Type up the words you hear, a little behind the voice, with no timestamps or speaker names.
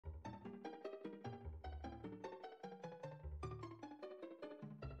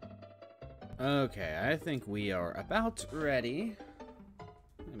Okay, I think we are about ready.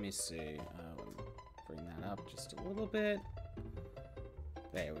 Let me see. Bring that up just a little bit.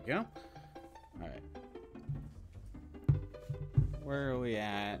 There we go. Alright. Where are we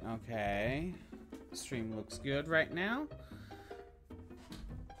at? Okay. Stream looks good right now.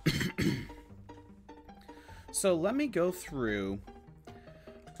 So let me go through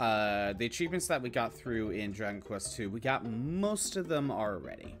the achievements that we got through in Dragon Quest II. We got most of them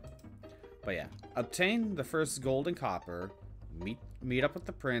already. But yeah, obtain the first gold and copper, meet up with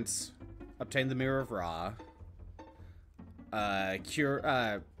the prince, obtain the Mirror of Ra,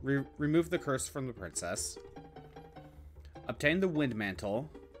 remove the curse from the princess, obtain the wind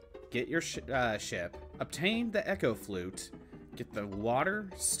mantle, get your ship, obtain the echo flute, get the water,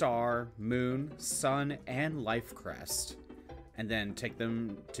 star, moon, sun, and life crest, and then take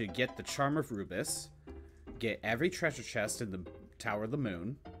them to get the charm of Rubus, get every treasure chest in the Tower of the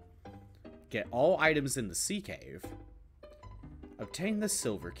Moon, get all items in the Sea Cave, obtain the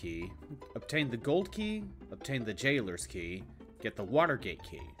silver key, obtain the gold key, obtain the jailer's key, get the Watergate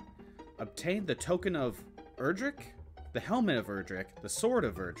key, obtain the token of Erdrick, the helmet of Erdrick, the sword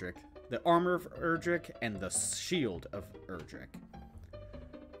of Erdrick, the armor of Erdrick, and the shield of Erdrick.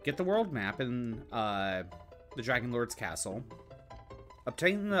 Get the world map in the Dragon Lord's castle,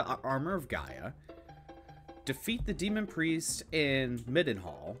 obtain the armor of Gaia, defeat the demon priest in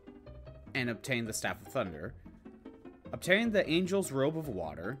Middenhall, and obtain the Staff of Thunder, obtain the Angel's Robe of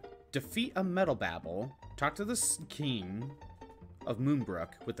Water, defeat a Metal Babble, talk to the king of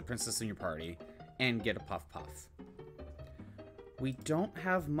Moonbrook with the princess in your party, and get a Puff Puff. We don't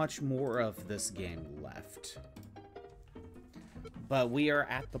have much more of this game left. But we are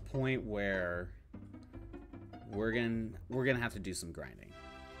at the point where we're gonna have to do some grinding.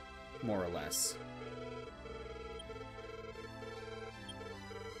 More or less.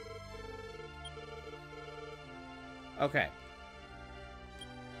 Okay.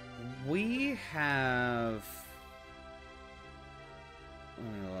 We have... Let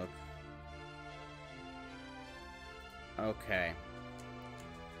me look. Okay.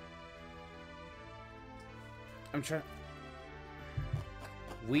 I'm trying...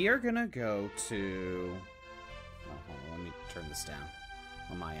 We are gonna go to... Oh, hold on, let me turn this down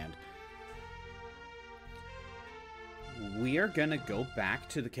on my end. We are gonna go back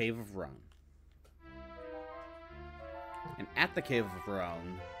to the Cave of Roan. And at the Cave of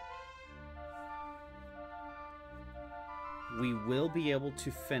Roan, we will be able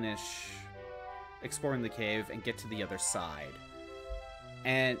to finish exploring the cave and get to the other side.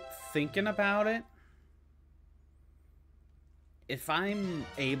 And thinking about it, if I'm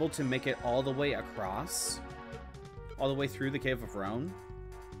able to make it all the way across, all the way through the Cave of Roan,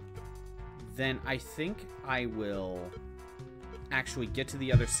 then I think I will actually get to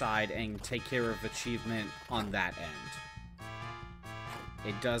the other side and take care of achievement on that end.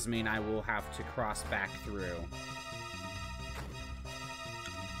 It does mean I will have to cross back through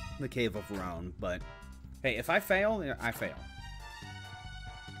the Cave of Roan, but hey, if I fail, I fail.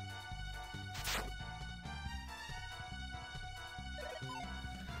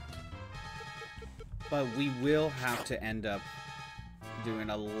 But we will have to end up doing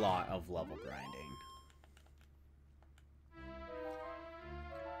a lot of level grinding.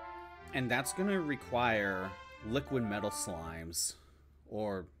 And that's going to require liquid metal slimes,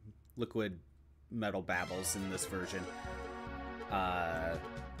 or liquid metal babbles in this version.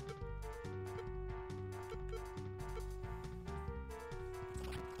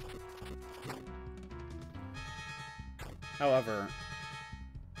 However,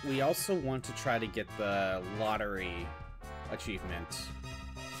 we also want to try to get the lottery achievement.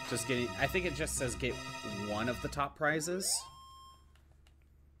 Just getting, I think it just says get one of the top prizes.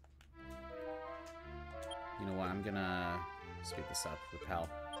 You know what, I'm gonna speed this up, repel.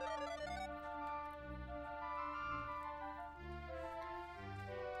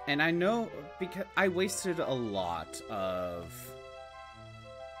 And I know, because I wasted a lot of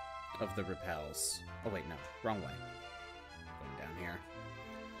the repels. Oh wait, no, wrong way. Going down here.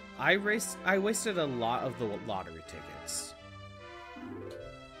 I wasted a lot of the lottery tickets.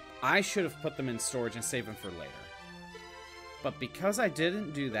 I should have put them in storage and saved them for later. But because I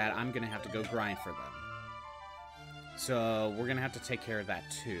didn't do that, I'm gonna have to go grind for them. So we're gonna have to take care of that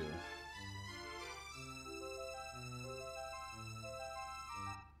too.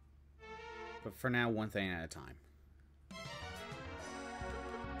 But for now, one thing at a time.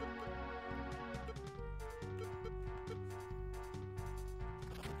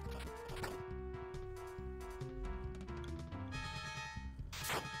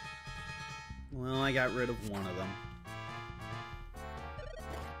 Well, I got rid of one of them.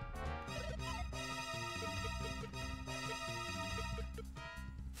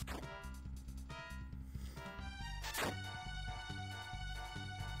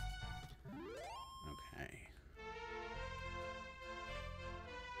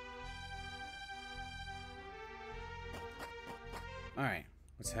 Alright,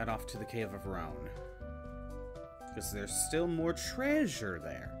 let's head off to the Cave of Roan. Because there's still more treasure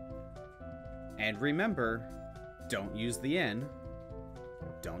there. And remember, don't use the inn.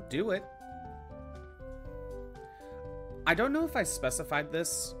 Don't do it. I don't know if I specified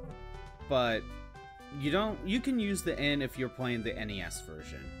this, but you can use the inn if you're playing the NES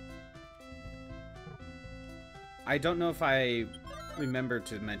version. I don't know if I remember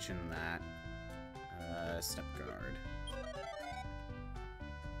to mention that. Step guard.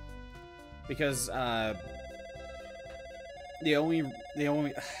 Because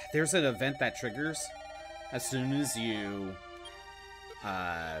there's an event that triggers as soon as you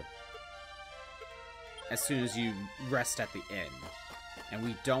rest at the inn, and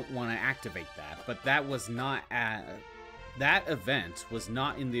we don't want to activate that. But that was not that event was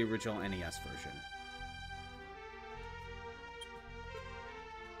not in the original NES version.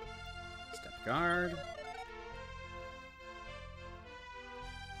 Step guard.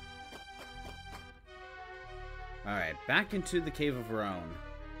 Alright, back into the Cave of Roan.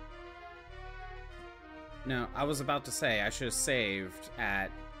 No, I was about to say I should have saved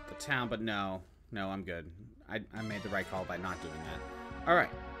at the town, but no. No, I'm good. I made the right call by not doing that. Alright.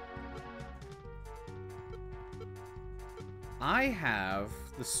 I have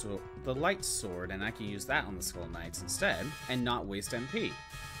the light sword, and I can use that on the Skull Knights instead, and not waste MP.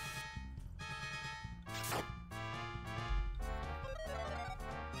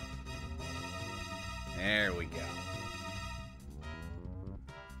 There we go.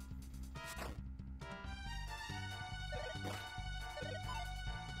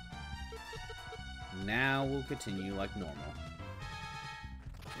 Now we'll continue like normal.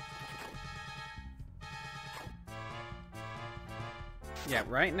 Yeah,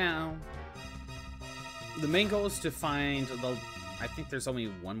 right now, the main goal is to find the... I think there's only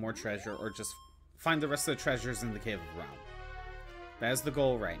one more treasure, or just find the rest of the treasures in the Cave of Roan. That is the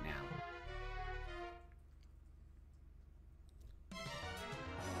goal right now.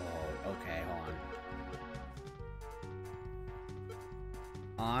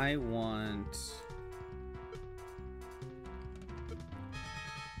 I want...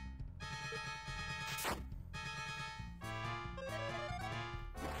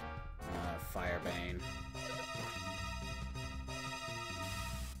 Firebane.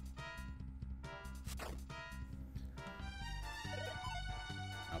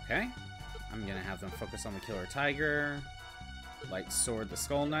 Okay. I'm gonna have them focus on the Killer Tiger. Light Sword the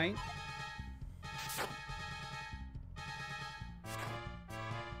Skull Knight.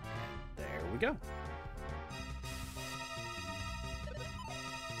 Go.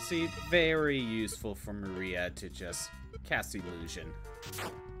 See, very useful for Maria to just cast illusion.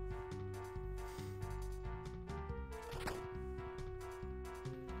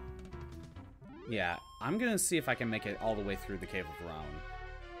 Yeah, I'm gonna see if I can make it all the way through the Cave of Roan.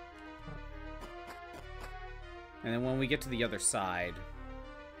 And then when we get to the other side,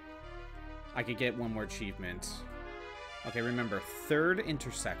 I could get one more achievement. Okay, remember, third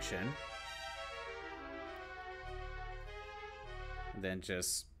intersection. Then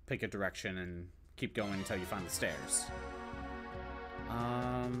just pick a direction and keep going until you find the stairs.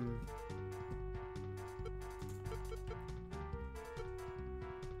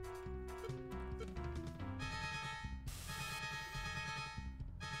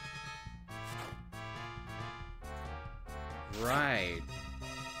 Right.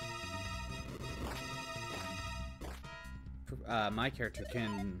 My character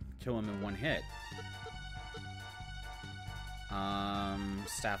can kill him in one hit.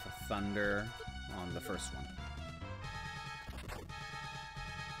 Staff of Thunder on the first one.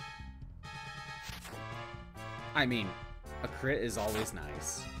 I mean, a crit is always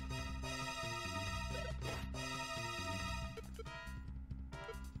nice.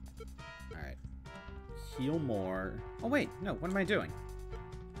 Alright. Heal more. Oh wait, no, what am I doing?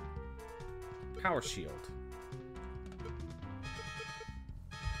 Power Shield.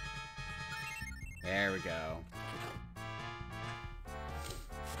 There we go.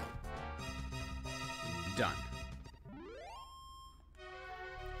 Done.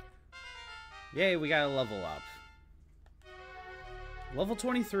 Yay, we got a level up. Level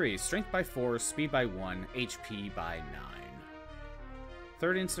 23, strength by 4, speed by 1, HP by 9.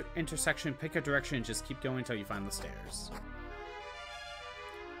 Third intersection, pick a direction and just keep going until you find the stairs.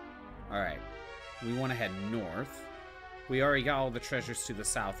 Alright, we want to head north. We already got all the treasures to the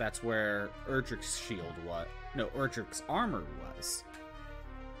south. That's where Erdrick's shield was. No, Erdrick's armor was.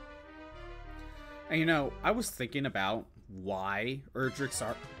 And you know, I was thinking about why Erdrick's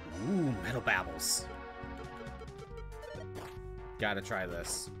are... Ooh, Metal Babbles. Gotta try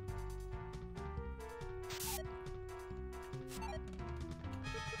this.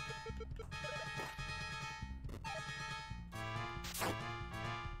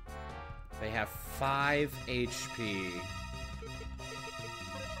 They have 5 HP.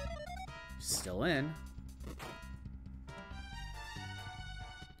 Still in.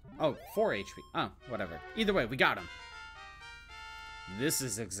 Oh, 4 HP. Oh, whatever. Either way, we got him. This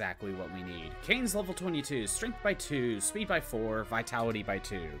is exactly what we need. Kane's level 22, strength by 2, speed by 4, vitality by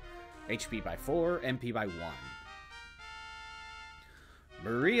 2, HP by 4, MP by 1.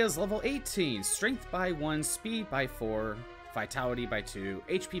 Maria's level 18, strength by 1, speed by 4, vitality by 2,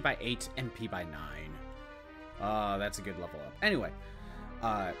 HP by 8, MP by 9. That's a good level up. Anyway,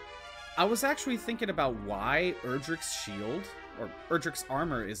 I was actually thinking about why Erdrick's shield, or Erdrick's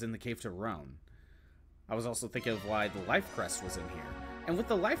armor, is in the Cave to Roan. I was also thinking of why the Life Crest was in here. And with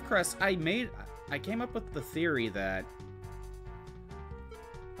the Life Crest, I came up with the theory that...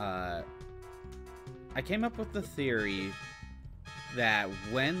 that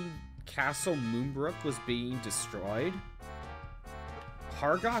when Castle Moonbrook was being destroyed,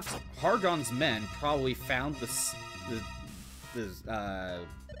 Hargon's men probably found the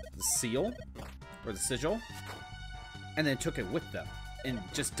seal, or the sigil, and then took it with them, and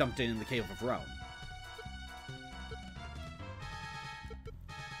just dumped it in the Cave of Rome.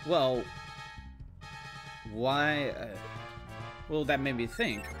 Well, why... well, that made me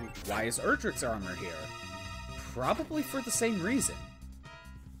think, why is Erdrick's armor here? Probably for the same reason.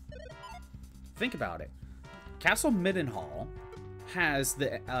 Think about it. Castle Middenhall has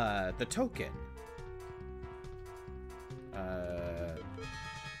the token.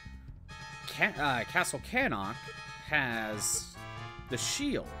 Castle Cannock has the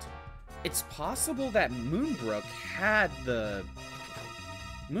shield. It's possible that Moonbrook had the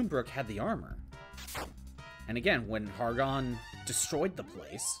armor. And again, when Hargon destroyed the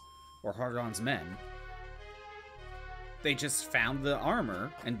place, or Hargon's men, they just found the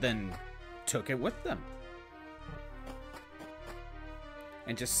armor and then took it with them.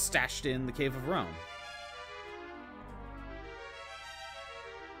 And just stashed it in the Cave of Rome.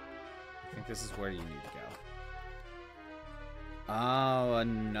 I think this is where you need to go. Oh,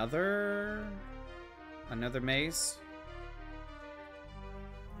 another maze?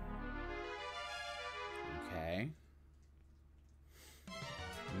 Okay.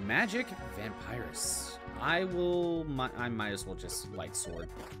 Magic Vampirus. I might as well just light sword.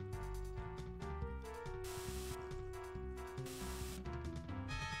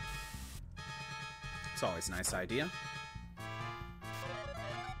 It's always a nice idea.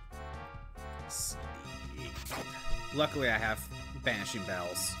 Sleep. Luckily, I have Banishing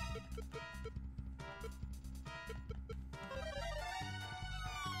Bells.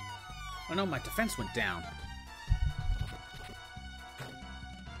 Oh no, my defense went down.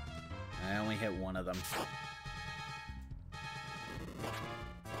 I only hit one of them.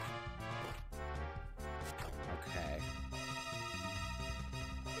 Okay.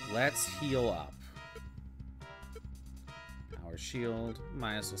 Let's heal up. Power Shield.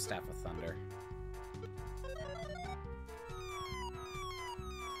 Might as well Staff of Thunder.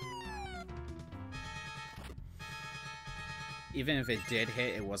 Even if it did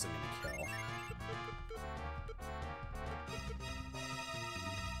hit, it wasn't gonna kill.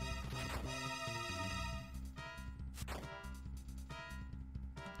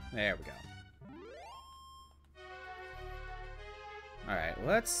 There we go. Alright,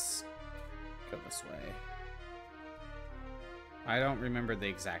 let's go this way. I don't remember the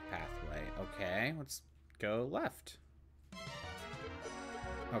exact pathway. Okay, let's go left.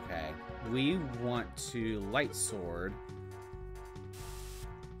 Okay, we want to light sword.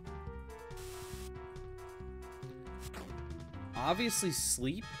 Obviously,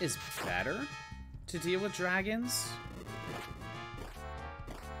 sleep is better to deal with dragons.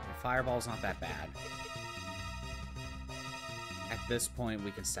 Fireball's not that bad. At this point, we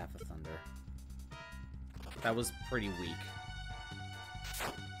can Staff of Thunder. That was pretty weak.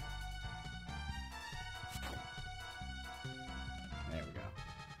 There we go.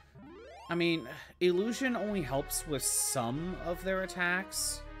 I mean, Illusion only helps with some of their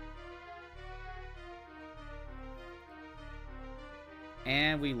attacks.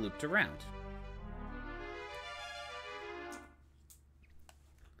 And we looped around.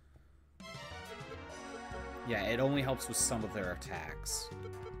 Yeah, it only helps with some of their attacks.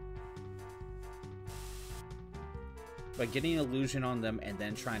 But getting Illusion on them and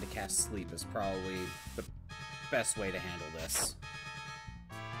then trying to cast Sleep is probably the best way to handle this.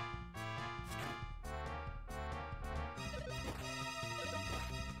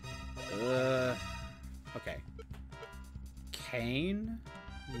 Okay. Kane,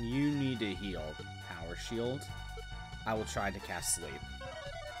 you need to heal. Power Shield. I will try to cast Sleep.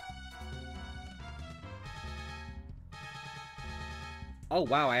 Oh,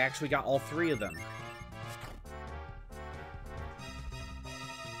 wow, I actually got all 3 of them.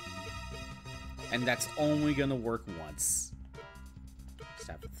 And that's only gonna work once.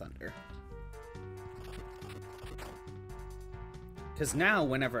 Staff of Thunder. Because now,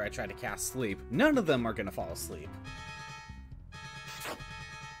 whenever I try to cast Sleep, none of them are gonna fall asleep.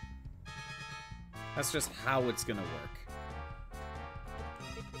 That's just how it's gonna work.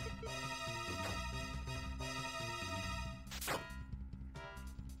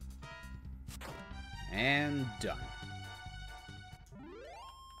 And done.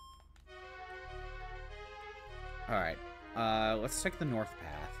 Alright, let's take the north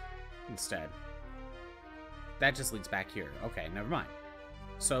path instead. That just leads back here. Okay, never mind.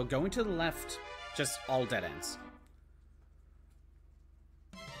 So going to the left, just all dead ends.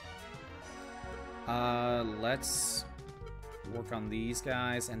 Let's work on these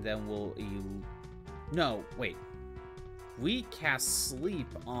guys, and then we'll... No, wait. We cast Sleep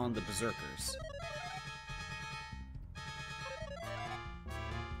on the Berserkers.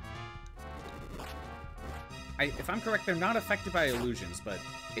 If I'm correct, they're not affected by illusions, but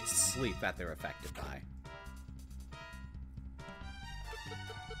it's Sleep that they're affected by.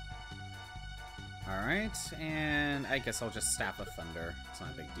 Alright, and I guess I'll just Staff of Thunder. It's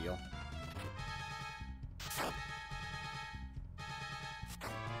not a big deal.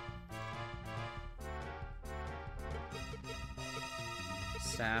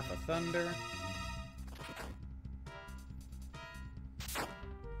 Staff of Thunder.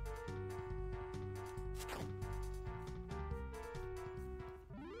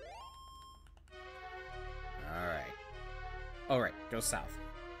 Alright, go south.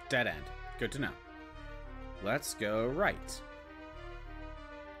 Dead end. Good to know. Let's go right.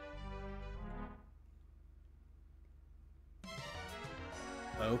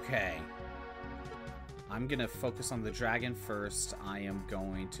 Okay. I'm gonna focus on the dragon first. I am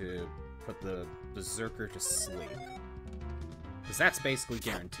going to put the Berserker to sleep. Because that's basically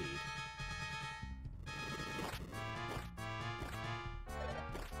guaranteed.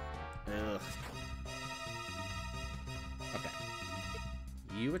 Ugh. Okay.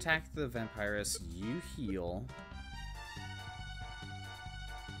 You attack the Vampirus, you heal.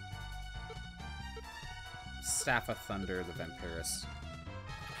 Staff of Thunder, the Vampirus.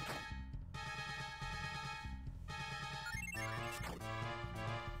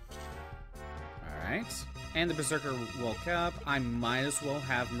 Alright. And the Berserker woke up. I might as well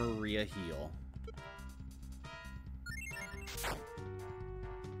have Maria heal.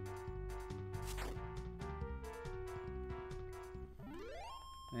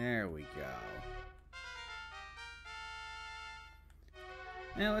 There we go.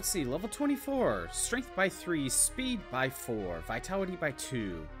 Now let's see, level 24, strength by 3, speed by 4, vitality by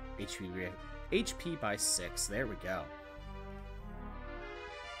 2, HP by 6. There we go.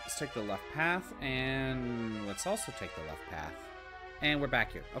 Let's take the left path, and let's also take the left path. And we're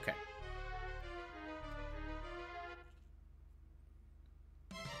back here. Okay.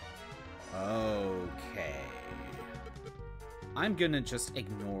 Okay. I'm gonna just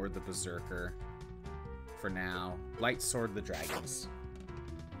ignore the Berserker for now. Light Sword the Dragons.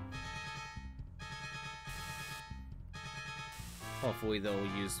 Hopefully they'll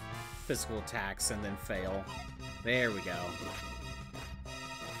use physical attacks and then fail. There we go.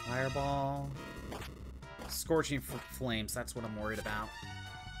 Fireball. Scorching Flames, that's what I'm worried about.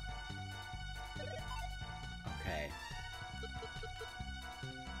 Okay.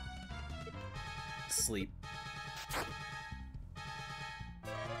 Sleep.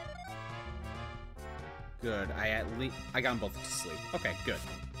 Good. I got them both to sleep. Okay, good.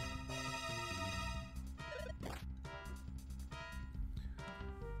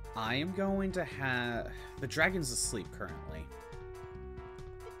 I am going to have... The dragon's asleep currently.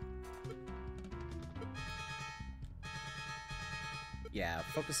 Yeah,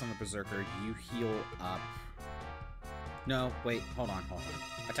 focus on the Berserker. You heal up. No, wait. Hold on.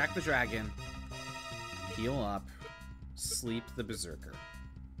 Attack the dragon. Heal up. Sleep the Berserker.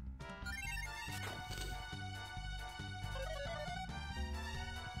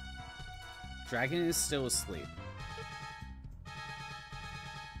 Dragon is still asleep.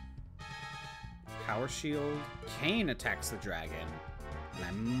 Power Shield. Kane attacks the dragon. And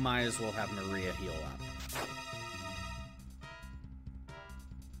I might as well have Maria heal up.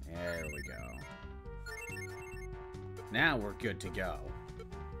 There we go. Now we're good to go.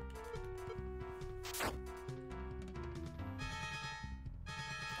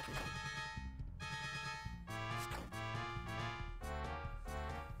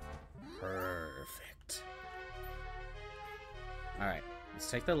 Perfect. Alright, let's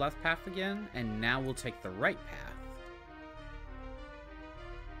take the left path again, and now we'll take the right path.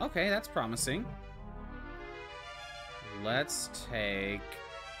 Okay, that's promising. Let's take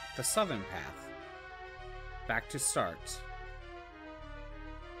the southern path. Back to start.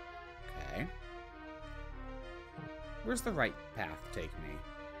 Okay. Where's the right path take me?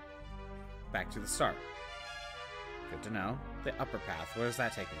 Back to the start. Good to know. The upper path, where does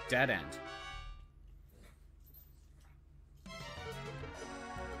that take me? Dead end.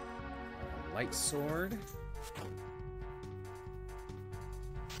 Light sword.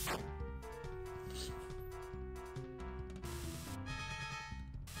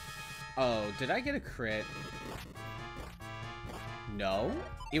 Oh, did I get a crit? No?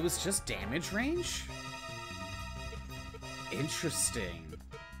 It was just damage range? Interesting.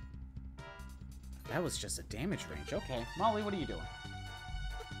 That was just a damage range. Okay. Molly, what are you doing?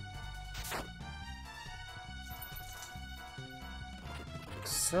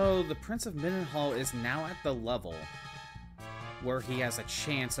 So, the Prince of Mendenhall is now at the level where he has a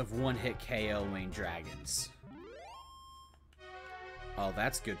chance of one-hit KOing dragons. Oh,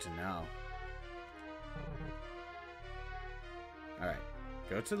 that's good to know. Alright.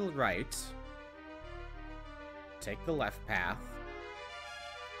 Go to the right. Take the left path.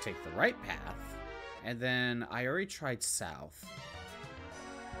 Take the right path. And then I already tried south.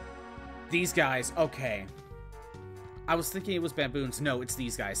 These guys, okay. I was thinking it was baboons. No, it's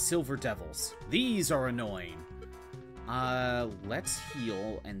these guys. Silver devils. These are annoying. Let's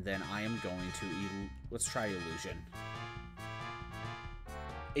heal, and then I am going to... Let's try illusion.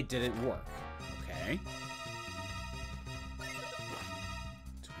 It didn't work. Okay.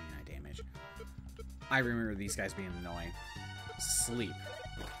 29 damage. I remember these guys being annoying. Sleep.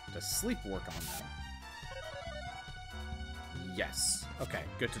 Does sleep work on them? Yes. Okay,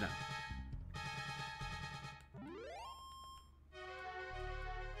 good to know.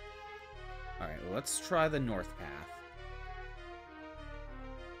 Alright, let's try the north path.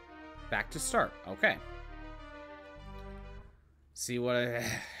 Back to start. Okay. See what I...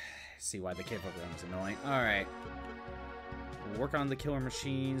 See why the cave overrun is annoying. Alright. We'll work on the killer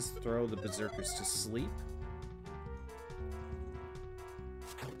machines, throw the berserkers to sleep.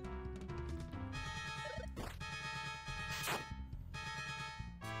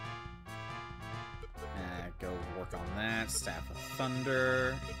 Go work on that. Staff of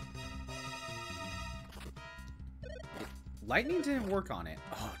Thunder. Lightning didn't work on it.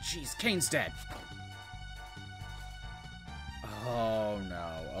 Oh, jeez. Kane's dead. Oh,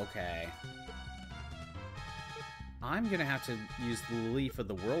 no. Okay. I'm gonna have to use the Leaf of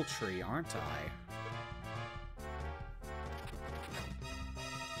the World Tree, aren't I?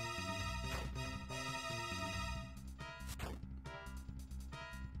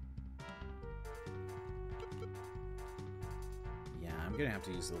 Yeah, I'm gonna have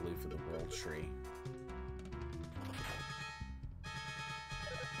to use the Leaf of the World Tree.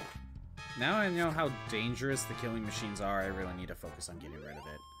 Now I know how dangerous the killing machines are, I really need to focus on getting rid of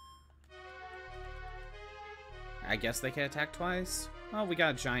it. I guess they can attack twice? Oh, we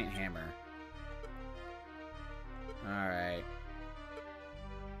got a giant hammer. Alright.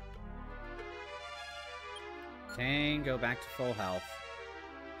 Kane, go back to full health.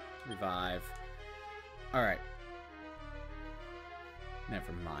 Revive. Alright.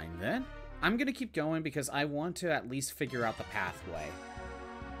 Never mind then. I'm gonna keep going because I want to at least figure out the pathway.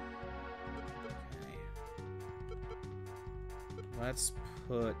 Let's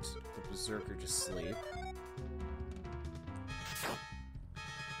put the Berserker to sleep.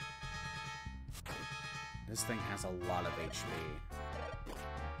 This thing has a lot of HP.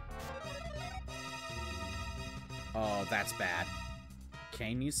 Oh, that's bad.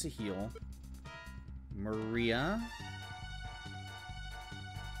 Kane needs to heal. Maria.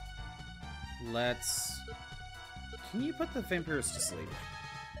 Let's... Can you put the vampires to sleep?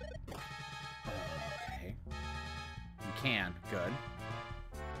 Okay. You can. Good.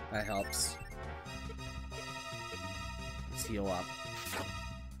 That helps. Let's heal up.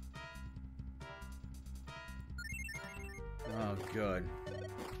 Oh, good.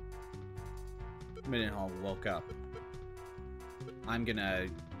 Mendenhall woke up. I'm gonna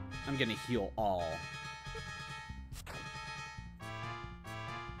heal all.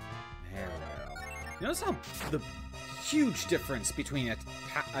 There we go. You notice how the huge difference between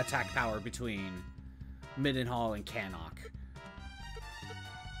attack power between Mendenhall and Cannock.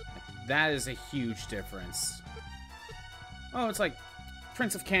 That is a huge difference. Oh, it's like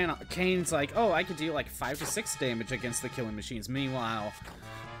Prince of Kane's like, oh, I could do like 5 to 6 damage against the killing machines. Meanwhile,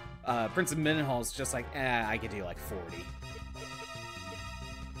 Prince of Mendenhall's just like, I could do like 40.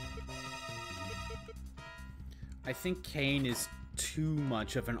 I think Kane is too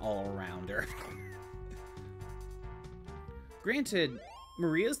much of an all-arounder. Granted,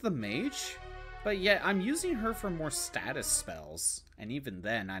 Maria's the mage, but yet I'm using her for more status spells. And even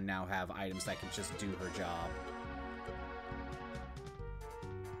then, I now have items that can just do her job.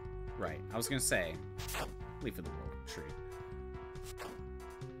 Right, I was gonna say, Leaf of the World tree.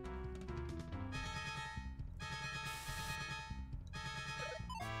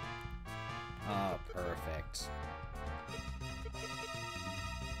 Oh, perfect.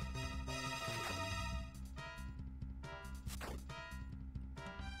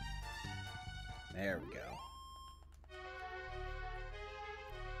 There we go.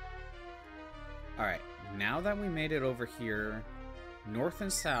 Alright, now that we made it over here, north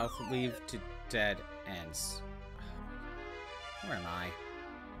and south lead to dead ends. Where am I?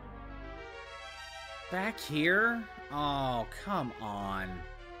 Back here? Oh, come on.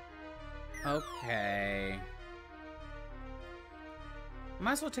 Okay.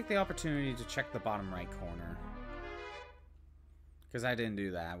 Might as well take the opportunity to check the bottom right corner. Because I didn't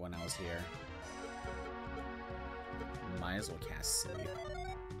do that when I was here. Might as well cast Sleep.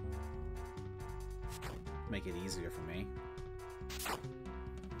 Make it easier for me.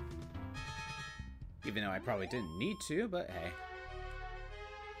 Even though I probably didn't need to, but hey.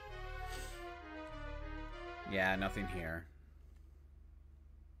 Yeah, nothing here.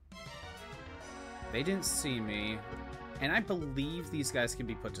 They didn't see me, and I believe these guys can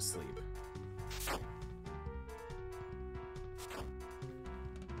be put to sleep.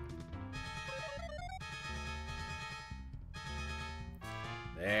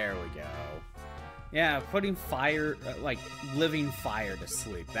 There we go. Yeah, putting fire, like living fire to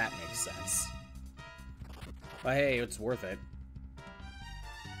sleep, that makes sense. But hey, it's worth it.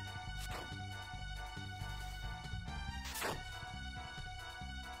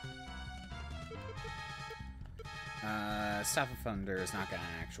 Staff of Thunder is not going to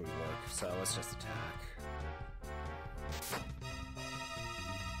actually work, so let's just attack.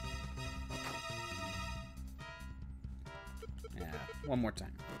 Yeah, one more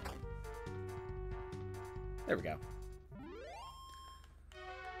time. There we go.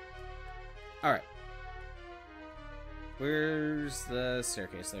 Alright. Where's the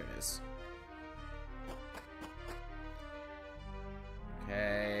staircase? There it is.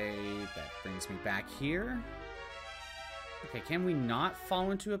 Okay, that brings me back here. Okay, can we not fall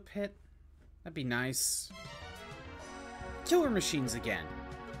into a pit? That'd be nice. Killer machines again.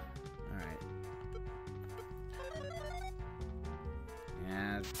 Alright.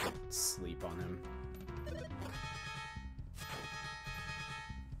 Yeah, sleep on him.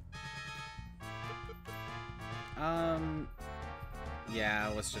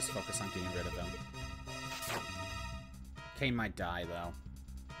 Yeah, let's just focus on getting rid of him. Kane might die, though.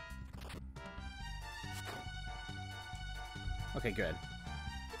 Okay, good.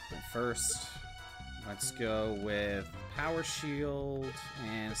 But first, let's go with Power Shield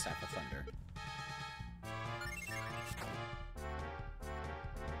and Staff of Thunder.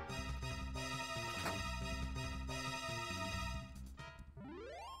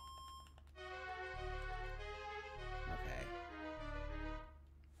 Okay.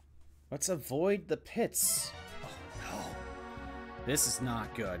 Let's avoid the pits. Oh, no. This is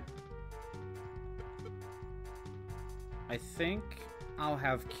not good. I think I'll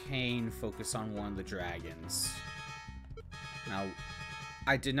have Kane focus on one of the dragons. Now,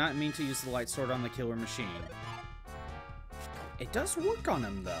 I did not mean to use the light sword on the killer machine. It does work on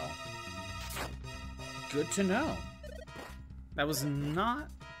him, though. Good to know. That was not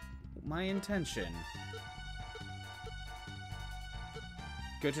my intention.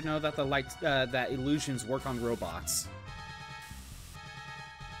 Good to know that the light, that illusions work on robots.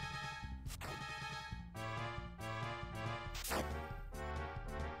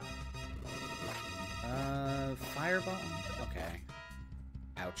 Fireball? Okay.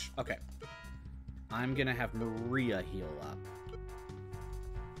 Ouch. Okay. I'm gonna have Maria heal up.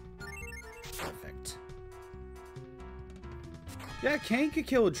 Perfect. Yeah, Kane could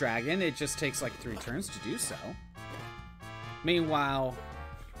kill a dragon. It just takes like 3 turns to do so. Meanwhile,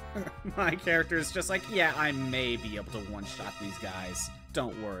 my character is just like, yeah, I may be able to one-shot these guys.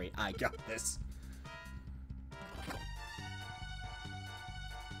 Don't worry, I got this.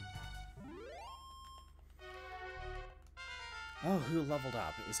 Oh, who leveled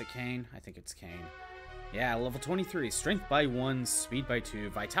up? Is it Kane? I think it's Kane. Yeah, level 23. Strength by 1, speed by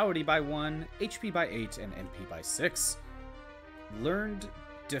 2, vitality by 1, HP by 8, and MP by 6. Learned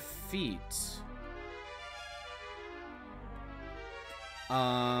defeat.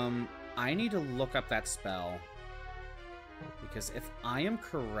 I need to look up that spell. Because if I am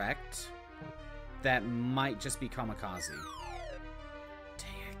correct, that might just be Kamikaze. Dang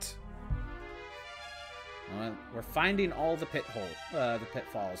it. Well, we're finding all the the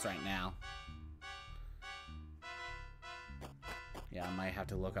pitfalls right now. Yeah, I might have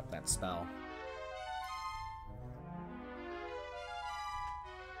to look up that spell.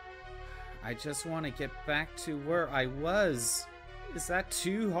 I just want to get back to where I was. Is that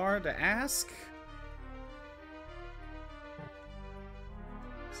too hard to ask?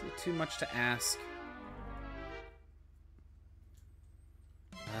 Is it too much to ask?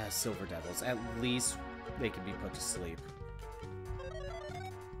 Silver Devils. At least they can be put to sleep.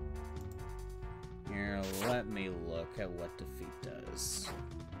 Here, let me look at what defeat does.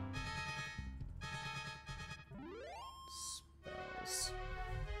 Spells.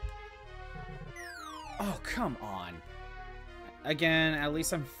 Oh, come on. Again, at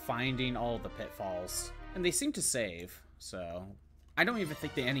least I'm finding all the pitfalls. And they seem to save, so... I don't even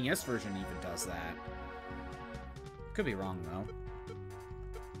think the NES version even does that. Could be wrong, though.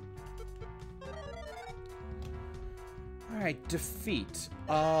 Alright, defeat.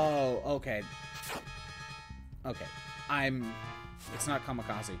 Oh, okay. Okay. It's not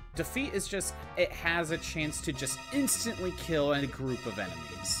kamikaze. Defeat is just... It has a chance to just instantly kill a group of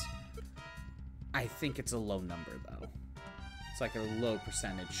enemies. I think it's a low number, though. It's like a low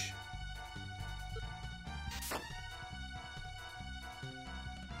percentage.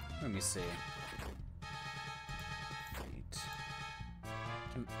 Let me see.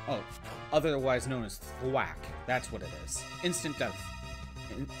 Oh, otherwise known as thwack. That's what it is. Instant death.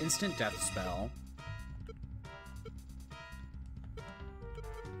 Instant death spell.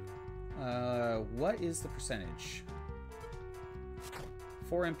 What is the percentage?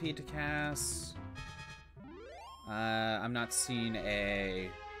 4 MP to cast. I'm not seeing a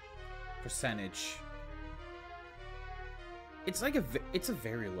percentage. It's like it's a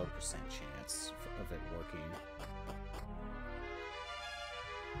very low percent chance of it working.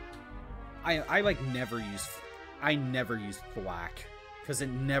 I like never use thwack because it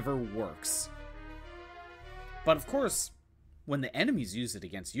never works. But of course, when the enemies use it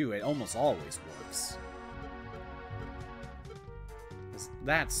against you, it almost always works.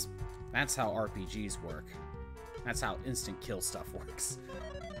 That's how RPGs work. That's how instant kill stuff works.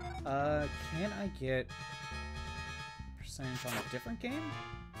 Can I get percentage on a different game?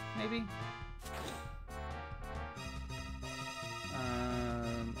 Maybe?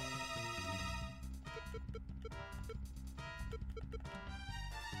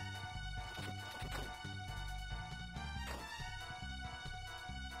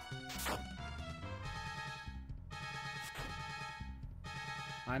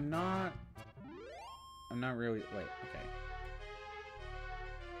 I'm not really... Wait, okay.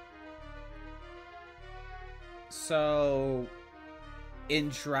 So, in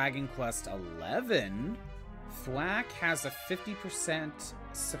Dragon Quest XI, thwack has a 50%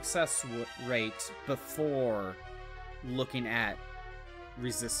 success rate before looking at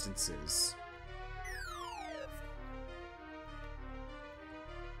resistances.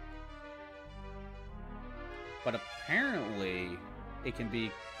 But apparently, it can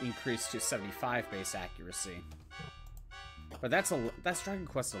be increased to 75 base accuracy. But that's Dragon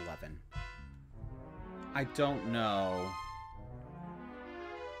Quest XI. I don't know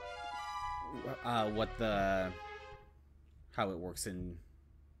how it works in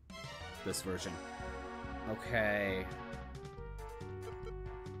this version. Okay.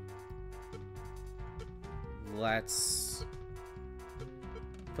 Let's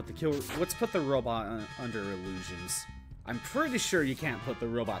put the robot under illusions. I'm pretty sure you can't put the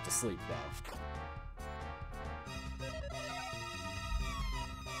robot to sleep, though.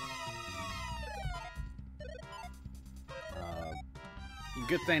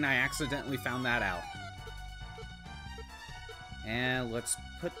 Good thing I accidentally found that out. And let's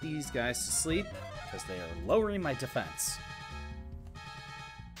put these guys to sleep, because they are lowering my defense.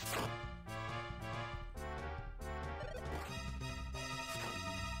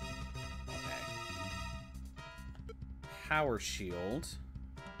 Power Shield,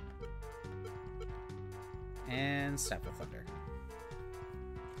 and Staff of Thunder.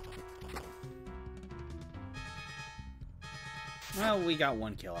 Well, we got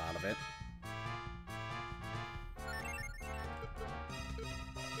one kill out of it.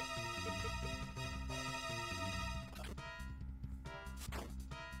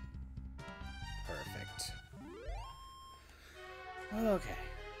 Perfect. Okay.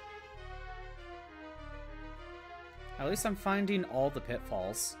 At least I'm finding all the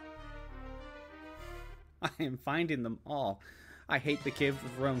pitfalls. I am finding them all. I hate the Cave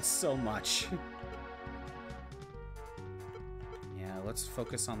of Rome so much. Yeah, let's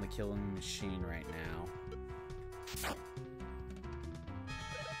focus on the killing machine right now.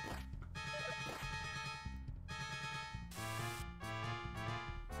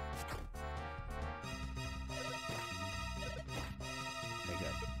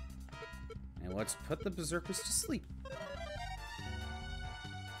 let's put the berserkers to sleep.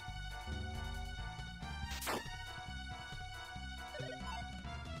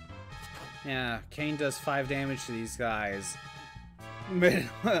 Yeah, Kane does 5 damage to these guys.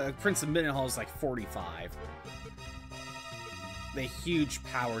 Prince of Middenhall is like 45. The huge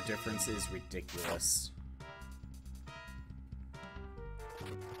power difference is ridiculous.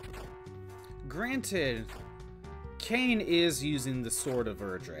 Granted, Kane is using the Sword of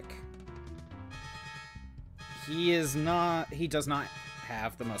Erdrick. He does not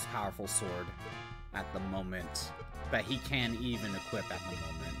have the most powerful sword at the moment that he can even equip at the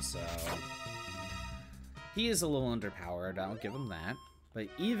moment, so he is a little underpowered, I'll give him that. But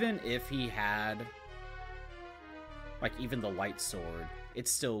even if he had, like, even the light sword, it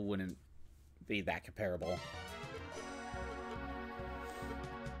still wouldn't be that comparable.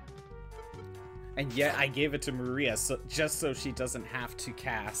 And yet I gave it to Maria just so she doesn't have to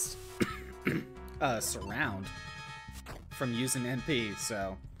cast Surround from using NP,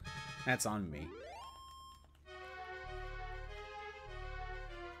 so that's on me.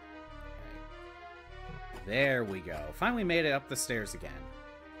 Okay. There we go. Finally made it up the stairs again.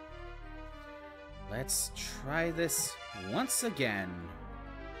 Let's try this once again.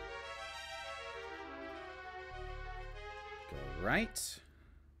 Go right.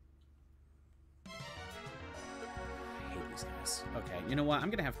 I hate these guys. Okay, you know what? I'm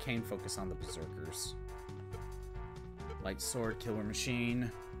gonna have Kane focus on the berserkers. Light sword, killer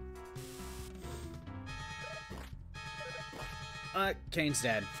machine. Kane's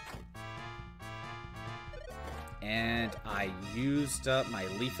dead. And I used up my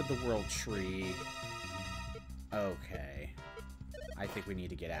Leaf of the World tree. Okay. I think we need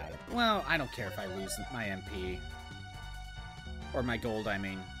to get out of it. Well, I don't care if I lose my MP. Or my gold, I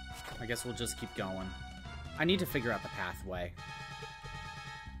mean. I guess we'll just keep going. I need to figure out the pathway.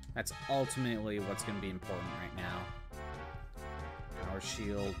 That's ultimately what's going to be important right now. Power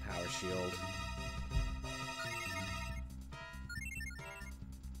shield, power shield.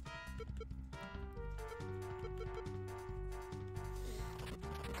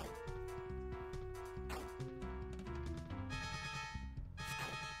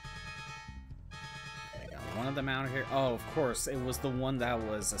 Okay, got one of them out here. Oh, of course, it was the one that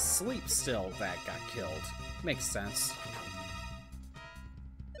was asleep still that got killed. Makes sense.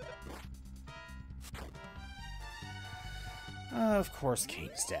 Of course,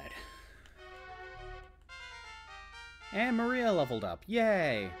 Kane's dead. And Maria leveled up.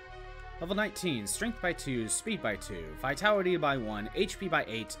 Yay! Level 19, Strength by 2, Speed by 2, Vitality by 1, HP by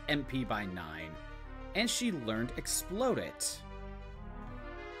 8, MP by 9. And she learned Explode It.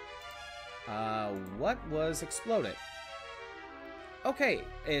 What was Explode It? Okay,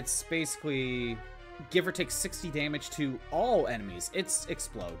 it's basically give or take 60 damage to all enemies. It's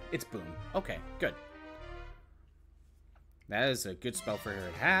Explode. It's Boom. Okay, good. That is a good spell for her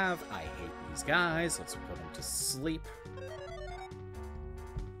to have. I hate these guys. Let's put them to sleep.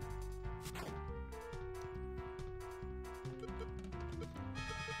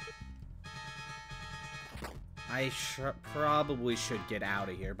 I probably should get out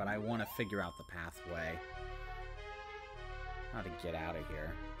of here, but I want to figure out the pathway. How to get out of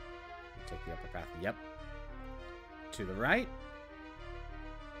here. Take the upper path. Yep. To the right.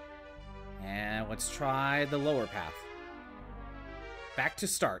 And let's try the lower path. Back to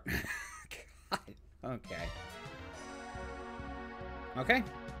start. God. Okay. Okay.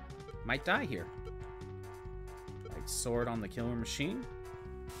 Might die here. Light sword on the killer machine.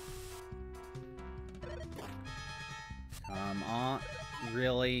 Come on.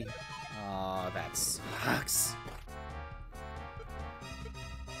 Really? Oh, that sucks.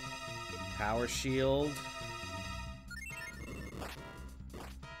 Power shield.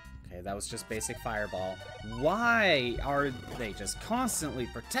 Okay, that was just basic fireball. Why are they just constantly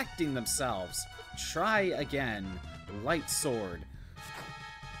protecting themselves? Try again. Light sword.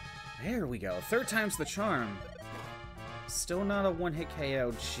 There we go. 3rd time's the charm. Still not a one-hit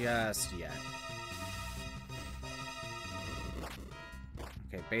KO just yet.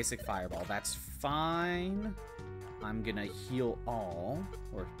 Okay, basic fireball. That's fine. I'm gonna heal all.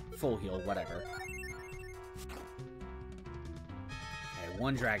 Or full heal, whatever. Okay,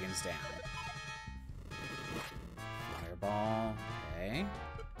 1 dragon's down. Fireball. Okay.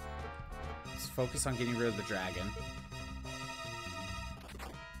 Let's focus on getting rid of the dragon.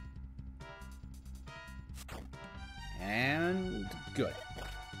 And good.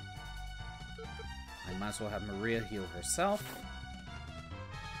 I might as well have Maria heal herself.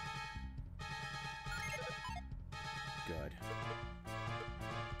 Good.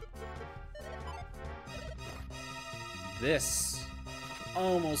 This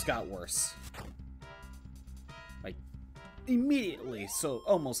almost got worse. immediately, so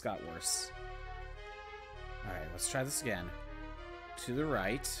almost got worse. Alright, let's try this again. To the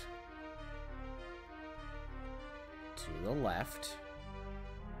right. To the left.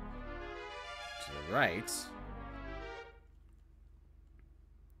 To the right.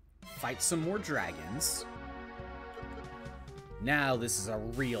 Fight some more dragons. Now this is a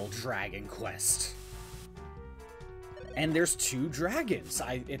real dragon quest. And there's 2 dragons.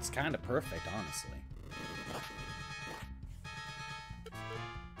 It's kind of perfect, honestly.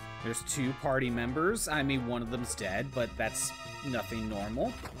 There's 2 party members. I mean, one of them's dead, but that's nothing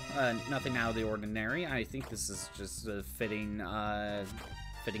normal. Nothing out of the ordinary. I think this is just a fitting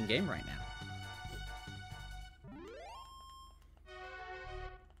game right now.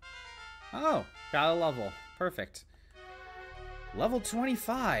 Oh, got a level. Perfect. Level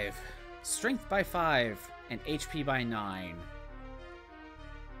 25. Strength by 5 and HP by 9.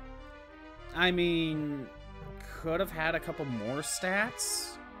 I mean, could have had a couple more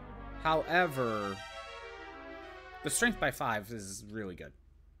stats. However, the strength by 5 is really good.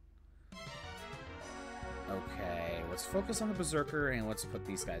 Okay, let's focus on the Berserker and let's put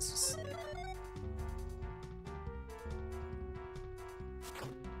these guys to sleep.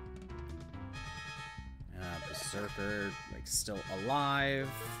 Berserker, like, still alive.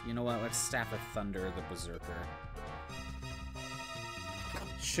 You know what? Let's Staff of Thunder the Berserker.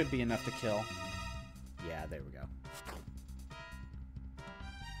 Should be enough to kill. Yeah, there we go.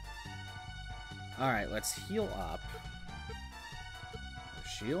 Alright, let's heal up.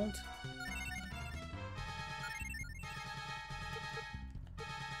 Shield.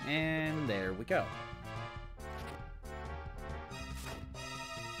 And there we go.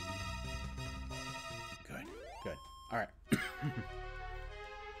 Good, good. Alright.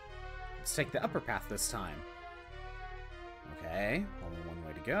 Let's take the upper path this time. Okay, only one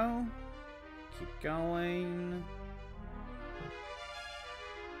way to go. Keep going.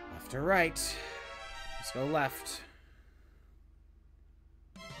 Left or right. Let's go left.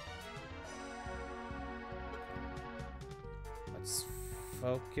 Let's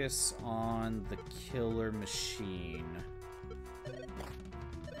focus on the killer machine.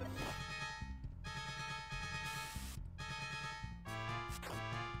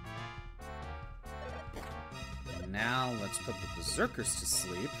 And now let's put the Berserkers to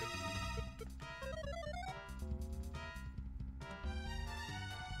sleep.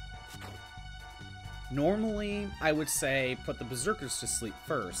 Normally, I would say put the Berserkers to sleep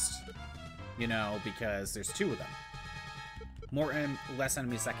first, you know, because there's 2 of them. More and less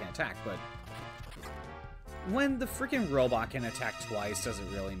enemies that can attack, but when the freaking robot can attack twice, does it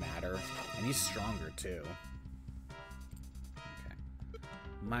really matter? And he's stronger, too. Okay.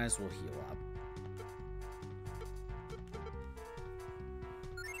 Might as well heal up.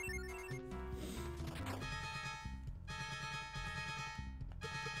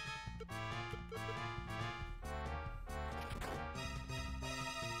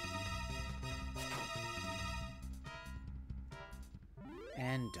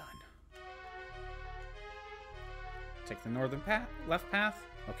 And done. Take the northern path, left path.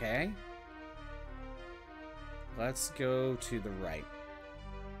 Okay. Let's go to the right.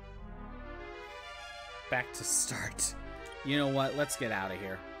 Back to start. You know what? Let's get out of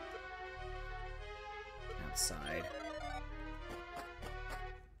here. Outside.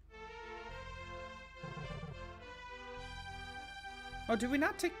 Oh, did we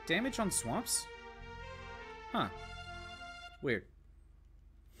not take damage on swamps? Huh. Weird.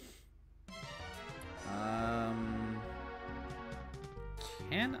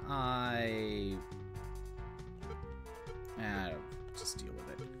 Can I... just deal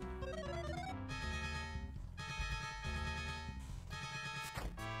with it.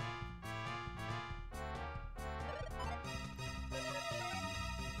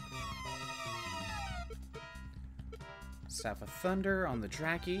 Staff of Thunder on the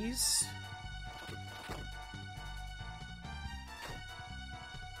Drackies.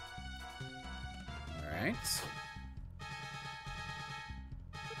 Alright.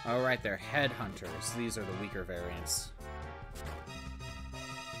 Oh, right, they're headhunters. These are the weaker variants.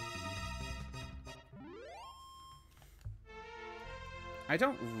 I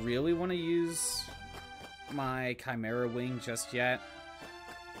don't really want to use my Chimera Wing just yet.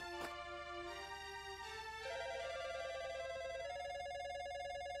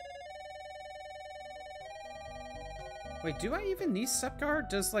 Wait, do I even need Step Guard?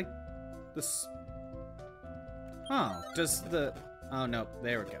 Does, like, this... Oh, does the... Oh, no,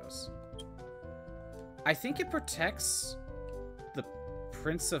 there it goes. I think it protects the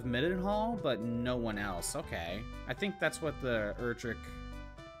Prince of Middenhall, but no one else. Okay. I think that's what the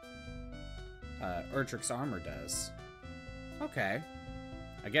Erdrick's armor does. Okay.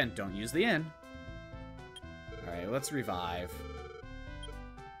 Again, don't use the inn. Alright, let's revive.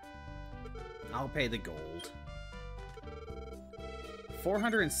 I'll pay the gold.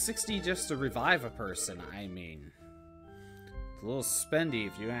 460 just to revive a person, I mean. It's a little spendy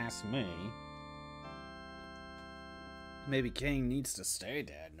if you ask me. Maybe King needs to stay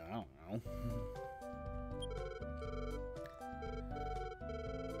dead, I don't know.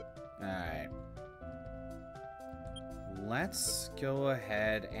 Alright. Let's go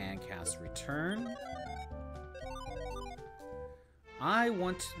ahead and cast Return.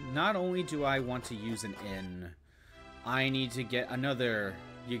 Not only do I want to use an inn, I need to get another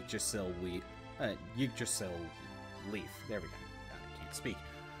Yggdrasil leaf. Leaf. There we go. God, I can't speak.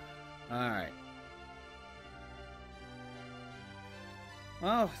 Alright.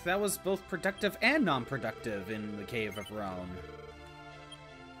 Oh, that was both productive and non-productive in the Cave of Roan.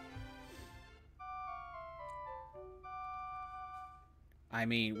 I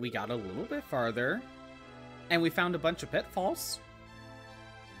mean, we got a little bit farther, and we found a bunch of pitfalls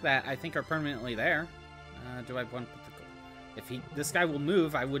that I think are permanently there. Do I want to put the gold? If this guy will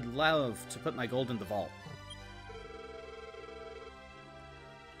move, I would love to put my gold in the vault.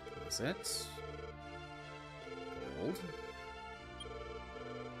 Was it? Gold.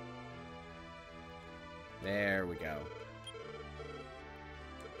 There we go.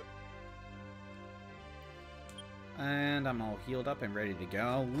 And I'm all healed up and ready to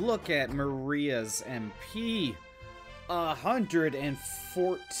go. Look at Maria's MP.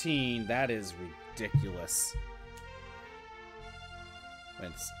 114. That is ridiculous.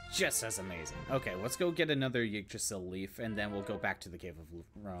 But it's just as amazing. Okay, let's go get another Yggdrasil leaf, and then we'll go back to the Cave of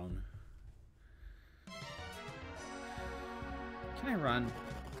Roan. Can I run?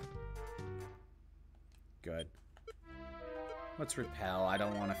 Good. Let's repel. I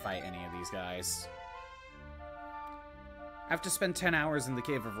don't want to fight any of these guys. I have to spend 10 hours in the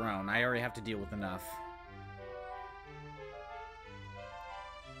Cave of Roan. I already have to deal with enough.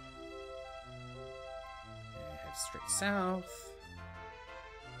 Okay, head straight south.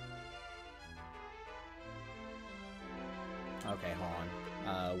 Okay, hold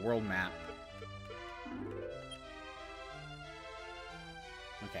on. World map.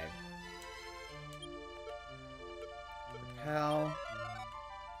 Okay. Repel.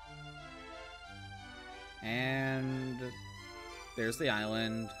 And there's the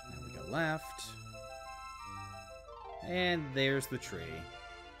island. Now we go left. And there's the tree.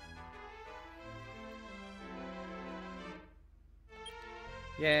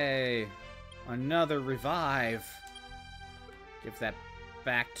 Yay! Another revive. Give that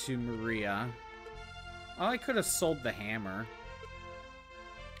back to Maria. Oh, I could have sold the hammer.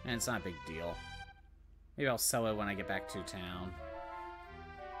 And it's not a big deal. Maybe I'll sell it when I get back to town.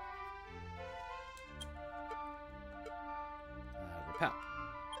 Repel.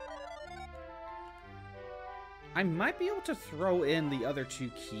 I might be able to throw in the other 2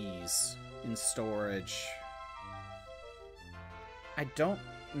 keys in storage. I don't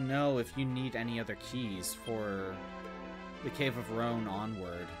know if you need any other keys for the Cave of Roan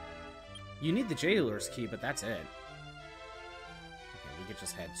onward. You need the Jailer's key, but that's it. Okay, we could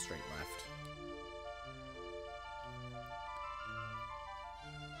just head straight left.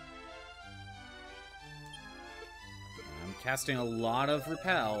 I'm casting a lot of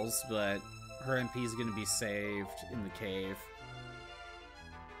repels, but her MP is going to be saved in the cave.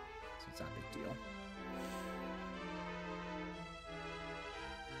 So it's not a big deal.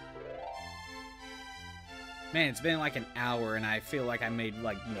 Man, it's been like an hour and I feel like I made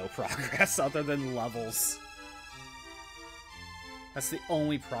like no progress other than levels. That's the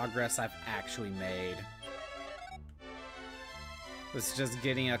only progress I've actually made. Was just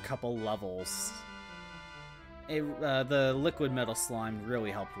getting a couple levels. The liquid metal slime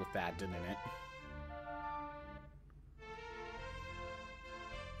really helped with that, didn't it?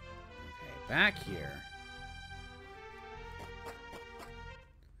 Okay, back here.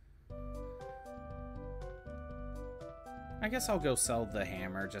 I guess I'll go sell the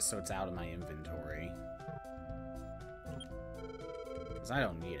hammer just so it's out of my inventory. Because I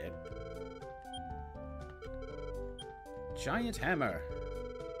don't need it. Giant hammer.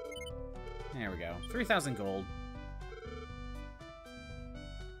 There we go. 3,000 gold.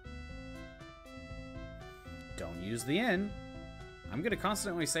 Don't use the inn. I'm going to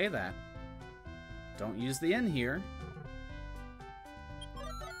constantly say that. Don't use the inn here.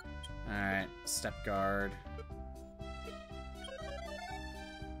 Alright, step guard.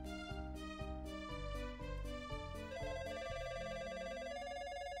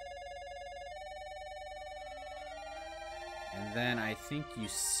 And then I think you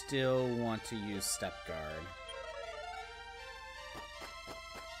still want to use step guard.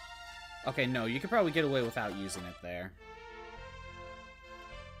 Okay, no, you could probably get away without using it there.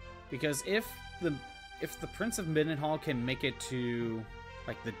 Because if the Prince of Middenhall can make it to,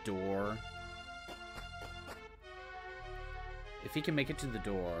 like, the door... If he can make it to the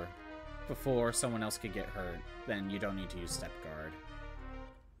door before someone else could get hurt, then you don't need to use Step Guard.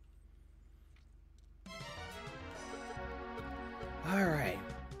 Alright,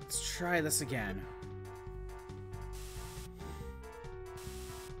 let's try this again.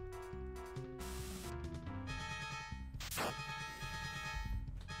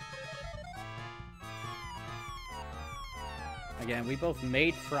 Again, we both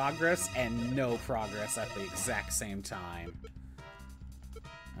made progress and no progress at the exact same time.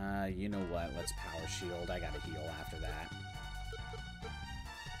 You know what? Let's Power Shield. I gotta heal after that.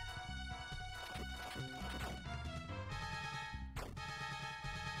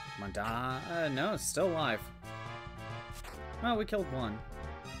 Come on, die. No, it's still alive. Oh, we killed one.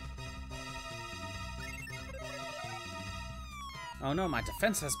 Oh no, my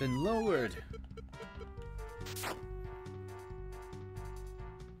defense has been lowered.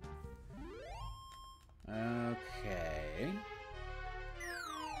 Okay.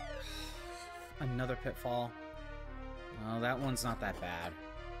 Another pitfall. Oh, that one's not that bad.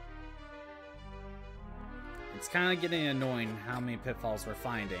 It's kind of getting annoying how many pitfalls we're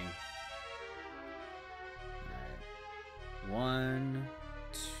finding. Alright. 1,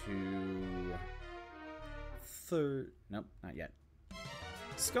 2, 3. Nope, not yet.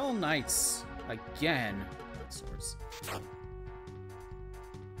 Skull Knights again. Swords.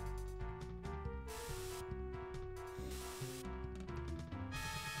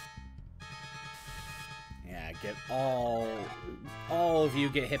 Yeah, get all of you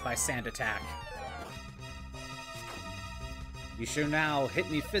get hit by Sand Attack. You should now hit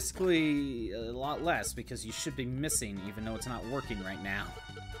me physically a lot less because you should be missing even though it's not working right now.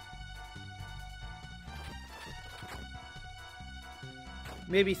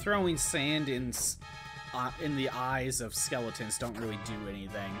 Maybe throwing sand in the eyes of skeletons don't really do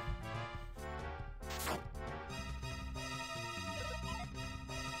anything.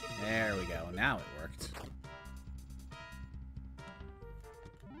 There we go. Now it worked.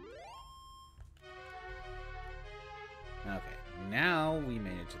 Okay. Now we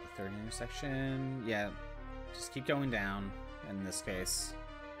made it to the third intersection. Yeah. Just keep going down. In this case.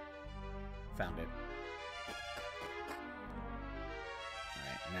 Found it.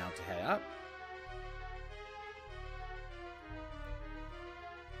 Now to head up.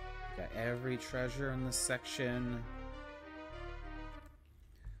 Got every treasure in this section.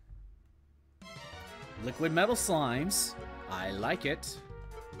 Liquid metal slimes. I like it.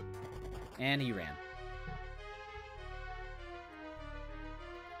 And he ran.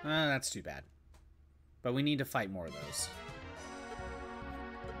 That's too bad. But we need to fight more of those.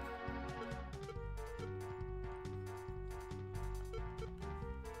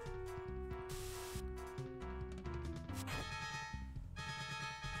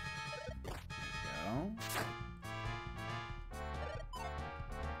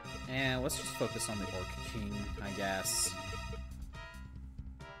 And let's just focus on the Orc King, I guess.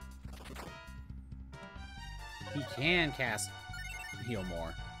 He can cast Heal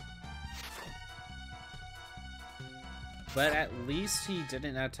More. But at least he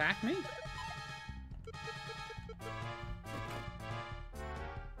didn't attack me?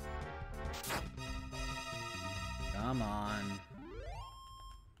 Come on.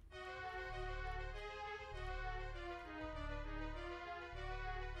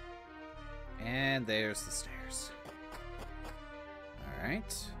 And there's the stairs.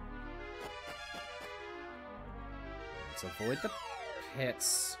 Alright. Let's avoid the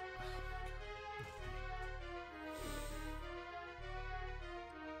pits.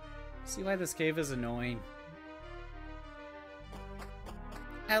 See why this cave is annoying?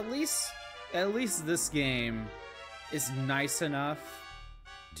 At least this game is nice enough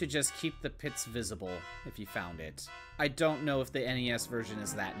to just keep the pits visible if you found it. I don't know if the NES version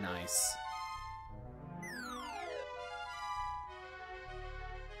is that nice.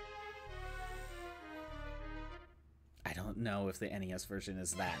 I don't know if the NES version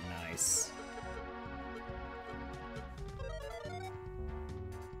is that nice.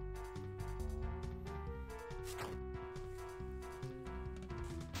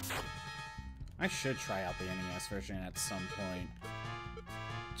 I should try out the NES version at some point.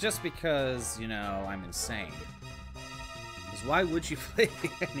 Just because, you know, I'm insane. Because why would you play the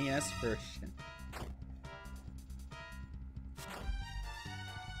NES version?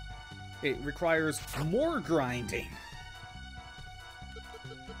 It requires more grinding.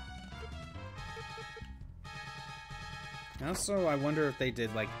 Also, I wonder if they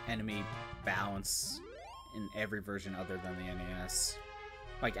did, like, enemy balance in every version other than the NES.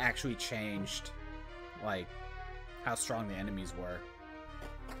 Like, actually changed, like, how strong the enemies were.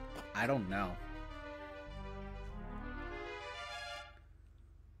 I don't know.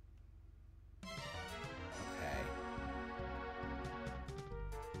 Okay.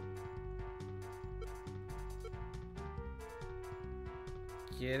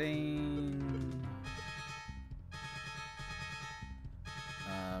 Getting...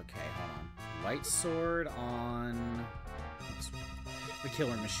 Okay, hold on. Light sword on the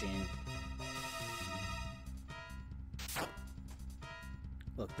killer machine.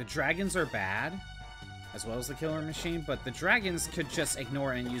 Look, the dragons are bad, as well as the killer machine, but the dragons could just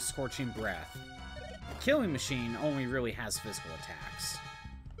ignore and use scorching breath. The killing machine only really has physical attacks.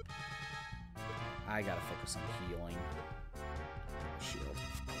 I gotta focus on healing. Shield.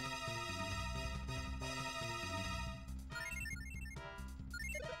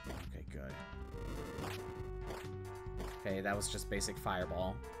 Okay, good. Okay, that was just basic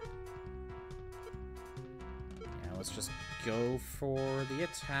fireball. Yeah, let's just go for the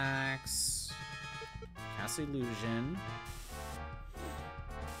attacks. Cast illusion.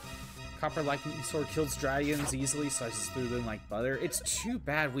 Copper lightning sword kills dragons easily, slices through them like butter. It's too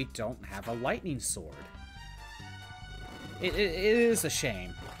bad we don't have a lightning sword. It is a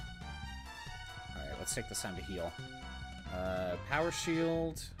shame. Alright, let's take this time to heal. Power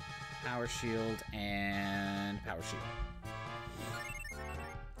shield, and power shield.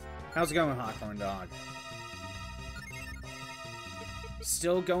 How's it going, Hawthorne Dog?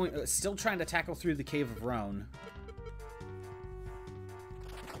 Still trying to tackle through the Cave of Roan.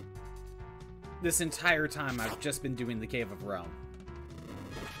 This entire time, I've just been doing the Cave of Roan.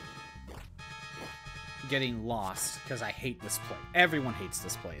 Getting lost, because I hate this place. Everyone hates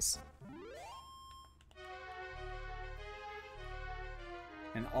this place.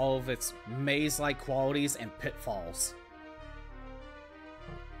 And all of its maze-like qualities and pitfalls.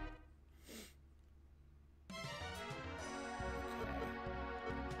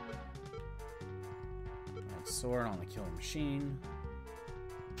 Sword on the killer machine.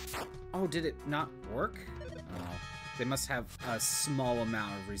 Oh, did it not work? Oh, they must have a small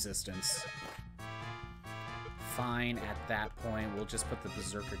amount of resistance. Fine, at that point, we'll just put the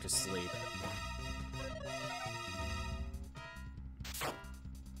Berserker to sleep. There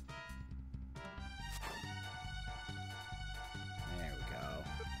we go.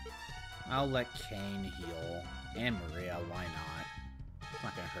 I'll let Kane heal. And Maria, why not? It's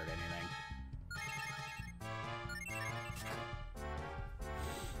not gonna hurt anything.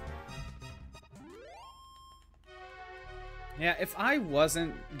 Yeah, if I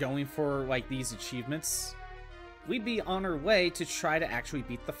wasn't going for, like, these achievements, we'd be on our way to try to actually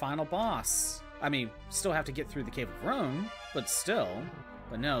beat the final boss. I mean, still have to get through the Cave of Roan, but still.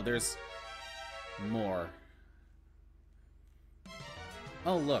 But no, there's more.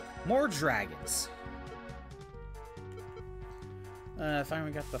 Oh, look, more dragons.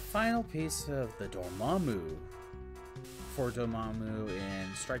 Finally got the final piece of the Dormammu. 4 Dormammu in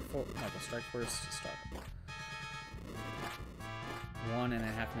Strike Force to start.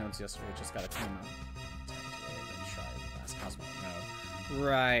 1.5 nodes yesterday, just got a clean up. Then try the last cosmic node.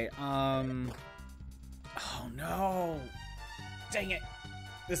 Right, oh no! Dang it!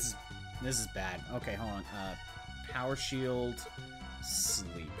 This is bad. Okay, hold on. Power shield,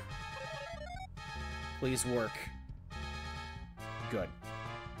 sleep. Please work. Good.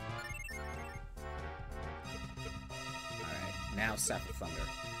 Alright, now Sap of Thunder.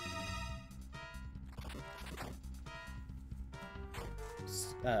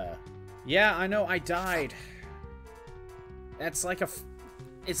 Yeah, I know, I died. That's like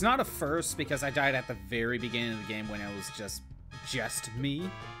it's not a first, because I died at the very beginning of the game when it was just me.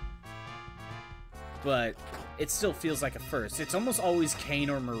 But it still feels like a first. It's almost always Kane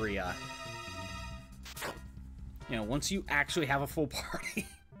or Maria. You know, once you actually have a full party,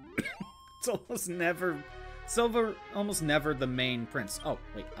 it's almost never the main prince. Oh,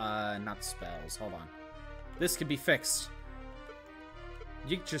 wait, not spells. Hold on. This could be fixed.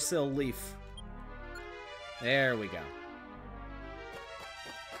 Yggdrasil Leaf. There we go.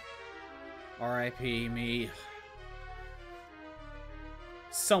 R.I.P. me.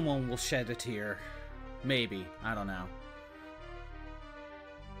 Someone will shed a tear. Maybe. I don't know.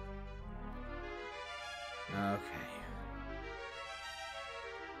 Okay.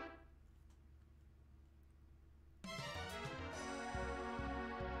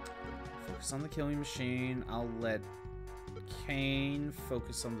 Focus on the killing machine. I'll let Kane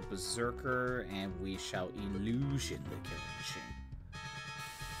focus on the Berserker, and we shall illusion the killing machine.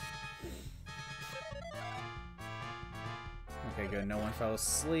 Okay, good. No one fell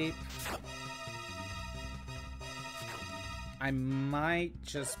asleep. I might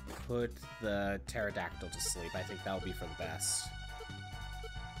just put the pterodactyl to sleep. I think that would be for the best.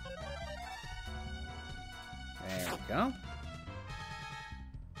 There we go.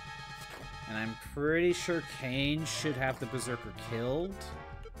 And I'm pretty sure Kane should have the Berserker killed.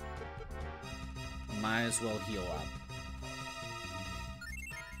 Might as well heal up.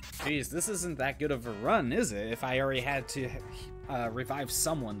 Jeez, this isn't that good of a run, is it? If I already had to revive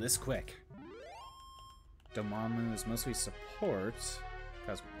someone this quick. Dormammu is mostly support,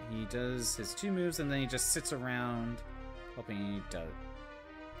 because he does his 2 moves and then he just sits around, hoping he does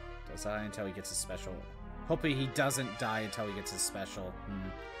die until he gets his special. Hoping he doesn't die until he gets his special.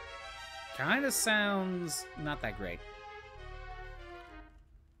 Kinda sounds not that great.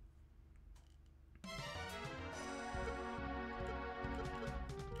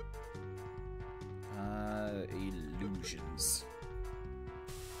 Illusions.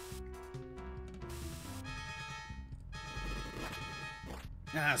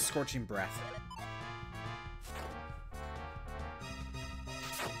 Ah, scorching breath.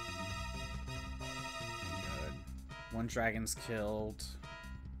 Good. 1 dragon's killed.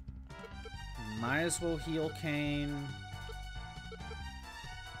 Might as well heal Kane.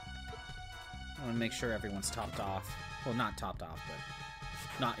 I want to make sure everyone's topped off. Well, not topped off, but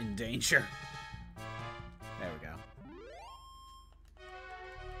not in danger. There we go.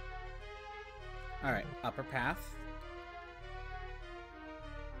 Alright, upper path.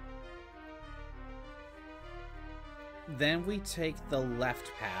 Then we take the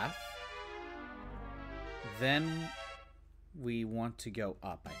left path. Then we want to go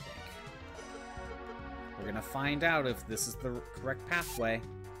up, I think. We're gonna find out if this is the correct pathway.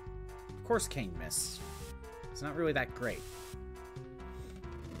 Of course Kane missed. It's not really that great.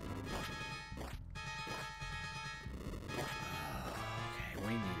 Okay,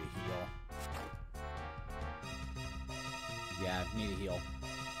 we need a heal. Yeah, need a heal.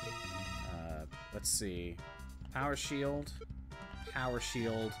 Let's see. Power shield. Power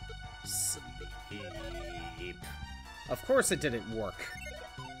shield. Sleep. Of course it didn't work.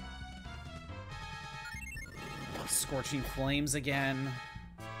 Scorching flames again.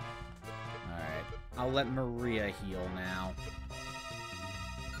 Alright. I'll let Maria heal now.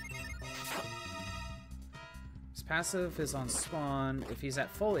 His passive is on spawn. If he's at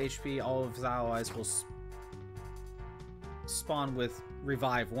full HP, all of his allies will spawn with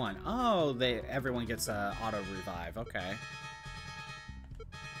revive 1. Oh, everyone gets a auto revive. Okay.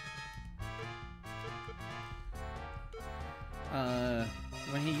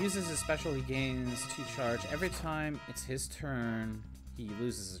 When he uses his special, he gains 2 charge. Every time it's his turn, he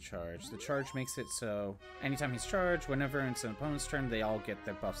loses a charge. The charge makes it so anytime he's charged, whenever it's an opponent's turn, they all get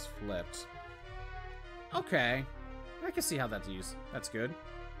their buffs flipped. Okay. I can see how that's used. That's good.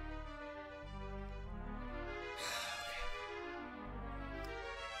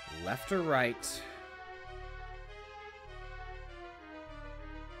 Left or right?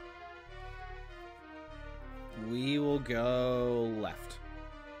 We will go left.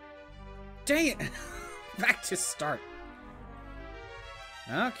 Dang it! Back to start.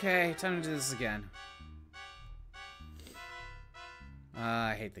 Okay, time to do this again.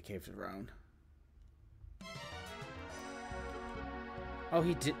 I hate the cave throne. Oh,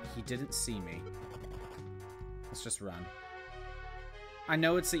 he didn't see me. Let's just run. I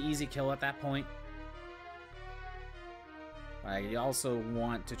know it's the easy kill at that point. I also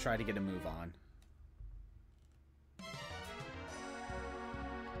want to try to get a move on.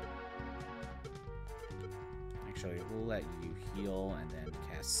 Actually, we'll let you heal and then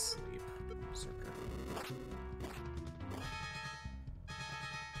cast Sleep. Berserker.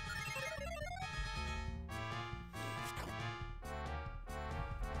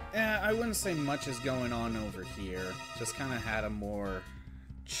 I wouldn't say much is going on over here. Just kind of had a more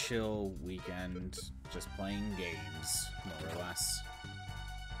chill weekend, just playing games, more or less.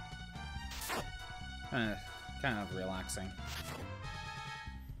 Kind of relaxing.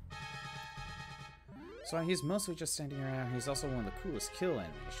 So he's mostly just standing around. He's also one of the coolest kill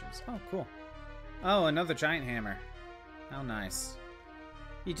animations. Oh, cool. Oh, another giant hammer. How nice.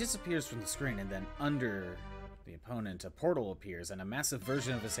 He disappears from the screen, and then under the opponent, a portal appears, and a massive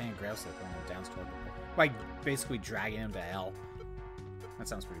version of his hand grabs the opponent down toward the portal. Like, basically dragging him to hell. That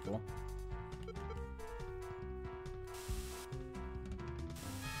sounds pretty cool.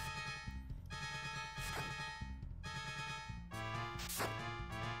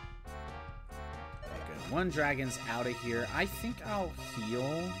 One dragon's out of here. I think I'll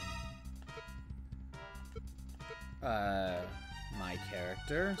heal my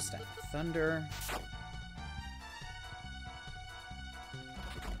character. Staff of Thunder.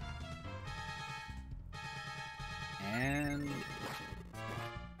 And...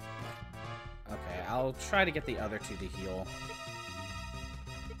 okay, I'll try to get the other two to heal.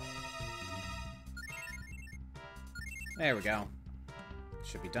 There we go.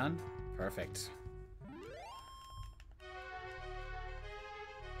 Should be done. Perfect. Okay,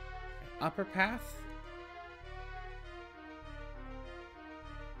 upper path.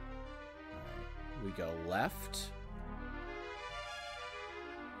 Alright, we go left.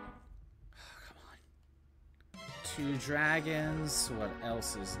 Come on. 2 dragons. What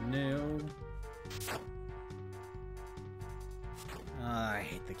else is new? I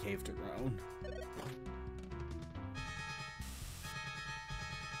hate the cave to roam.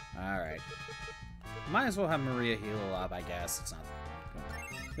 Alright. Might as well have Maria heal up, I guess. It's not...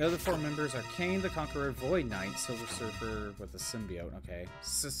 The other 4 members are Kane, the Conqueror, Void Knight, Silver Surfer with a symbiote. Okay.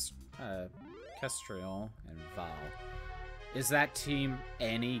 Kestrel, and Val. Is that team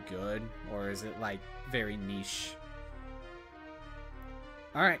any good? Or is it, like, very niche?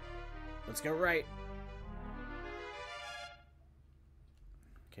 Alright. Let's go right.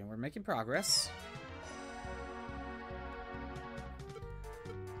 Okay, we're making progress.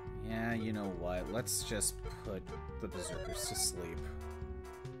 Yeah, you know what? Let's just put the Berserkers to sleep.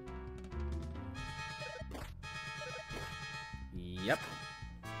 Yep.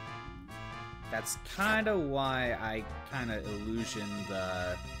 That's kind of why I kind of illusioned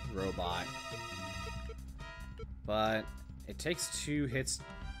the robot. But it takes 2 hits.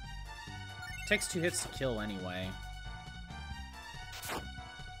 It takes 2 hits to kill anyway.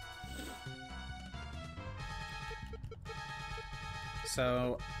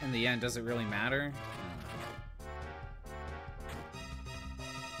 So, in the end, does it really matter?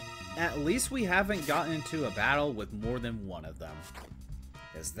 At least we haven't gotten into a battle with more than one of them.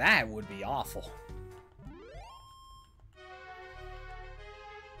 Because that would be awful.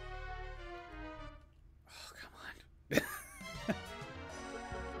 Oh, come on.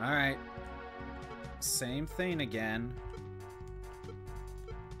 Alright. Same thing again.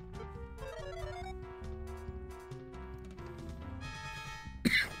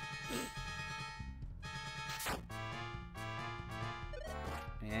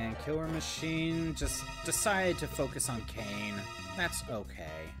 And Killer Machine just decided to focus on Kane. That's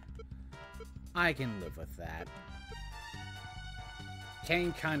okay. I can live with that.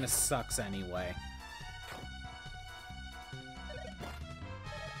 Kane kinda sucks anyway.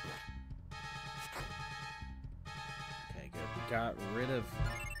 Okay, good. We got rid of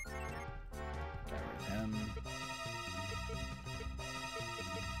him.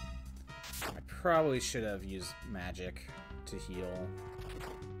 I probably should have used magic to heal.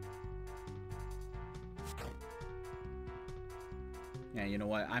 Yeah, you know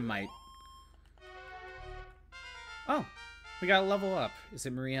what? I might... Oh! We got a level up. Is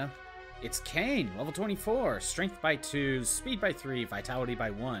it Maria? It's Kane! Level 24. Strength by 2, Speed by 3, Vitality by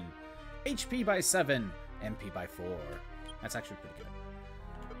 1, HP by 7, MP by 4. That's actually pretty good.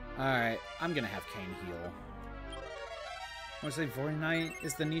 Alright, I'm gonna have Kane heal. I want to say Void Knight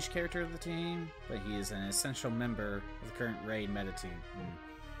is the niche character of the team, but he is an essential member of the current raid meta team.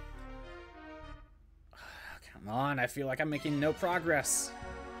 Come on, I feel like I'm making no progress.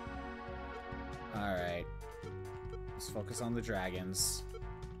 Alright. Let's focus on the dragons.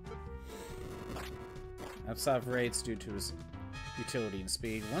 Outside of raids due to his utility and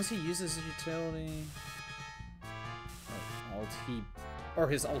speed. Once he uses his utility... or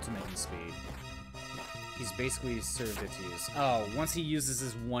his ultimate and speed. He's basically served it to use. Oh, once he uses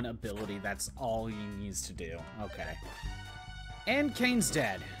his one ability, that's all he needs to do. Okay. And Kane's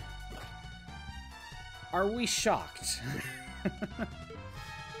dead. Are we shocked?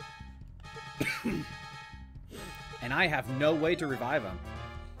 And I have no way to revive him.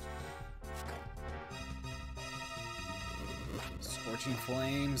 Scorching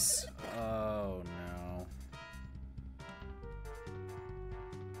Flames. Oh, no.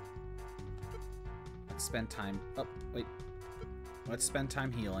 Let's spend time... Oh, wait. Let's spend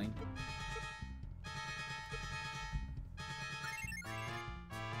time healing.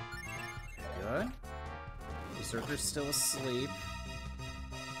 Good. Berserker's still asleep.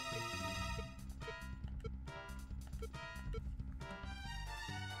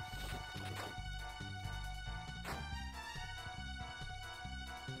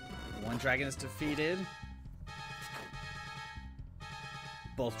 One dragon is defeated.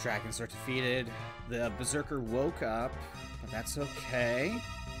 Both dragons are defeated. The Berserker woke up, but that's okay,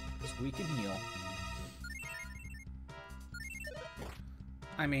 because we can heal.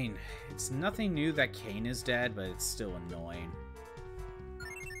 I mean, it's nothing new that Kane is dead, but it's still annoying.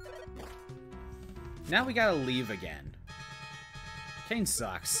 Now we gotta leave again. Kane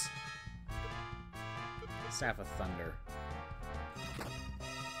sucks. Staff of Thunder.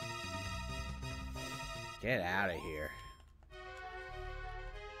 Get out of here.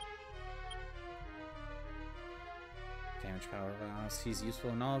 Damage power vials. He's useful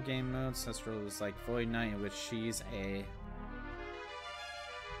in all game modes. Central is like Void Knight, in which she's a...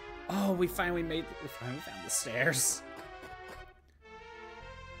 Oh, we finally found the stairs.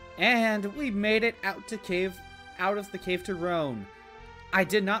 And we made it out of the cave to Roan. I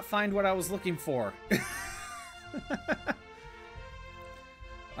did not find what I was looking for.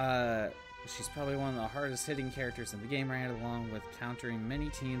 She's probably one of the hardest hitting characters in the game, right along with countering many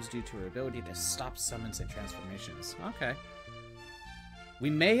teams due to her ability to stop summons and transformations. Okay. We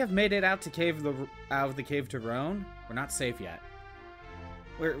may have made it out of the cave to Roan. We're not safe yet.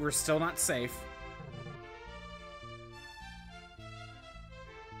 We're still not safe.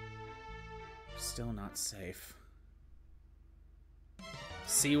 Still not safe.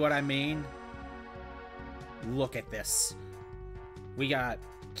 See what I mean? Look at this. We got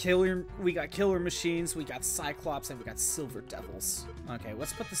killer machines, we got Cyclops, and we got Silver Devils. Okay,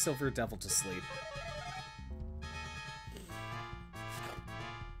 let's put the Silver Devil to sleep.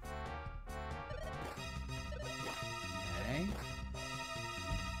 Okay.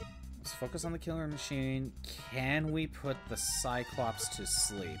 Let's focus on the killer machine. Can we put the Cyclops to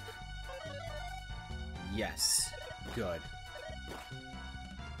sleep? Yes. Good.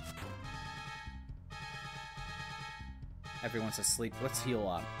 Everyone's asleep. Let's heal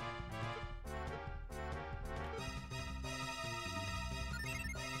up.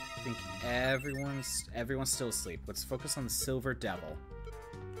 I think everyone's still asleep. Let's focus on the Silver Devil.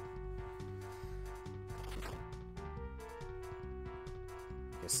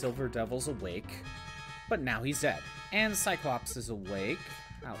 Okay, Silver Devil's awake, but now he's dead. And Cyclops is awake.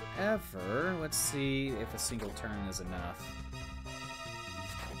 However, let's see if a single turn is enough.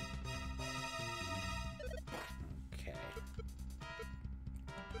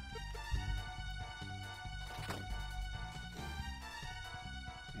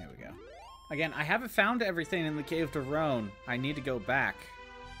 Again, I haven't found everything in the Cave to Roan. I need to go back.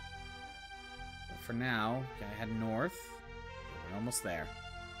 But for now, gotta head north. Okay, we're almost there.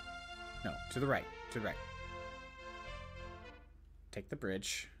 No, to the right. To the right. Take the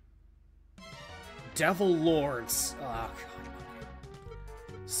bridge. Devil Lords! Oh, God.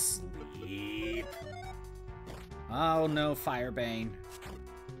 Sleep. Oh, no, Firebane.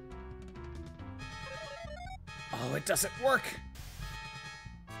 Oh, it doesn't work!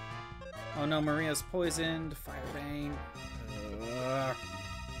 Oh no, Maria's poisoned. Firebane.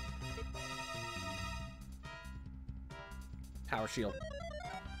 Power shield.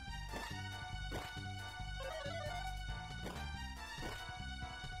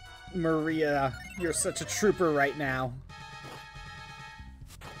 Maria, you're such a trooper right now.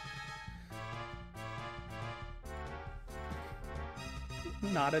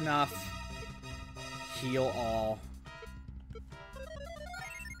 Not enough. Heal all.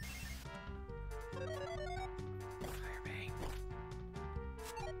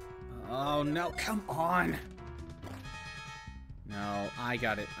 Oh no, come on! No, I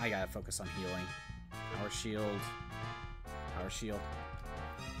gotta focus on healing. Power shield. Power shield.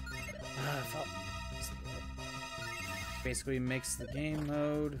 Basically makes the game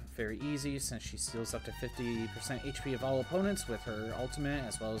mode very easy since she steals up to 50% HP of all opponents with her ultimate,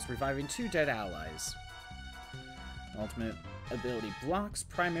 as well as reviving 2 dead allies. Ultimate ability blocks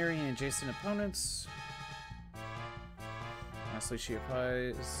primary and adjacent opponents. Lastly, she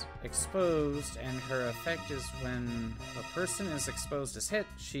applies exposed, and her effect is when a person is exposed as hit,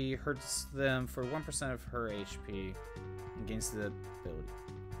 she hurts them for 1% of her HP and gains the ability.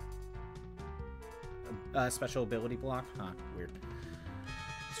 Special ability block? Huh, weird.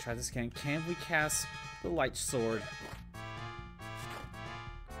 Let's try this again. Can we cast the Light Sword?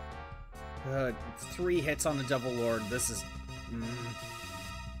 Good. 3 hits on the Devil Lord. This is...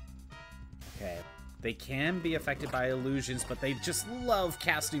 Okay. They can be affected by illusions, but they just love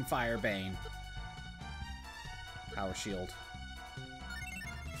casting Firebane. Power shield.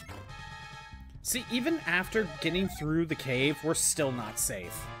 See, even after getting through the cave, we're still not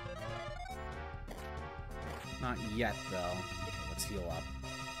safe. Not yet, though. Okay, let's heal up.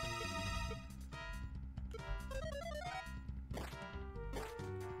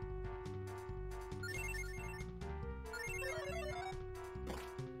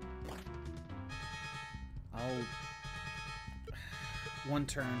 One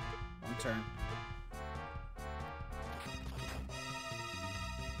turn. One turn.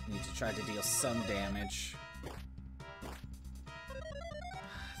 Need to try to deal some damage.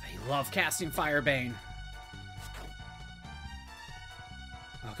 They love casting Firebane.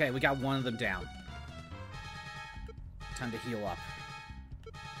 Okay, we got one of them down. time to heal up.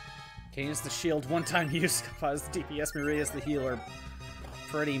 Can use the shield one-time use, cause the DPS, Maria's the healer.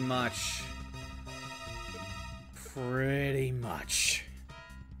 Pretty much. Pretty much.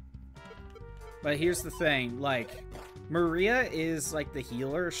 But here's the thing, like, Maria is, like, the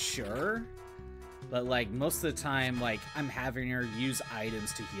healer, sure. But, like, most of the time, like, I'm having her use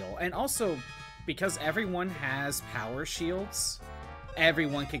items to heal. And also, because everyone has power shields,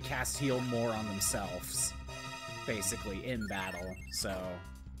 everyone can cast heal more on themselves, basically, in battle. So,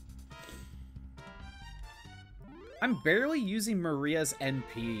 I'm barely using Maria's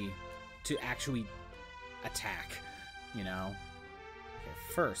NP to actually attack, you know? Okay,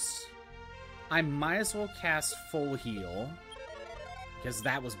 first, I might as well cast full heal, because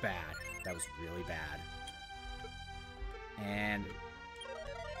that was bad. That was really bad. And,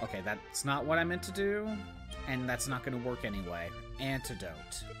 okay, that's not what I meant to do, and that's not going to work anyway.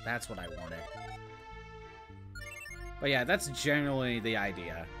 Antidote. That's what I wanted. But yeah, that's generally the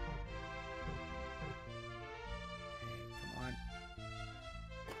idea. Okay, come on.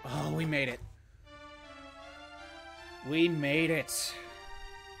 Oh, we made it. We made it.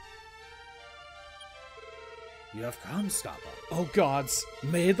 You have come, Stoppa. Oh gods,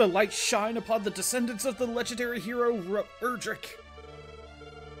 may the light shine upon the descendants of the legendary hero Erdrick.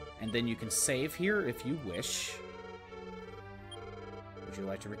 And then you can save here if you wish. Would you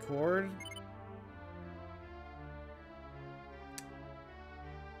like to record?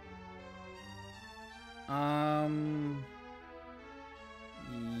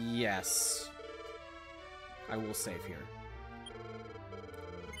 Yes. I will save here.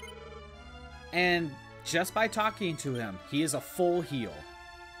 And just by talking to him, he is a full heal.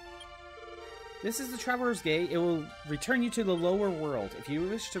 This is the Traveler's Gate. It will return you to the lower world. If you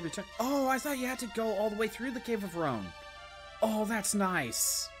wish to return... Oh, I thought you had to go all the way through the Cave of Roan. Oh, that's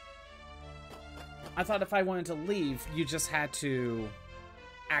nice. I thought if I wanted to leave, you just had to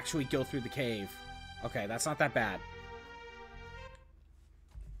actually go through the cave. Okay, that's not that bad.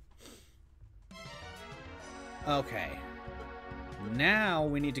 Okay. Now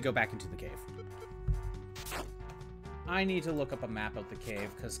we need to go back into the cave. I need to look up a map of the cave,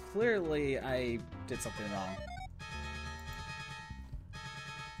 because clearly I did something wrong.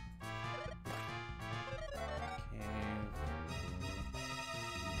 Cave.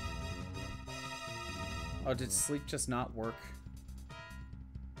 Oh, did sleep just not work?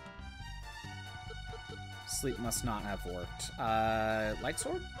 Sleep must not have worked. Light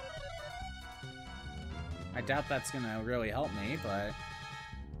sword? I doubt that's gonna really help me, but...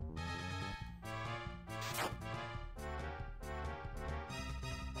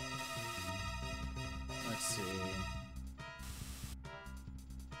 Let's see.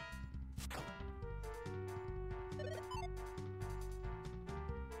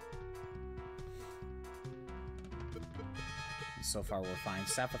 So far we're fine.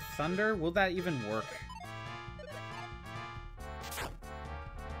 Staff of Thunder? Will that even work?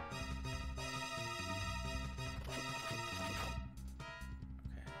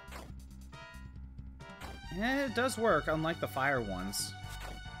 Yeah, it does work, unlike the fire ones.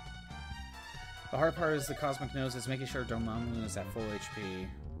 The hard part is the Cosmic Nose is making sure Dormammu is at full HP.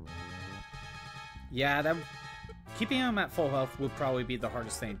 Yeah, that keeping him at full health would probably be the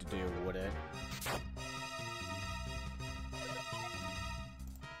hardest thing to do, would it?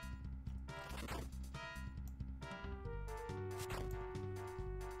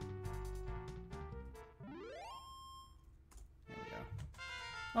 There we go.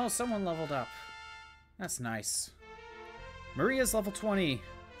 Oh, someone leveled up. That's nice. Maria's level 20.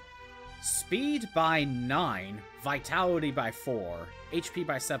 Speed by 9, Vitality by 4, HP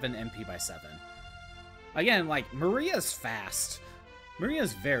by 7, MP by 7. Again, like, Maria's fast.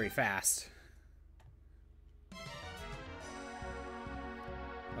 Maria's very fast.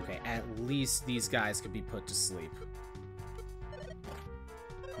 Okay, at least these guys could be put to sleep.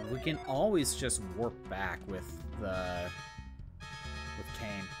 We can always just warp back with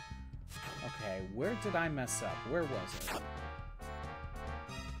Kane. Okay, where did I mess up? Where was it?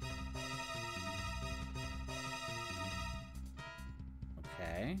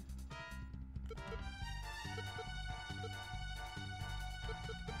 Okay.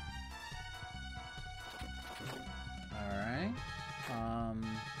 Alright.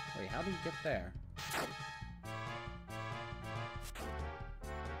 Wait, how do you get there?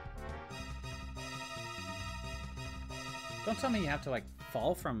 Don't tell me you have to, like,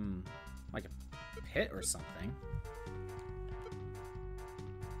 fall from, like, a pit or something.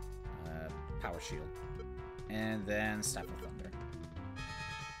 Power Shield. And then Staff of Thunder.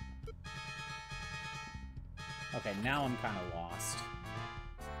 Okay, now I'm kind of lost.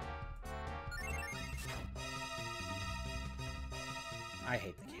 I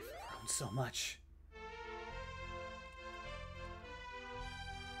hate the Cave of the Crown so much.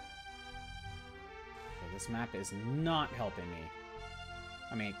 Okay, this map is not helping me.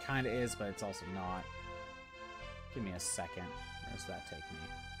 I mean, it kind of is, but it's also not. Give me a second. Where does that take me?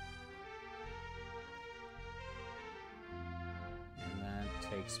 And that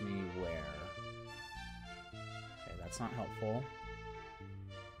takes me where? Okay, that's not helpful.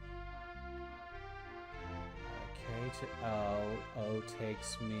 Okay, to O. O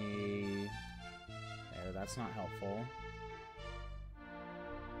takes me... There, that's not helpful.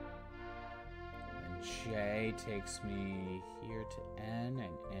 And J takes me here to N,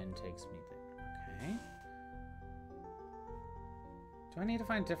 and N takes me there. Okay. Do I need to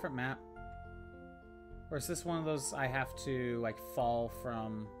find a different map? Or is this one of those I have to, like, fall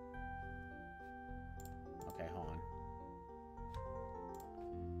from... Okay, hold on.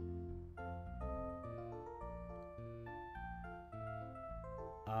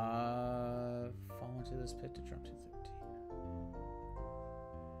 Fall into this pit to jump to 13.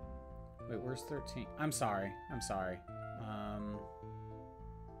 Wait, where's 13? I'm sorry. I'm sorry.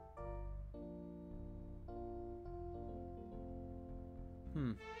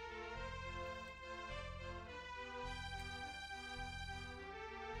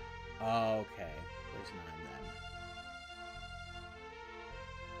 Okay. Where's 9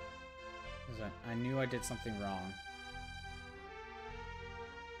 then? I knew I did something wrong.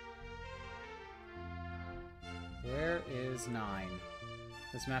 Where is 9?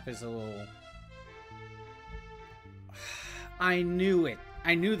 This map is a little... I knew it.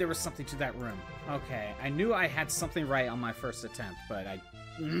 I knew there was something to that room. Okay. I knew I had something right on my first attempt, but I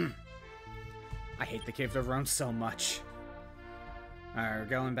hate the Cave of the Roan so much. Alright, we're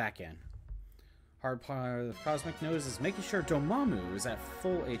going back in. Hard part of the Cosmic Nose is making sure Dormammu is at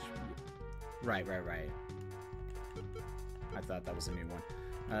full HP. Right. I thought that was a new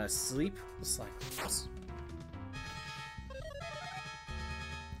one. Sleep the Cyclops.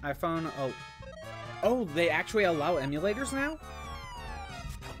 iPhone, oh, they actually allow emulators now?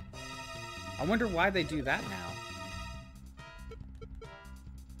 I wonder why they do that now.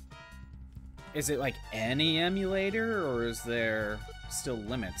 Is it like any emulator, or is there still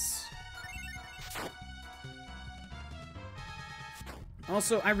limits?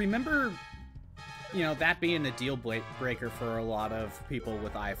 Also, I remember, you know, that being a deal breaker for a lot of people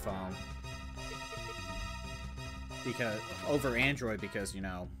with iPhone. Because, over Android, because, you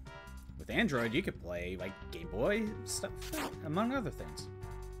know, with Android you could play, like, Game Boy stuff, among other things.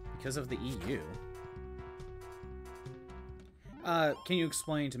 Because of the EU. Can you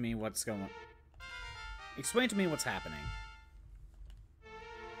explain to me what's going on? Explain to me what's happening.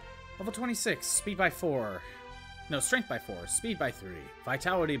 Level 26, speed by 4. No, strength by 4, speed by 3,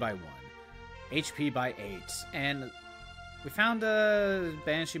 vitality by 1, HP by 8, and we found a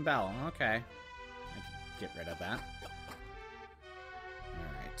Banishing Bell. Okay. I can get rid of that.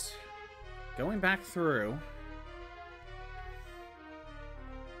 Alright. Going back through.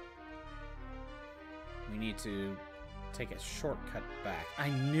 We need to take a shortcut back. I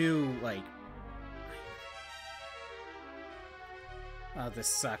knew, like... Oh, this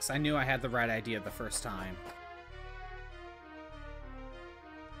sucks. I knew I had the right idea the first time.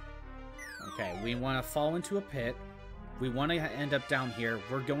 Okay, we want to fall into a pit. We want to end up down here.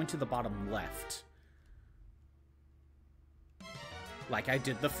 We're going to the bottom left. Like I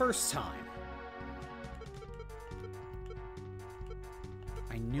did the first time.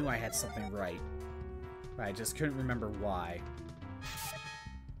 I knew I had something right. But I just couldn't remember why.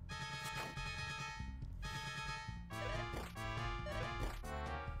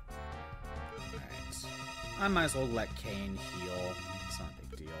 Alright. I might as well let Kane heal. It's not a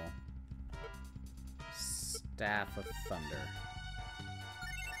big deal. Staff of Thunder.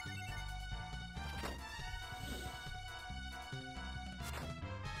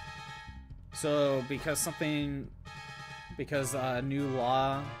 So, because a new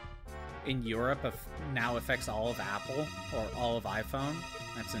law in Europe now affects all of Apple, or all of iPhone,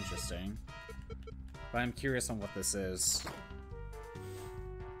 that's interesting. But I'm curious on what this is.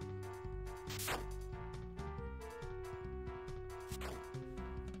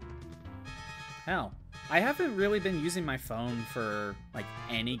 Hell, I haven't really been using my phone for, like,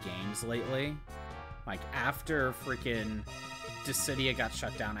 any games lately. Like, after freaking Dissidia got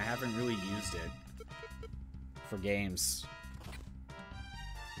shut down, I haven't really used it for games.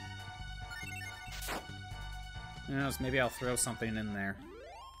 Who knows, maybe I'll throw something in there.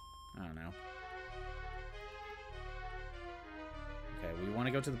 I don't know. Okay, we want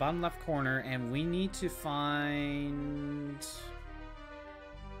to go to the bottom left corner, and we need to find...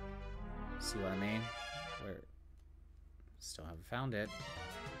 See what I mean? Where? Still haven't found it.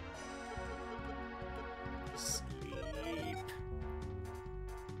 Sleep.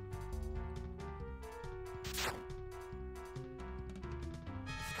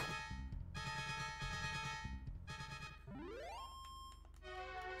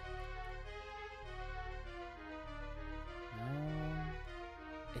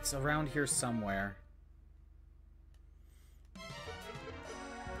 It's around here somewhere.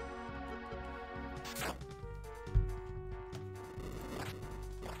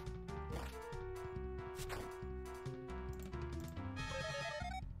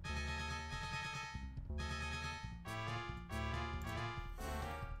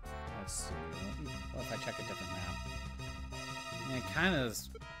 Let's see. What if I check a different map? It kind of is...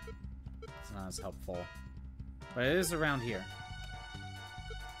 It's not as helpful. But it is around here.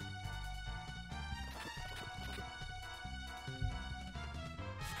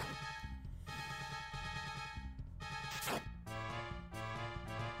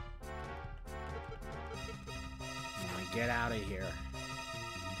 Get out of here.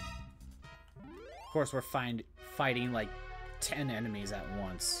 Of course, we're fighting like 10 enemies at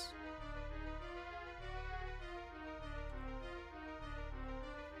once.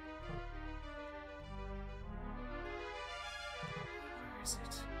 Where is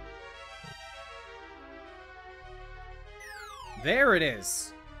it? There it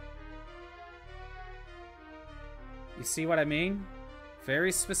is! You see what I mean?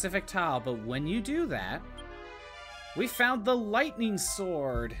 Very specific tile, but when you do that, we found the lightning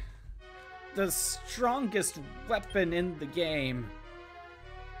sword! The strongest weapon in the game.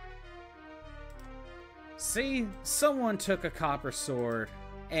 See? Someone took a copper sword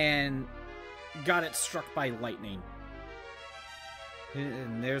and got it struck by lightning.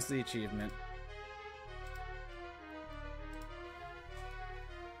 And there's the achievement.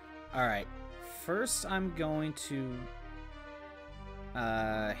 Alright. First, I'm going to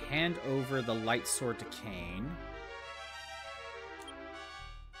hand over the light sword to Cain.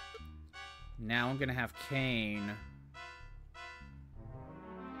 Now I'm gonna have Cain...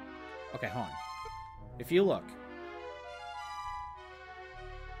 Okay, hold on. If you look...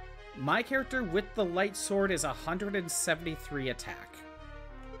 My character with the light sword is 173 attack.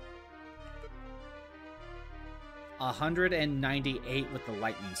 198 with the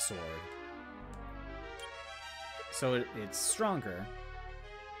lightning sword. So it's stronger.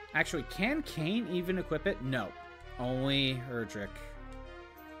 Actually, can Cain even equip it? No. Only Erdrick.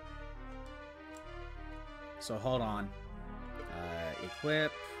 So hold on.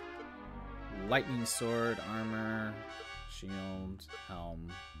 Equip. Lightning sword, armor, shield,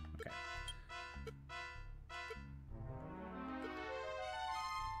 helm. Okay.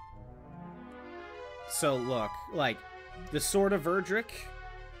 So look, like, the Sword of Erdrick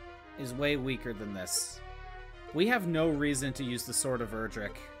is way weaker than this. We have no reason to use the Sword of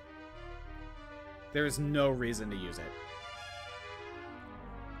Erdrick. There is no reason to use it.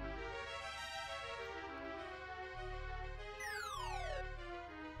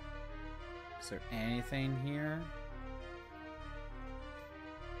 Is there anything here?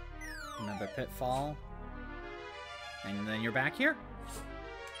 Another pitfall. And then you're back here.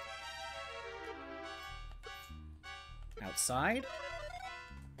 Outside.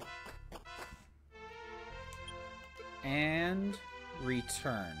 And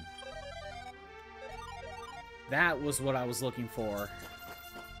return. That was what I was looking for.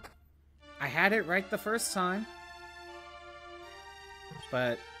 I had it right the first time.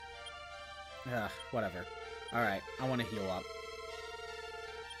 But... whatever. Alright, I want to heal up.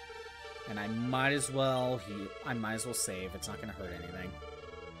 And I might as well heal. I might as well save. It's not going to hurt anything.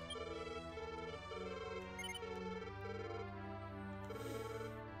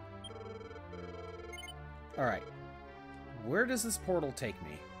 Alright. Where does this portal take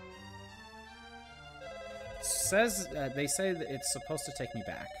me? It says, they say that it's supposed to take me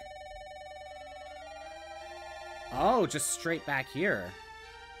back. Oh, just straight back here.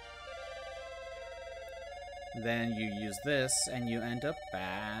 Then you use this, and you end up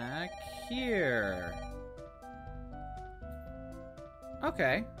back here.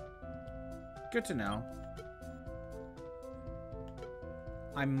 Okay. Good to know.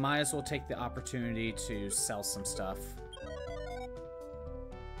 I might as well take the opportunity to sell some stuff.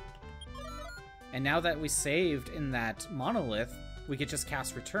 And now that we saved in that monolith, we could just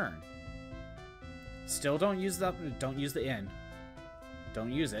cast return. Still don't use the inn.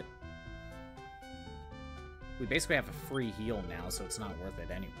 Don't use it. We basically have a free heal now, so it's not worth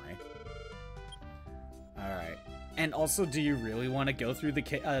it anyway. Alright. And also, do you really want to go through the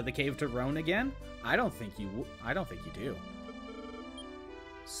cave to Roan again? I don't think you do.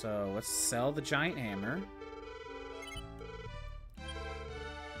 So, let's sell the giant hammer.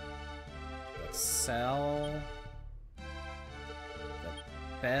 Let's sell the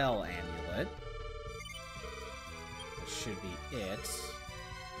Bell Amulet. That should be it.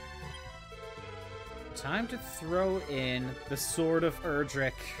 Time to throw in the Sword of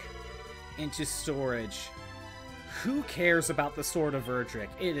Erdrick into storage. Who cares about the Sword of Erdrick?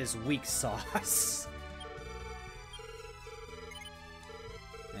 It is weak sauce.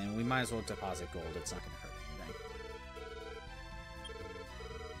 And we might as well deposit gold. It's not going to hurt anything.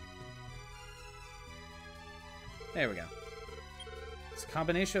 There we go. It's a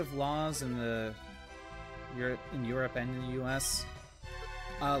combination of laws in Europe and in the US.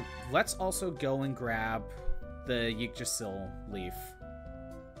 Let's also go and grab the Yggdrasil leaf.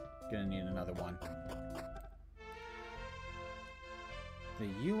 Gonna need another one. The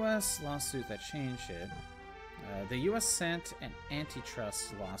US lawsuit that changed it. The US sent an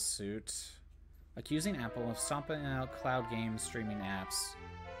antitrust lawsuit accusing Apple of stomping out cloud game streaming apps,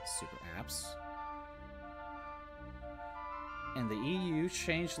 super apps. And the EU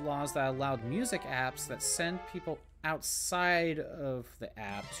changed laws that allowed music apps that send people outside of the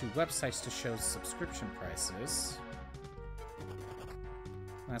app to websites to show subscription prices.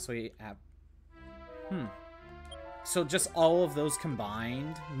 Lastly, app. So just all of those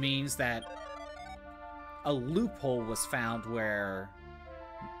combined means that a loophole was found where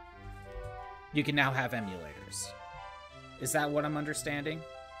you can now have emulators. Is that what I'm understanding?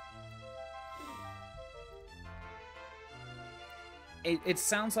 It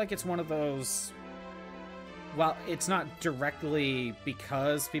sounds like it's one of those... Well, it's not directly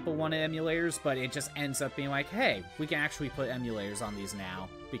because people wanted emulators, but it just ends up being like, hey, we can actually put emulators on these now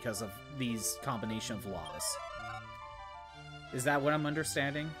because of these combination of laws. Is that what I'm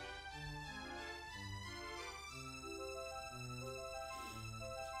understanding?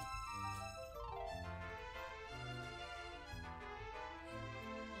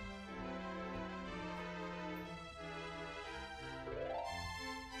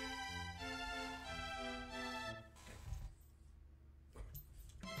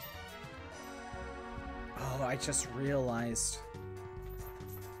 I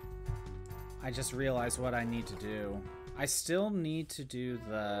just realized what I need to do. I still need to do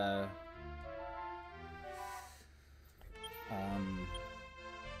the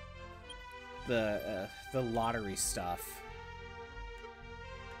lottery stuff.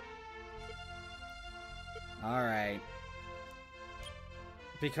 All right.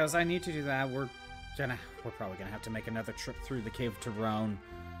 Because I need to do that, we're probably gonna have to make another trip through the Cave of Tyrone.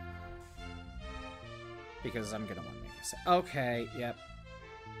 Because I'm gonna want to make a set. Okay, yep.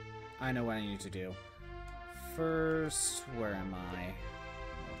 I know what I need to do. First, where am I?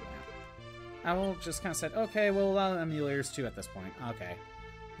 I will just kind of said, okay, we'll allow emulators too at this point. Okay.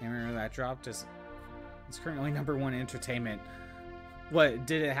 And remember that dropped? It's currently #1 entertainment. What,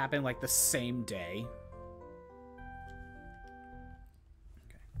 did it happen like the same day?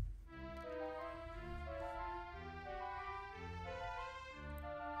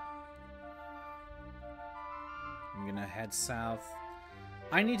 I'm gonna head south.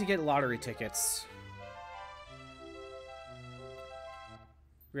 I need to get lottery tickets.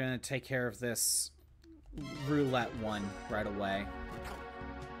 We're gonna take care of this roulette one right away.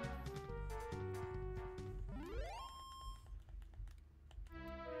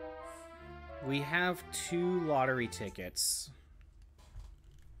 We have 2 lottery tickets.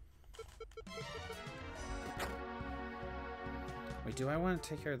 Wait, do I want to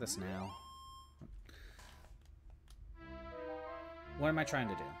take care of this now? What am I trying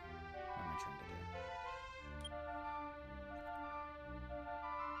to do? What am I trying to do?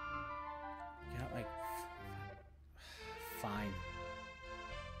 Yeah, like... Fine.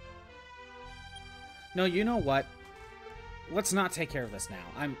 No, you know what? Let's not take care of this now.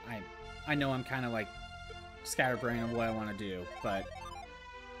 I know I'm kind of like scatterbrained on what I want to do, but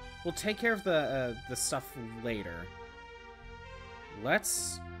we'll take care of the stuff later.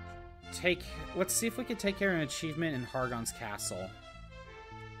 Let's see if we can take care of an achievement in Hargon's Castle.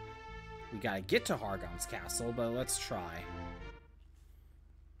 We gotta get to Hargon's Castle, but let's try.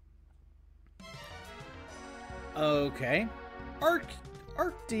 Okay. Arc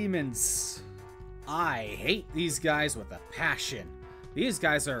Demons. I hate these guys with a passion. These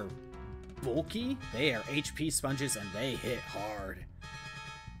guys are bulky, they are HP sponges, and they hit hard.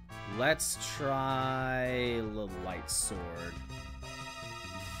 Let's try the light sword.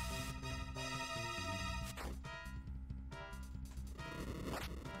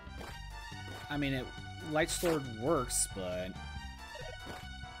 I mean, light sword works, but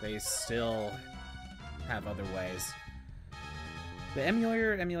they still have other ways. The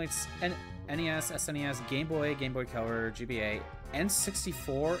emulator emulates NES, SNES, Game Boy, Game Boy Color, GBA,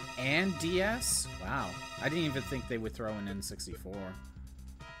 N64 and DS? Wow. I didn't even think they would throw an N64.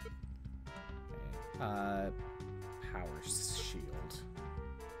 Okay. Power shield.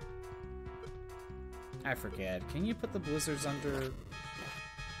 I forget. Can you put the blizzards under...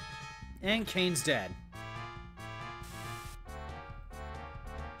 And Kane's dead.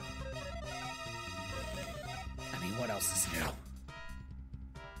 I mean, what else is new?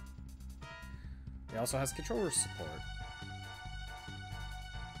 It also has controller support.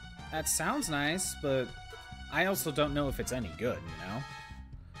 That sounds nice, but I also don't know if it's any good, you know?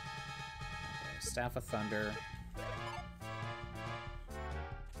 Okay, Staff of Thunder.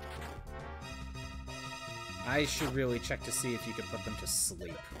 I should really check to see if you can put them to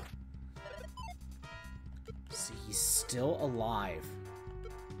sleep. See, he's still alive.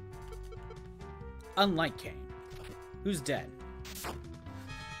 Unlike Kane, who's dead.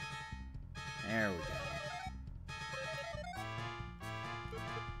 There we go.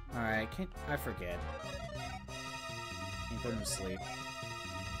 Alright, I forget. Can't put him to sleep.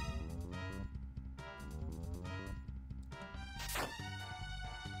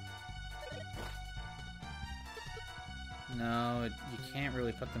 No, you can't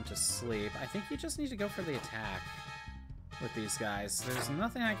really put them to sleep. I think you just need to go for the attack with these guys. There's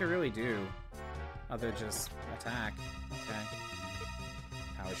nothing I can really do other just attack. Okay.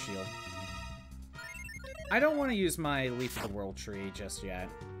 Power shield. I don't want to use my Leaf of the World tree just yet.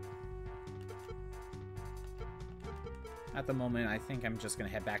 At the moment, I think I'm just going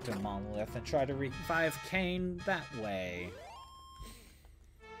to head back to Monolith and try to revive Kane that way.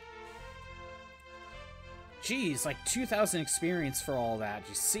 Jeez, like 2,000 experience for all that. Do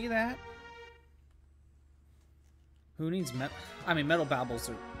you see that? Who needs metal? I mean, metal babbles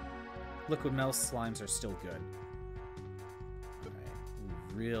are... Liquid metal slimes are still good.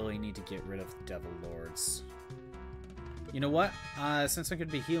 Alright, we really need to get rid of the Devil Lords. You know what? Since I'm going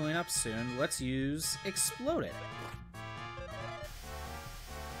to be healing up soon, let's use Explode It.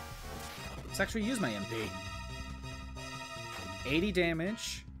 Let's actually use my MP. 80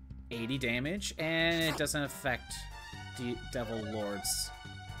 damage, 80 damage, and it doesn't affect the Devil Lords.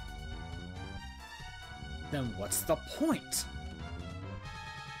 Then what's the point?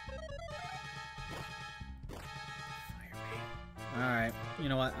 Fire Pain. Alright, you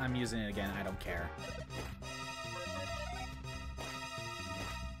know what? I'm using it again. I don't care.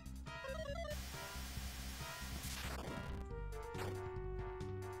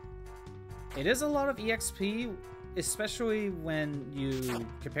 It is a lot of EXP, especially when you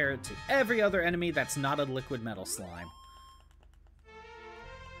compare it to every other enemy that's not a liquid metal slime.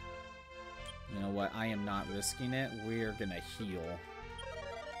 You know what? I am not risking it. We're gonna heal.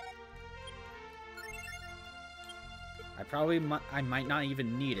 I might not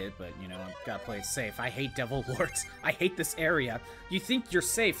even need it, but, you know, I've gotta play it safe. I hate Devil Lords. I hate this area. You think you're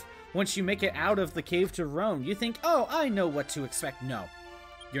safe once you make it out of the Cave to Roam. You think, oh, I know what to expect. No.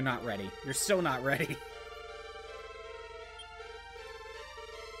 You're not ready. You're still not ready.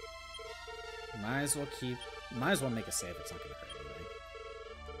 Might as well make a save. It's not gonna hurt anyway.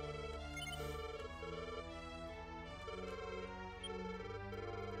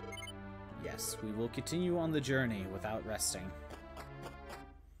 Yes, we will continue on the journey without resting.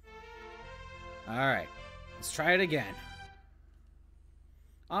 Alright, let's try it again.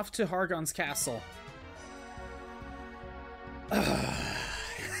 Off to Hargon's castle.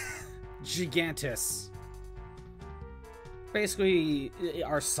 Gigantus. Basically,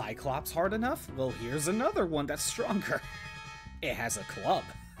 are Cyclops hard enough? Well, here's another one that's stronger. It has a club.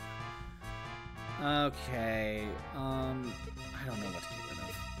 Okay, I don't know what to get rid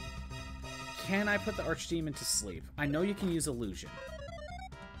of. Can I put the Archdemon to sleep? I know you can use Illusion.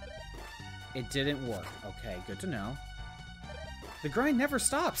 It didn't work. Okay, good to know. The grind never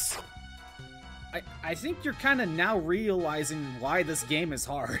stops. I think you're kind of now realizing why this game is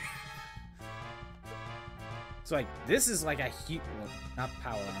hard. So, like, this is like a huge... Well, not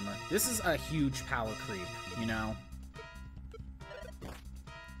power armor. This is a huge power creep, you know?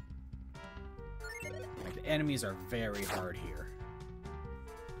 Like, the enemies are very hard here.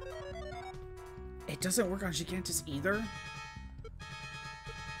 It doesn't work on Gigantus either?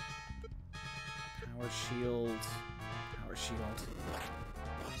 Power shield... Power shield...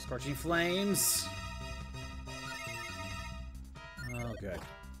 Scorching Flames... Oh, good.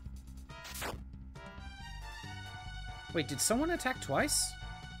 Wait, did someone attack twice?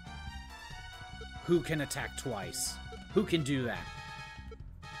 Who can attack twice? Who can do that?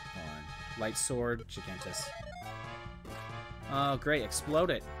 Hold on. Light Sword, Gigantus. Oh, great. Explode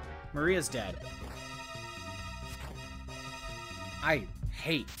it. Maria's dead. I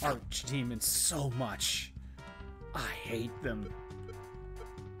hate Archdemons so much. I hate them.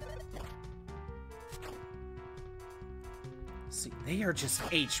 See, they are just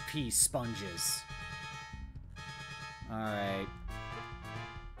HP sponges. Alright.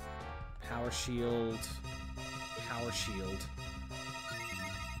 Power shield. Power shield.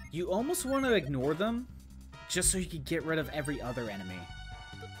 You almost want to ignore them, just so you can get rid of every other enemy.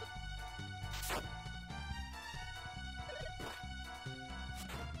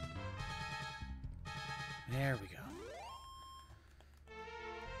 There we go.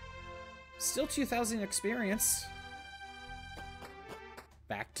 Still 2,000 experience.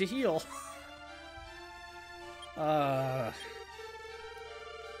 Back to heal. I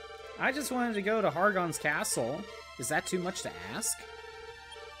just wanted to go to Hargon's castle. Is that too much to ask?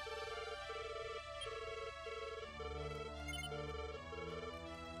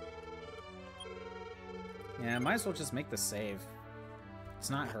 Yeah, might as well just make the save. It's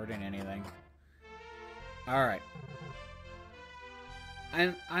not hurting anything. Alright.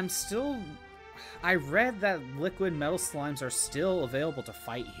 And I'm still... I read that liquid metal slimes are still available to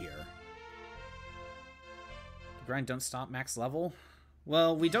fight here. The grind don't stop max level?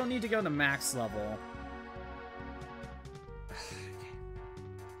 Well, we don't need to go to max level.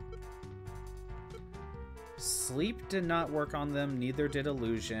 Sleep did not work on them, neither did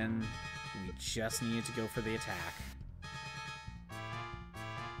illusion. We just needed to go for the attack.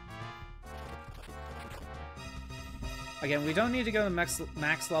 Again, we don't need to go to max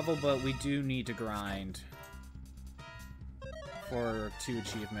level, but we do need to grind for 2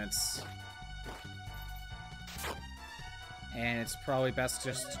 achievements. And it's probably best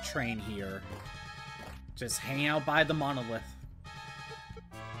just to train here. Just hang out by the monolith.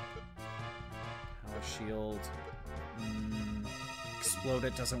 Power shield. Explode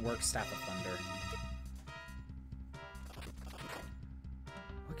it doesn't work. Staff of Thunder.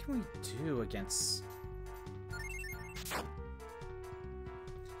 What can we do against...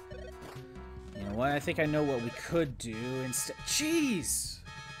 You know what? I think I know what we could do instead. Jeez!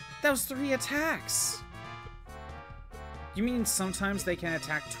 That was 3 attacks! You mean sometimes they can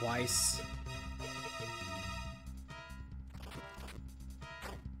attack twice?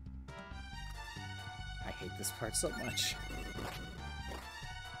 I hate this part so much.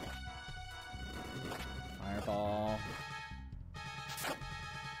 Fireball.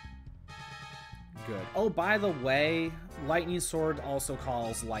 Good. Oh, by the way, Lightning Sword also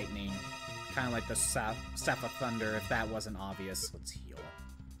calls lightning. Kind of like the Staff of Thunder, if that wasn't obvious. Let's heal.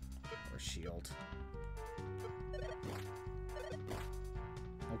 Power shield.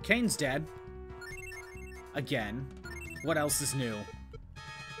 Oh, Kane's dead. Again. What else is new?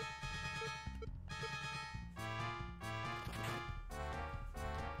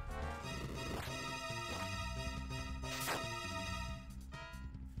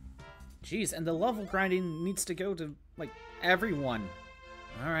 Jeez, and the level grinding needs to go to, like, everyone.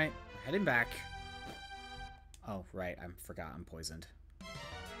 Alright, heading back. Oh, right, I forgot I'm poisoned.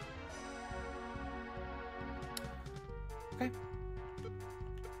 Okay.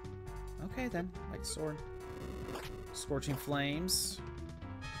 Okay, then. Light sword. Scorching flames.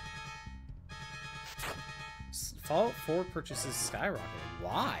 Fallout 4 purchases skyrocketed.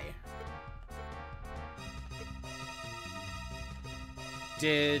 Why?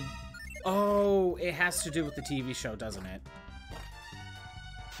 Did... Oh, it has to do with the TV show, doesn't it?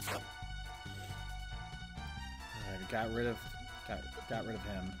 Got rid of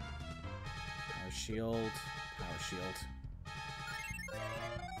him. Power shield. Power shield.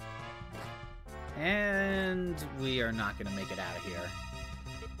 And we are not going to make it out of here.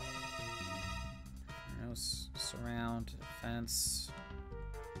 No, surround, defense.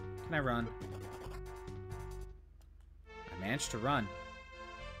 Can I run? I managed to run.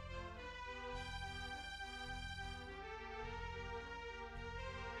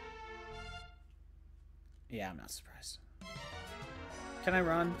 Yeah, I'm not surprised. Can I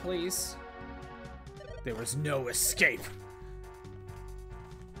run, please? There was no escape.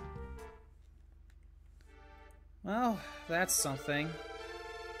 Well, that's something.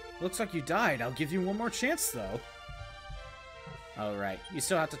 Looks like you died. I'll give you one more chance, though. Oh, right. You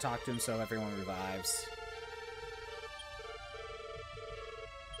still have to talk to him so everyone revives.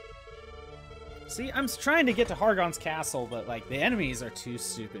 See, I'm trying to get to Hargon's castle, but, like, the enemies are too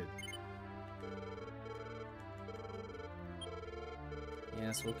stupid.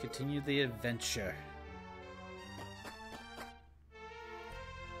 Yes, we'll continue the adventure.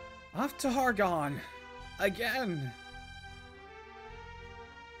 Off to Hargon! Again!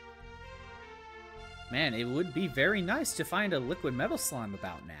 Man, it would be very nice to find a liquid metal slime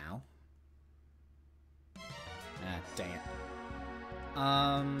about now. Ah, dang it.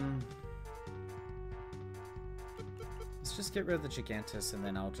 Let's just get rid of the Gigantus and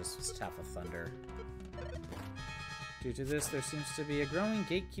then I'll just Staff of Thunder. Due to this, there seems to be a growing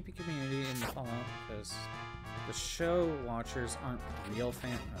gatekeeping community in the Fallout because the show watchers aren't real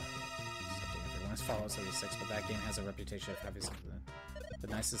fans. Everyone is Fallout 76, but that game has a reputation of having the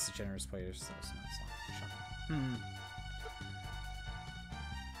nicest and generous players. So it's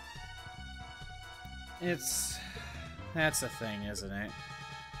not that's the thing, isn't it?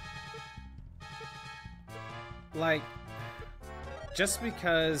 Like, just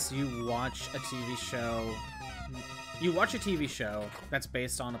because you watch a TV show, that's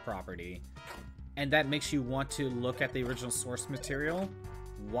based on a property, and that makes you want to look at the original source material,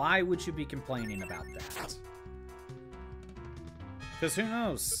 why would you be complaining about that? Because who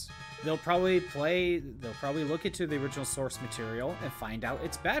knows? They'll probably look into the original source material and find out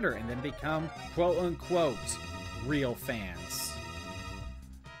it's better, and then become quote-unquote real fans.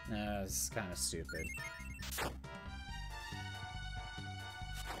 It's kind of stupid.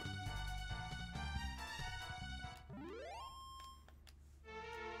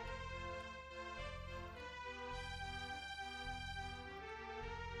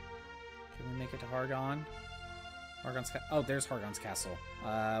 Can we make it to Hargon? Oh, there's Hargon's castle.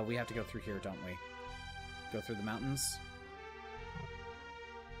 We have to go through here, don't we? Go through the mountains.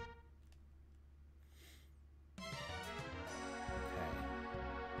 Okay.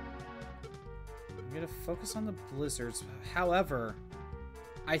 I'm gonna focus on the blizzards. However,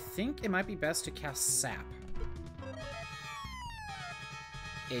 I think it might be best to cast Sap.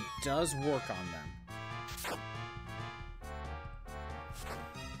 It does work on them.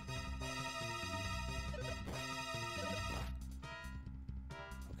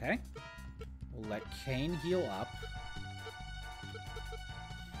 Okay. We'll let Kane heal up.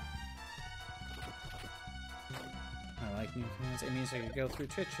 I like new fans. It means I can go through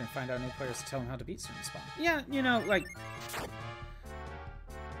Twitch and find out new players to tell them how to beat certain spots. Yeah, you know, like...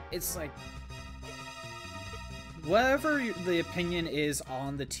 It's like... Whatever the opinion is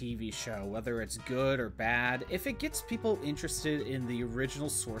on the TV show, whether it's good or bad, if it gets people interested in the original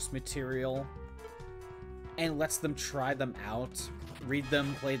source material and lets them try them out, read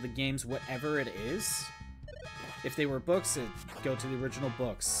them, play the games, whatever it is. If they were books, go to the original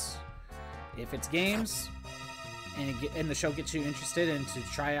books. If it's games, and the show gets you interested and to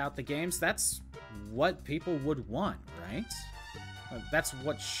try out the games, that's what people would want, right? That's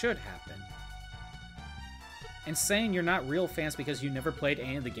what should happen. And saying you're not real fans because you never played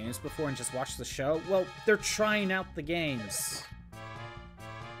any of the games before and just watched the show, well, they're trying out the games.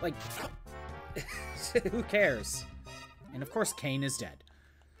 Like, who cares? And of course, Kane is dead.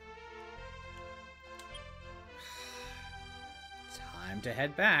 Time to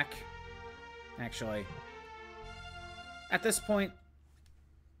head back. Actually, at this point,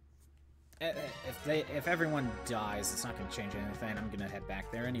 if everyone dies, it's not going to change anything. I'm going to head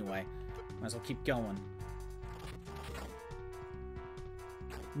back there anyway. Might as well keep going.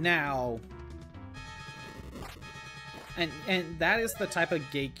 Now, and that is the type of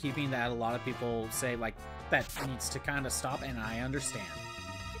gatekeeping that a lot of people say, like, that needs to kind of stop, and I understand.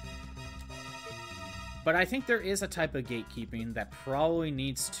 But I think there is a type of gatekeeping that probably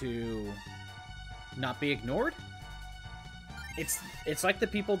needs to not be ignored. It's like the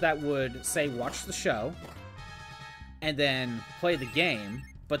people that would say watch the show and then play the game,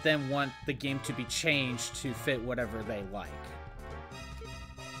 but then want the game to be changed to fit whatever they like.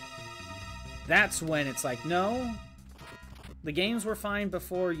 That's when it's like, no, the games were fine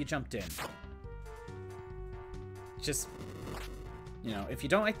before you jumped in. Just, you know, if you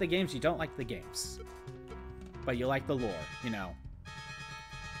don't like the games, you don't like the games. But you like the lore, you know.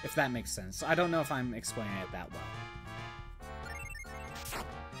 If that makes sense. I don't know if I'm explaining it that well.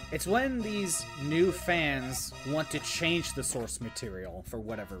 It's when these new fans want to change the source material for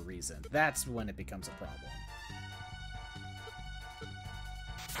whatever reason. That's when it becomes a problem.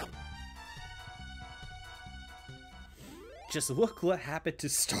 Just look what happened to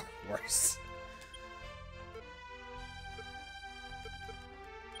Star Wars.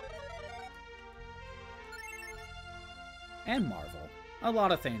 And Marvel. A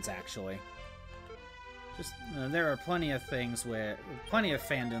lot of things, actually. Just, there are plenty of things where... Plenty of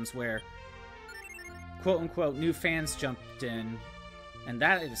fandoms where... quote-unquote, new fans jumped in. And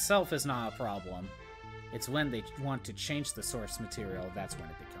that itself is not a problem. It's when they want to change the source material, that's when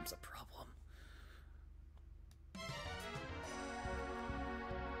it becomes a problem.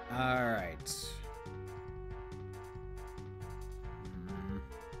 Alright.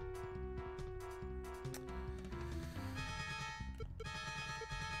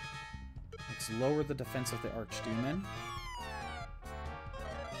 Let's lower the defense of the Archdemon.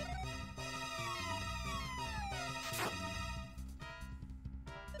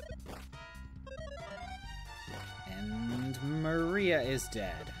 And Maria is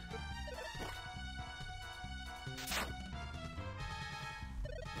dead.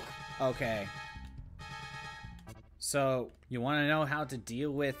 Okay. So, you want to know how to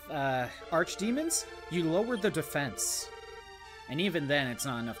deal with archdemons? You lower the defense. And even then, it's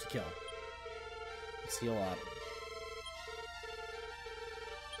not enough to kill. Let's heal up.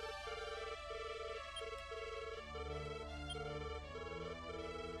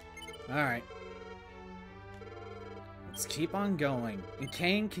 Alright. Let's keep on going. And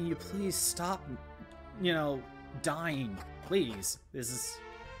Kane, can you please stop, you know, dying? Please. This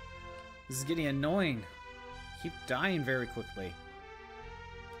is getting annoying. Keep dying very quickly.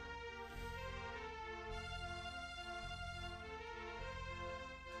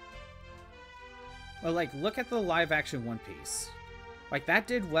 Well, like, look at the live-action One Piece. Like, that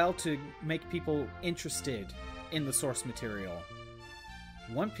did well to make people interested in the source material.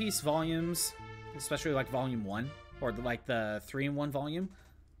 One Piece volumes, especially like Volume 1, or like the 3-in-1 volume,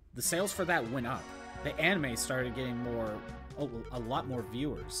 the sales for that went up. The anime started getting a lot more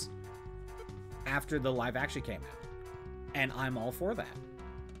viewers after the live action came out. And I'm all for that.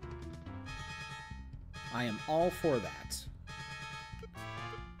 I am all for that.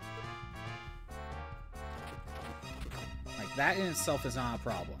 Like, that in itself is not a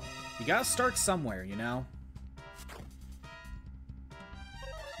problem. You gotta start somewhere, you know?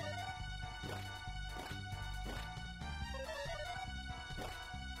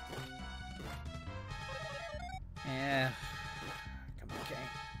 Yeah. Come on,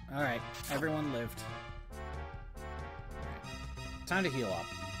 Kane. Alright, everyone lived. Right. Time to heal up.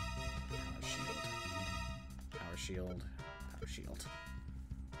 Power shield. Power shield.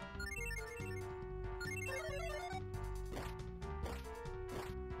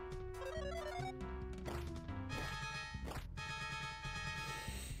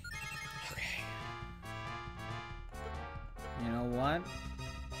 Okay. You know what?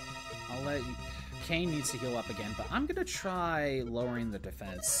 I'll let you... Kane needs to heal up again, but I'm gonna try lowering the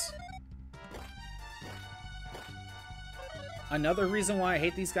defense. Another reason why I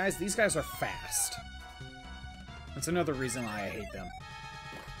hate these guys are fast. That's another reason why I hate them.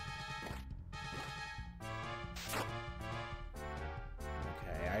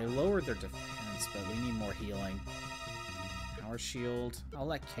 Okay, I lowered their defense, but we need more healing. Power shield. I'll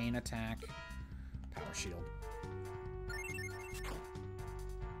let Kane attack. Power shield.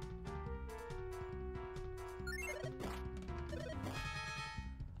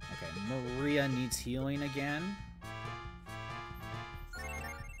 Maria needs healing again.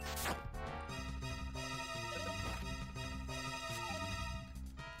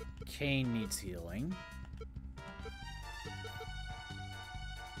 Kane needs healing.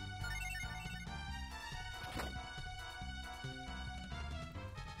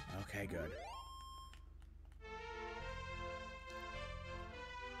 Okay, good.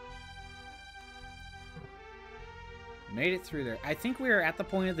 Made it through there. I think we are at the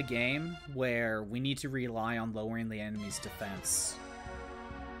point of the game where we need to rely on lowering the enemy's defense.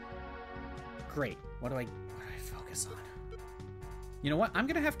 Great. What do I focus on? You know what? I'm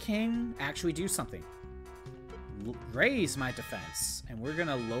going to have King actually do something. Raise my defense. And we're going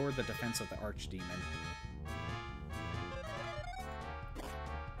to lower the defense of the Archdemon.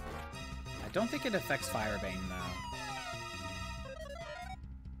 I don't think it affects Firebane, though.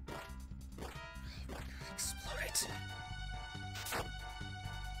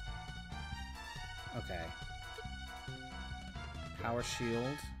 Okay. Power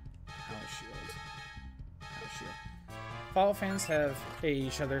shield. Power shield. Power shield. Fallout fans have hated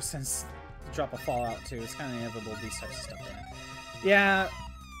each other since the drop of Fallout 2. It's kind of inevitable these types of stuff to happen. Yeah,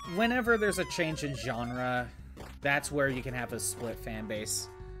 whenever there's a change in genre, that's where you can have a split fan base.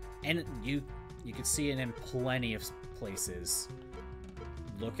 And you can see it in plenty of places.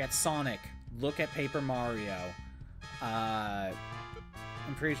 Look at Sonic. Look at Paper Mario. I'm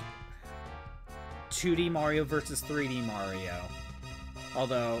pretty sure 2D Mario versus 3D Mario.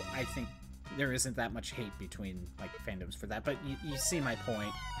 Although, I think there isn't that much hate between, like, fandoms for that. But you see my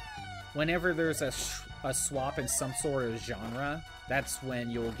point. Whenever there's a swap in some sort of genre, that's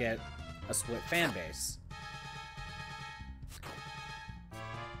when you'll get a split fan base.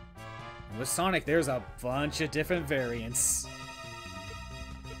 And with Sonic, there's a bunch of different variants.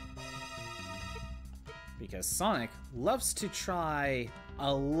 Because Sonic loves to try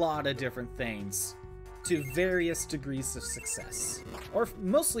a lot of different things to various degrees of success. Or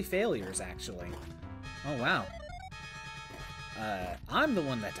mostly failures, actually. Oh, wow. I'm the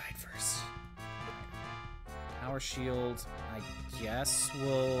one that died first. Power shield, I guess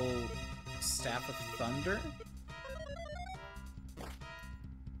we'll... Staff of Thunder?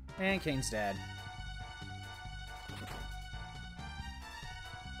 And Kane's dead.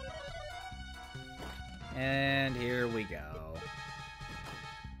 And here we go.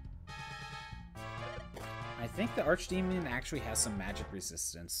 I think the Archdemon actually has some magic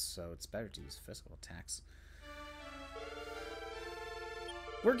resistance, so it's better to use physical attacks.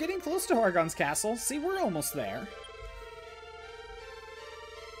 We're getting close to Hargon's castle. See, we're almost there.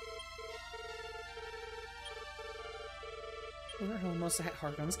 We're almost at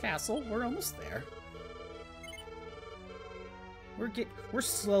Hargon's castle. We're almost there. We're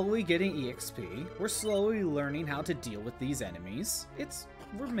slowly getting EXP. We're slowly learning how to deal with these enemies.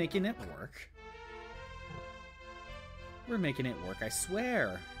 We're making it work. We're making it work, I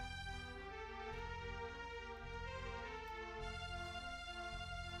swear.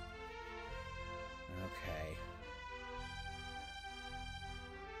 Okay.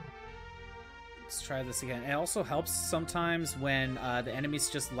 Let's try this again. It also helps sometimes when the enemies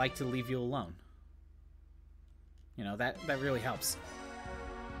just like to leave you alone. You know, that really helps.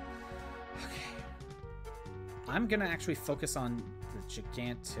 Okay. I'm gonna actually focus on the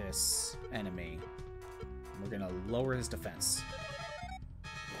Gigantus enemy. We're gonna lower his defense.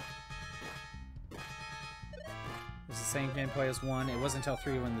 It's the same gameplay as 1. It wasn't until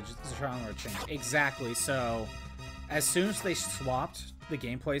 3 when the genre changed. Exactly, so as soon as they swapped the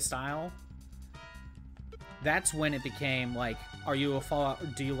gameplay style, that's when it became like, are you a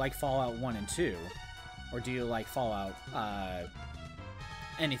Fallout, do you like Fallout 1 and 2? Or do you like Fallout,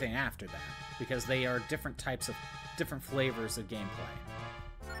 anything after that? Because they are different types of, different flavors of gameplay.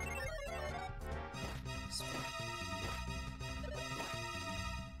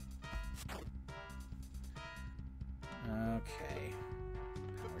 Okay.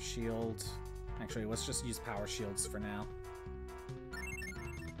 Power shield. Actually, let's just use power shields for now.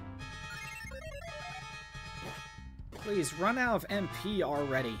 Please, run out of MP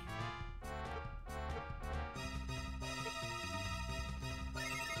already.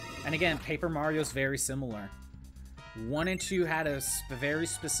 And again, Paper Mario's very similar. 1 and 2 had a very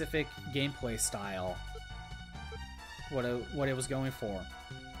specific gameplay style. What it was going for.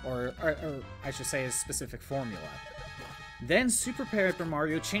 Or I should say a specific formula. Then Super Paper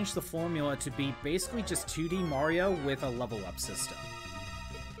Mario changed the formula to be basically just 2D Mario with a level up system.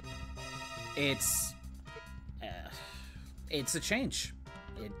 It's a change.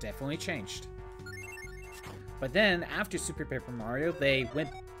 It definitely changed. But then after Super Paper Mario, they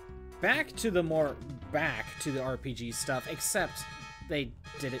went back to the RPG stuff, except they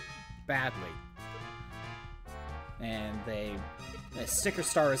did it badly. And Sticker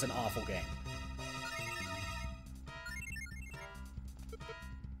Star is an awful game.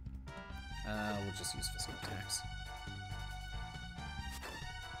 We'll just use physical attacks.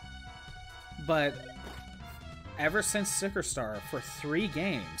 But ever since Sticker Star, for 3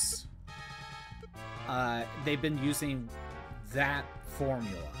 games, they've been using that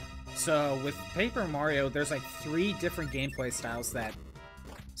formula. So with Paper Mario, there's like 3 different gameplay styles that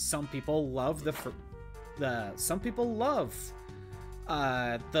some people love. Some people love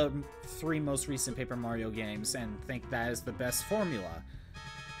the 3 most recent Paper Mario games and think that is the best formula.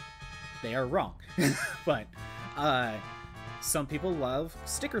 They are wrong. But some people love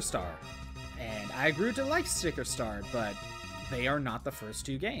Sticker Star, and I grew to like Sticker Star, but they are not the first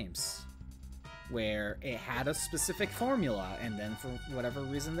 2 games where it had a specific formula, and then for whatever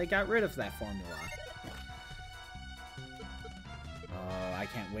reason they got rid of that formula. Oh, I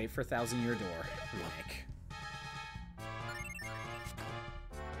can't wait for Thousand Year Door remake.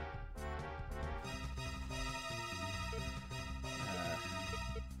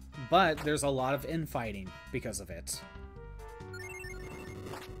 But there's a lot of infighting because of it.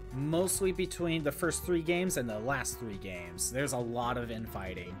 Mostly between the first 3 games and the last 3 games. There's a lot of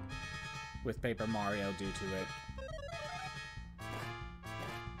infighting with Paper Mario due to it.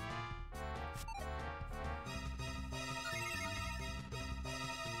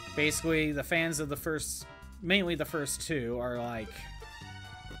 Basically, the fans of mainly the first 2, are like,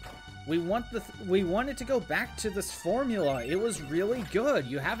 we want it to go back to this formula. It was really good.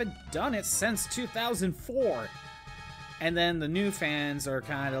 You haven't done it since 2004. And then the new fans are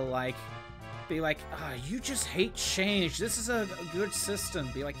kind of like, you just hate change. This is a good system.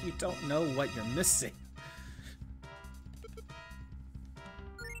 Be like, you don't know what you're missing.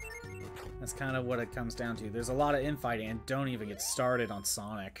 That's kind of what it comes down to. There's a lot of infighting, and don't even get started on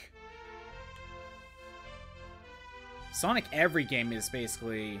Sonic. Sonic, every game is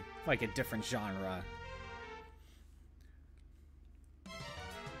basically like a different genre. Okay,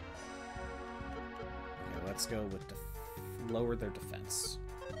 let's go with lower their defense.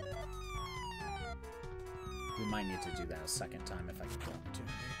 We might need to do that a second time if I get the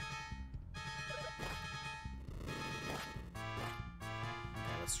opportunity.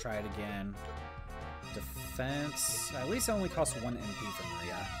 Okay, let's try it again. Defense. At least it only costs 1 MP for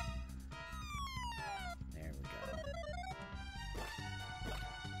Maria. There we go.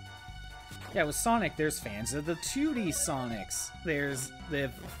 Yeah, with Sonic, there's fans of the 2D Sonics. There's the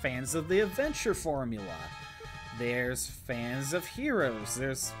fans of the adventure formula. There's fans of Heroes.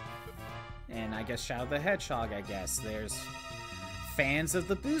 There's... And I guess Shadow the Hedgehog, I guess. There's fans of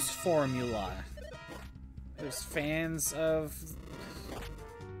the Boost formula. There's fans of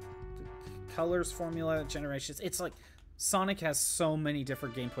Colors formula, Generations. It's like Sonic has so many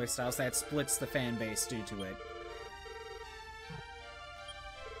different gameplay styles that splits the fan base due to it.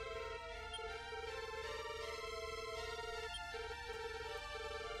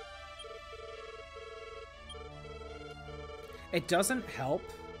 It doesn't help.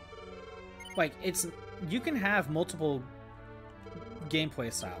 Like, you can have multiple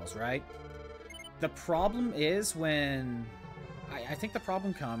gameplay styles, right? The problem is when... I think the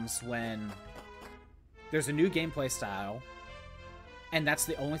problem comes when there's a new gameplay style, and that's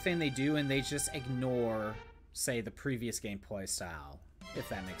the only thing they do, and they just ignore, say, the previous gameplay style, if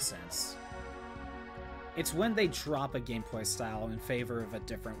that makes sense. It's when they drop a gameplay style in favor of a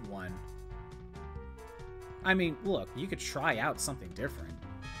different one. I mean, look, you could try out something different.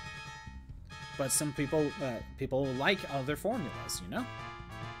 But some people like other formulas, you know?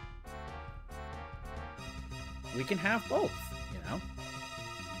 We can have both, you know?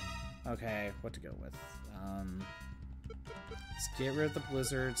 Okay, what to go with? Let's get rid of the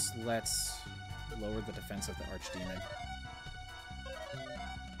blizzards. Let's lower the defense of the Archdemon.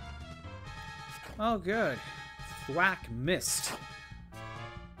 Oh, good. Thwack missed.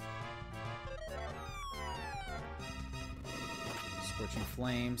 Scorching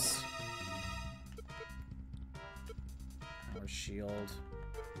Flames. Power Shield.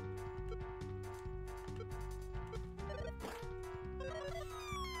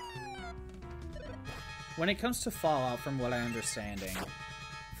 When it comes to Fallout, from what I'm understanding,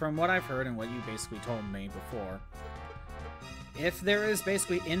 from what I've heard and what you basically told me before, if there is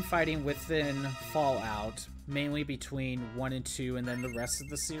basically infighting within Fallout, mainly between 1 and 2 and then the rest of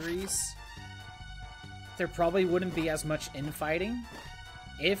the series, there probably wouldn't be as much infighting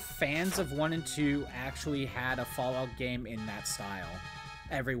if fans of 1 and 2 actually had a Fallout game in that style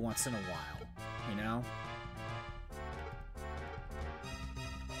every once in a while, you know?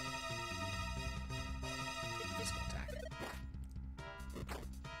 Physical attack.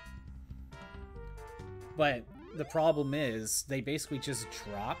 But the problem is, they basically just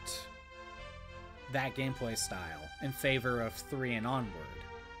dropped that gameplay style in favor of 3 and onward.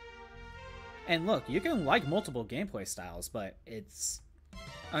 And look, you can like multiple gameplay styles, but it's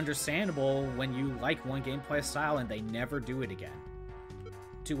understandable when you like one gameplay style and they never do it again.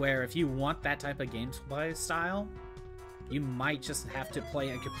 To where if you want that type of gameplay style, you might just have to play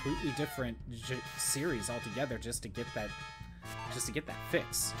a completely different series altogether just to get that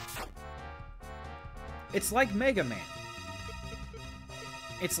fix. It's like Mega Man.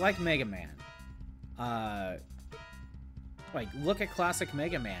 It's like Mega Man. Like, look at classic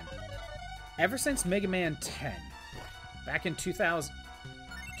Mega Man. Ever since Mega Man 10, back in 2000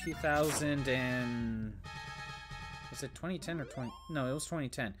 and... Was it 2010 or 20... No, it was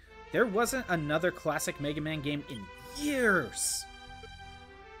 2010. There wasn't another classic Mega Man game in years.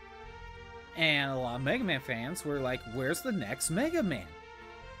 And a lot of Mega Man fans were like, where's the next Mega Man?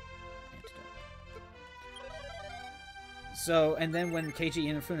 So, and then when Keiji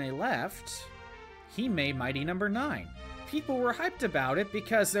Inafune left, he made Mighty Number 9. People were hyped about it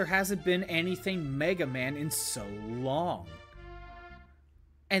because there hasn't been anything Mega Man in so long.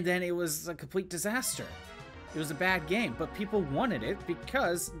 And then it was a complete disaster. It was a bad game, but people wanted it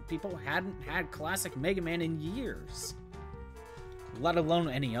because people hadn't had classic Mega Man in years. Let alone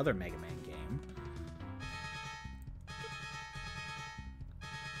any other Mega Man game.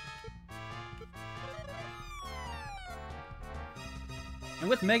 And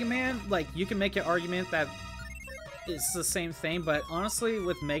with Mega Man, like, you can make an argument that it's the same thing, but honestly,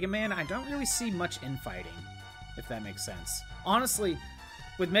 with Mega Man, I don't really see much infighting, if that makes sense. Honestly,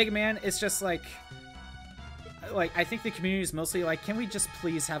 with Mega Man, it's just like, I think the community is mostly like, can we just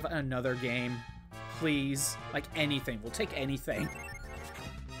please have another game? Please. Like, anything. We'll take anything.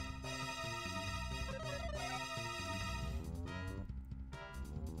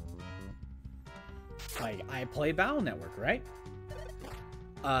 Like, I play Battle Network, right?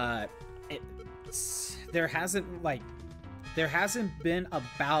 There hasn't been a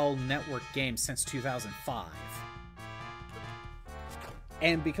Battle Network game since 2005.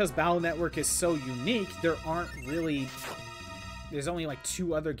 And because Battle Network is so unique, there's only like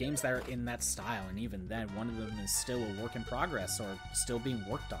 2 other games that are in that style, and even then, one of them is still a work in progress or still being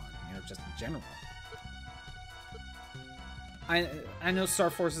worked on, you know, just in general. I know Star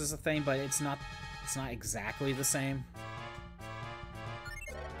Force is a thing, but it's not exactly the same.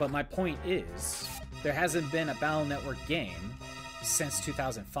 But my point is, there hasn't been a Battle Network game since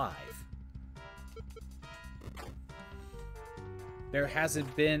 2005. There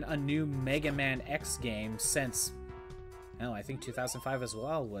hasn't been a new Mega Man X game since, no, I think 2005 as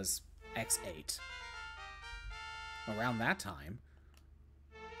well was X8. Around that time.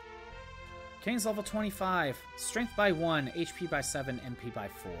 Kane's level 25, strength by 1, HP by 7, MP by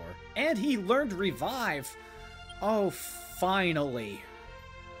 4. And he learned Revive! Oh, finally.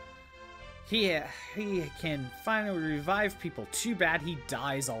 He can finally revive people. Too bad he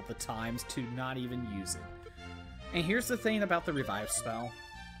dies all the times to not even use it. And here's the thing about the Revive spell.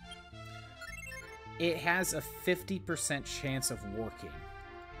 It has a 50% chance of working.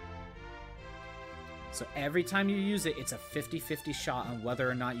 So every time you use it, it's a 50-50 shot on whether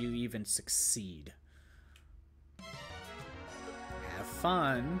or not you even succeed. Have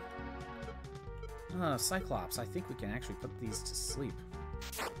fun. Cyclops, I think we can actually put these to sleep.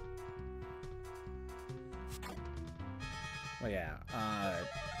 Well, yeah,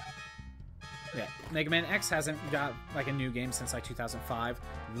 yeah, Mega Man X hasn't got, like, a new game since, like, 2005.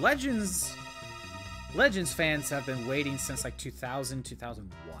 Legends fans have been waiting since, like, 2000,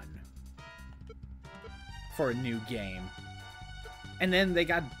 2001 for a new game. And then they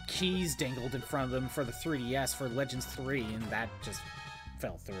got keys dangled in front of them for the 3DS for Legends 3, and that just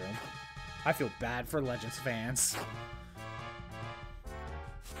fell through. I feel bad for Legends fans.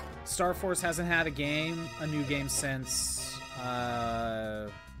 Star Force hasn't had a new game since...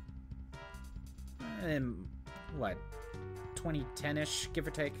 what, 2010-ish, give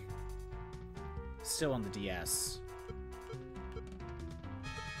or take? Still on the DS.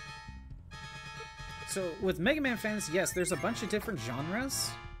 So, with Mega Man fans, yes, there's a bunch of different genres,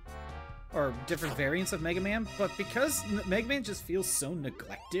 or different variants of Mega Man, but because Mega Man just feels so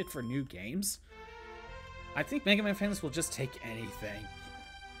neglected for new games, I think Mega Man fans will just take anything.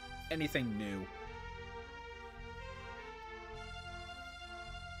 Anything new.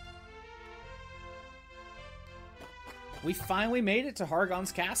 We finally made it to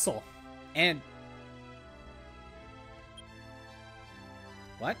Hargon's castle. And...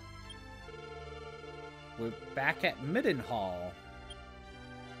 what? We're back at Middenhall.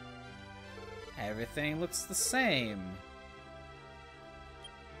 Everything looks the same.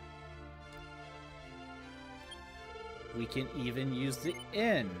 We can even use the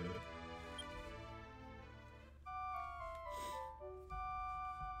inn.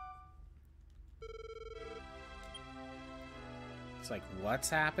 It's like,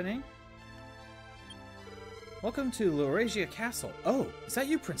 what's happening? Welcome to Laurasia Castle. Oh, is that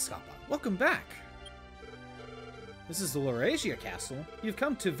you, Prince Scappa? Welcome back. This is the Laurasia Castle. You've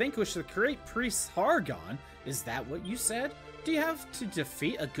come to vanquish the great priest Hargon. Is that what you said? Do you have to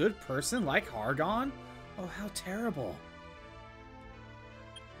defeat a good person like Hargon? Oh, how terrible.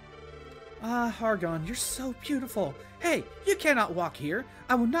 Ah, Hargon, you're so beautiful. Hey, you cannot walk here.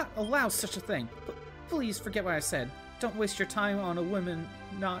 I will not allow such a thing. But please forget what I said. Don't waste your time on a woman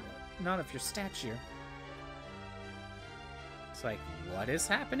not of your stature. It's like, what is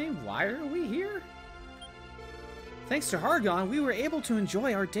happening? Why are we here? Thanks to Hargon, we were able to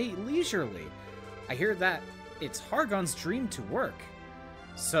enjoy our date leisurely. I hear that it's Hargon's dream to work.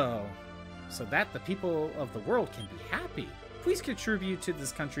 So that the people of the world can be happy. Please contribute to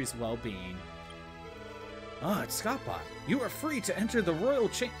this country's well-being. Ah, it's Scappa. You are free to enter the royal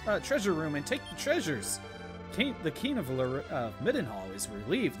treasure room and take the treasures. The king of Middenhall is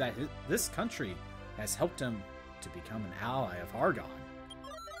relieved that this country has helped him to become an ally of Hargon.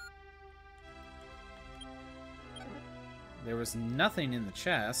 There was nothing in the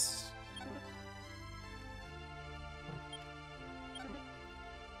chest.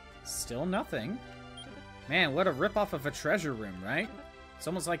 Still nothing. Man, what a ripoff of a treasure room, right? It's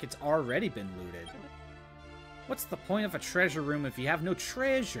almost like it's already been looted. What's the point of a treasure room if you have no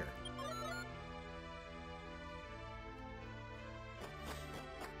treasure?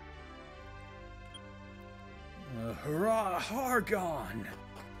 Hurrah, Hargon!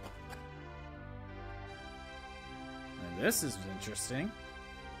 And this is interesting.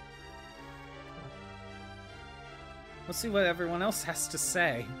 Let's see what everyone else has to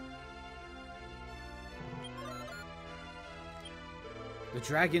say. The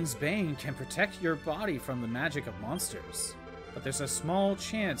Dragon's Bane can protect your body from the magic of monsters, but there's a small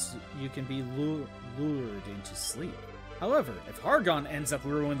chance you can be lured into sleep. However, if Hargon ends up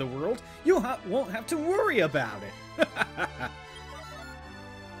ruining the world, you won't have to worry about it.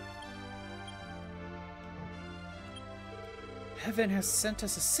 Heaven has sent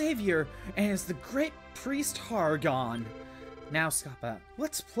us a savior, and it's the great priest Hargon. Now, Scappa,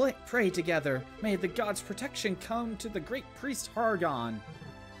 let's pray together. May the gods' protection come to the great priest Hargon.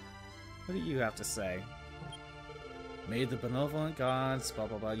 What do you have to say? May the benevolent gods, blah,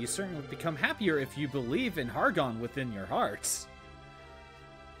 blah, blah. You certainly become happier if you believe in Hargon within your hearts.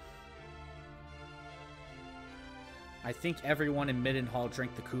 I think everyone in Middenhall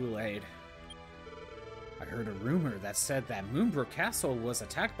drank the Kool-Aid. I heard a rumor that said that Moonbrook Castle was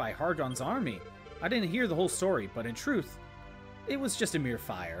attacked by Hargon's army. I didn't hear the whole story, but in truth, it was just a mere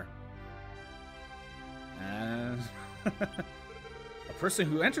fire. A person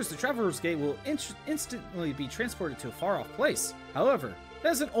who enters the Traveler's Gate will instantly be transported to a far-off place. However,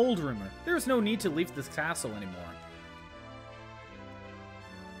 that is an old rumor. There is no need to leave this castle anymore.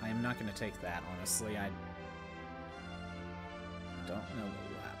 I am not going to take that, honestly. I don't know what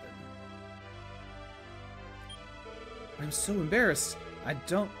will happen. I'm so embarrassed. I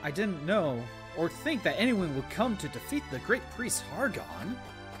didn't know or think that anyone would come to defeat the great priest Hargon.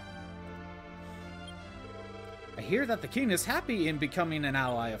 I hear that the king is happy in becoming an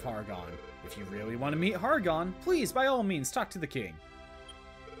ally of Hargon. If you really want to meet Hargon, please, by all means, talk to the king.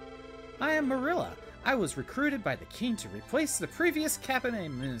 I am Marilla. I was recruited by the king to replace the previous cabinet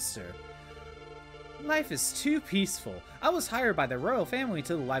minister. Life is too peaceful. I was hired by the royal family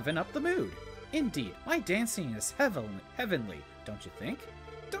to liven up the mood. Indeed, my dancing is heavenly, don't you think?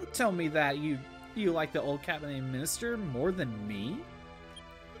 Don't tell me that you like the old cabinet minister more than me?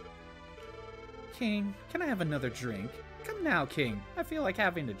 King, can I have another drink? Come now, King. I feel like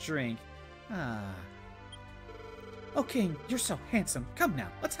having a drink. Oh, King, you're so handsome. Come now,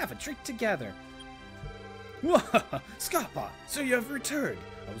 let's have a drink together. Scappa, so you have returned.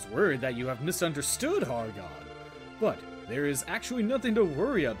 I was worried that you have misunderstood Hargon. But there is actually nothing to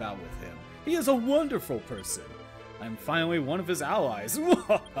worry about with him. He is a wonderful person. I'm finally one of his allies.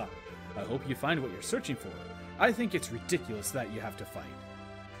 I hope you find what you're searching for. I think it's ridiculous that you have to fight.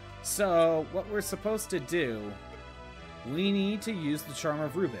 So, what we're supposed to do, we need to use the Charm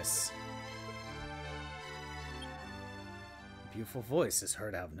of Rubus. A beautiful voice is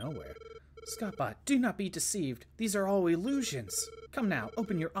heard out of nowhere. Scappa, do not be deceived. These are all illusions. Come now,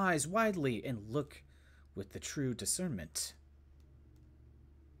 open your eyes widely and look with the true discernment.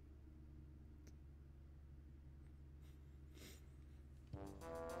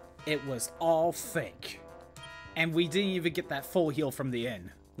 It was all fake. And we didn't even get that full heal from the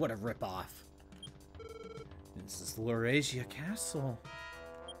inn. What a ripoff. This is Laurasia Castle.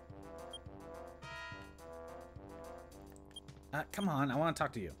 Come on, I want to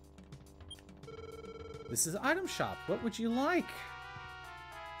talk to you. This is item shop. What would you like?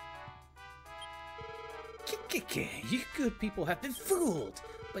 You good people have been fooled,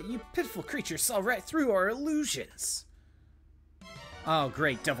 but you pitiful creatures saw right through our illusions. Oh,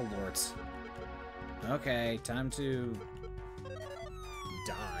 great, Devil Lords. Okay, time to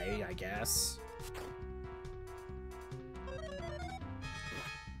die, I guess.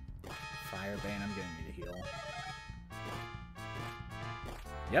 Firebane, I'm gonna need a heal.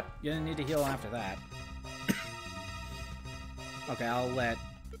 Yep, you're gonna need a heal after that. Okay, I'll let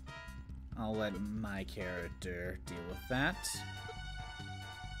my character deal with that.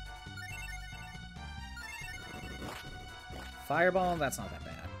 Fireball, that's not that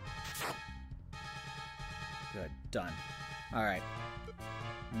bad. Good, done. Alright.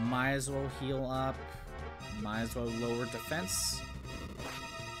 Might as well heal up. Might as well lower defense.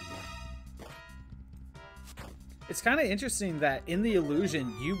 It's kind of interesting that in the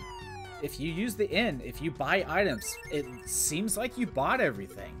illusion, if you use the inn, if you buy items, it seems like you bought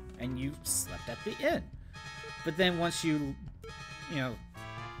everything and you slept at the inn. But then once you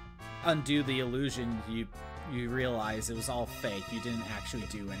undo the illusion, you realize it was all fake. You didn't actually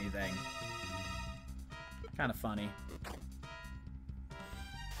do anything. Kind of funny.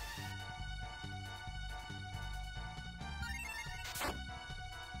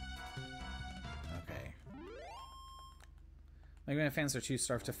 Okay. Mega Man fans are too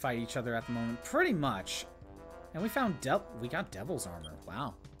starved to fight each other at the moment. Pretty much. And we got Devil's Armor.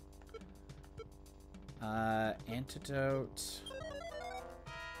 Wow. Antidote.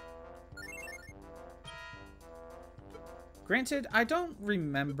 Granted, I don't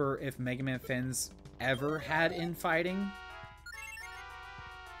remember if Mega Man fans ever had infighting.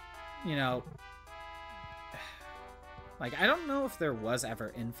 You know, like, I don't know if there was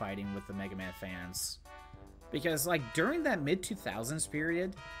ever infighting with the Mega Man fans. Because, like, during that mid-2000s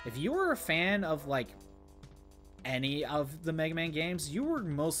period, if you were a fan of, like, any of the Mega Man games, you were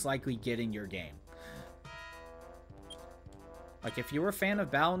most likely getting your game. Like, if you were a fan of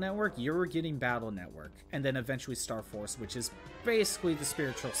Battle Network, you were getting Battle Network. And then eventually Star Force, which is basically the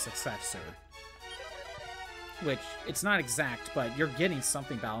spiritual successor. which it's not exact, but you're getting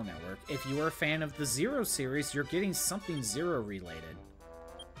something Battle Network. If you are a fan of the Zero series, you're getting something Zero related.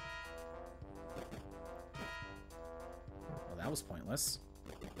 Well, that was pointless.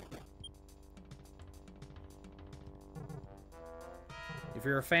 If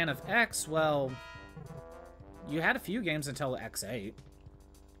you're a fan of X, well, you had a few games until X8.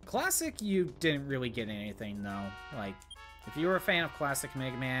 Classic, you didn't really get anything, though. Like, if you were a fan of Classic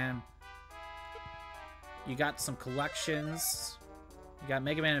Mega Man, you got some collections. You got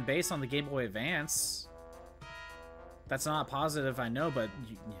Mega Man and Bass on the Game Boy Advance. That's not a positive, I know, but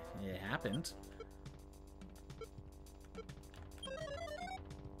it happened.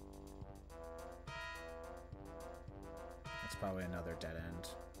 That's probably another dead end.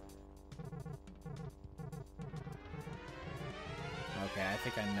 Okay, I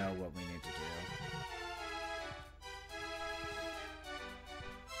think I know what we need to do.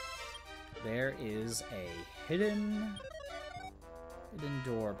 There is a hidden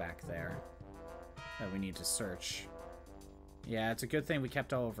door back there that we need to search. Yeah, it's a good thing we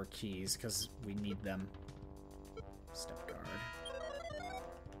kept all of our keys, because we need them. Step guard.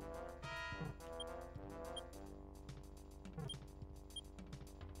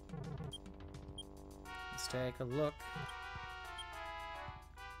 Let's take a look.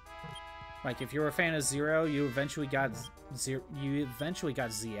 Like, if you were a fan of Zero, you eventually got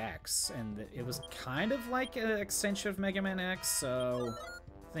ZX, and it was kind of like an extension of Mega Man X, so I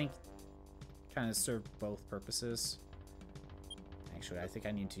think kind of served both purposes. Actually, I think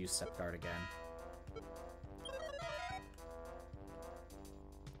I need to use Step Guard again.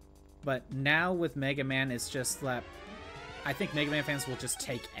 But now with Mega Man, it's just that I think Mega Man fans will just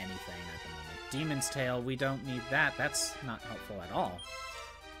take anything at the moment. Demon's Tail, we don't need that. That's not helpful at all.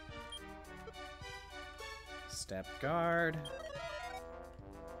 Step guard.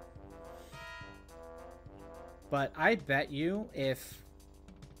 But I bet you if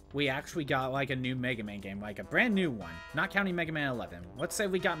we actually got like a new Mega Man game, like a brand new one, not counting Mega Man 11, let's say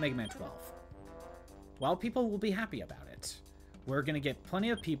we got Mega Man 12. Well, people will be happy about it. We're gonna get plenty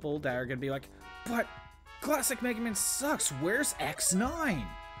of people that are gonna be like, but Classic Mega Man sucks, where's X9?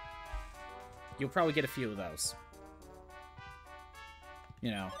 You'll probably get a few of those.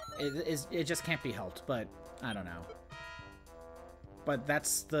 You know, it just can't be helped, but I don't know. But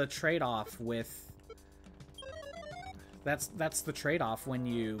that's the trade-off with... That's the trade-off when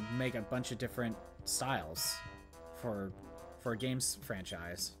you make a bunch of different styles for a games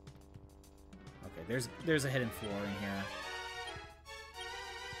franchise. Okay, there's a hidden floor in here.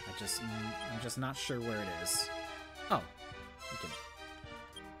 I'm just not sure where it is. Oh, okay.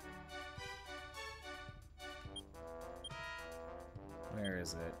 Where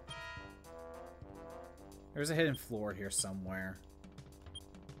is it? There's a hidden floor here somewhere.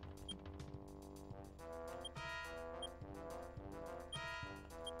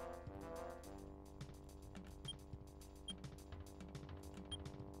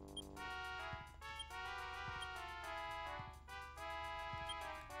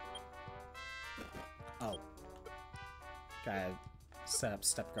 Oh. Gotta set up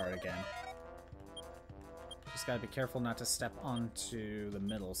step guard again. Just gotta be careful not to step onto the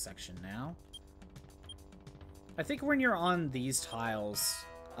middle section now. I think when you're on these tiles,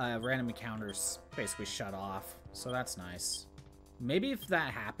 random encounters basically shut off, so that's nice. Maybe if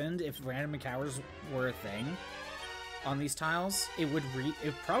that happened, if random encounters were a thing on these tiles, it would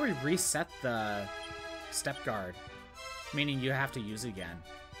probably reset the step guard, meaning you have to use it again.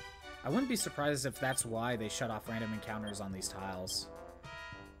 I wouldn't be surprised if that's why they shut off random encounters on these tiles.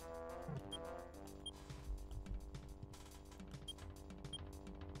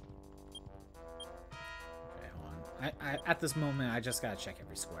 Okay, hold on. At this moment, I just gotta check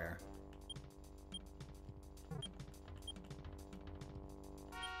every square.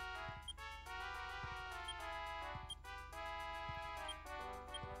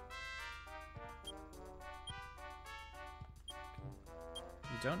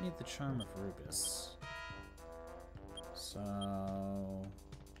 You don't need the Charm of Rubus. So...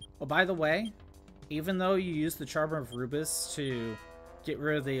 Oh, by the way, even though you use the Charm of Rubus to get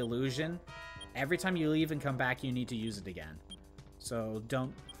rid of the illusion, every time you leave and come back, you need to use it again. So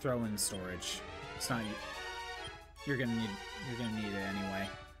don't throw in storage. It's not... You're gonna need it anyway.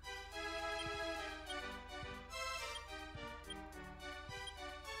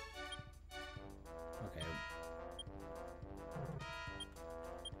 Okay.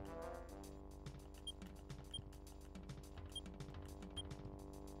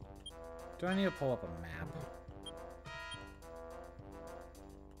 Do I need to pull up a map?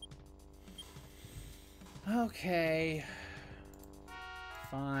 Okay.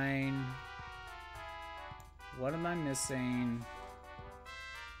 Fine. What am I missing?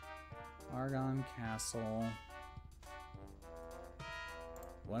 Argon Castle.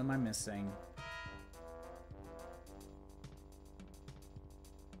 What am I missing?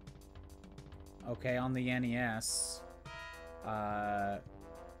 Okay, on the NES.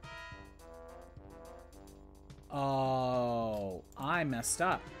 Oh, I messed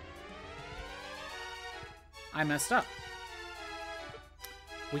up. I messed up.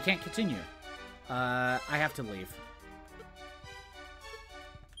 We can't continue. I have to leave.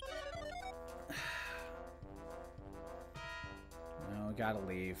 No, we gotta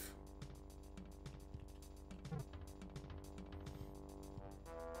leave.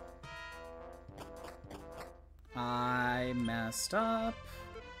 I messed up.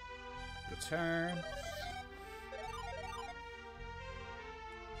 Return.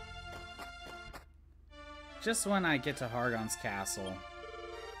 Just when I get to Hargon's castle.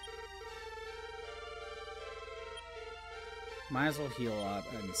 Might as well heal up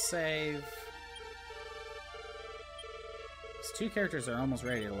and save. These two characters are almost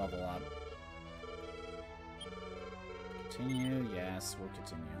ready to level up. Continue. Yes, we'll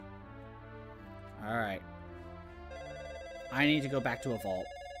continue. Alright. I need to go back to a vault.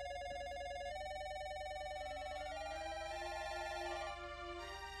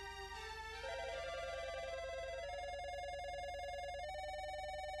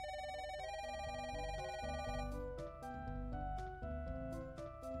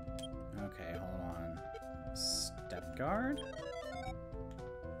 Okay, hold on. Step guard?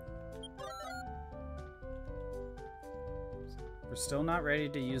 We're still not ready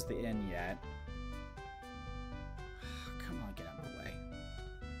to use the inn yet. Come on, get out of my way.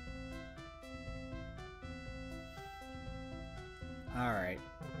 Alright.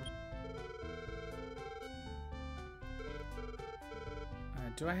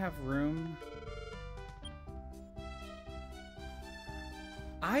 Do I have room?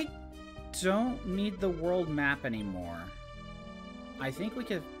 I don't need the world map anymore. I think we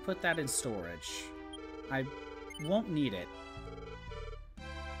could put that in storage. I won't need it.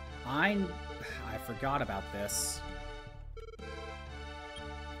 I forgot about this.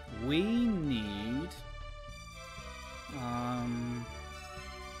 We need...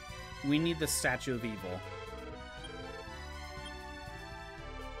 we need the Statue of Evil.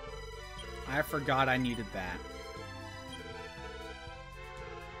 I forgot I needed that.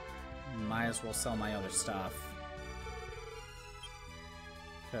 Might as well sell my other stuff.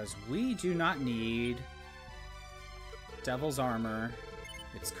 Because we do not need Devil's Armor.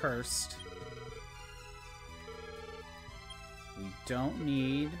 It's cursed. We don't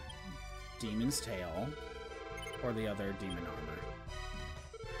need Demon's Tail or the other demon armor.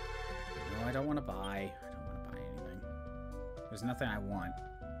 No, I don't want to buy. I don't want to buy anything. There's nothing I want.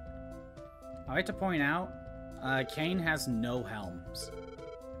 I like to point out, Kane has no helms.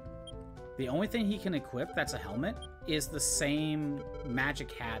 The only thing he can equip that's a helmet is the same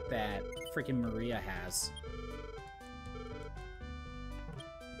magic hat that freaking Maria has.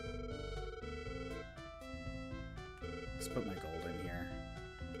 Let's put my gold in here.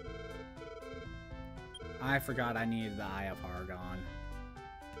 I forgot I needed the Eye of Hargon.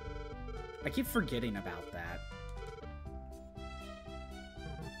 I keep forgetting about that.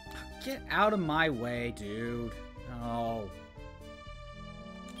 Get out of my way, dude. No.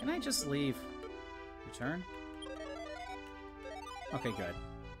 Can I just leave? Return? Okay, good.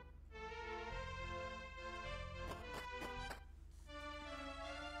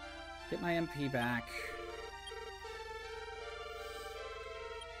 Get my MP back.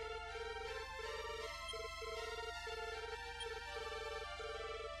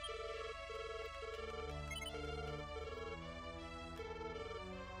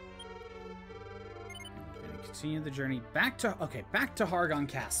 Continue the journey back to... Okay, back to Hargon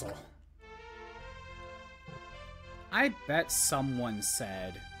Castle. I bet someone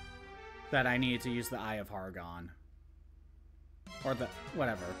said that I needed to use the Eye of Hargon. Or the...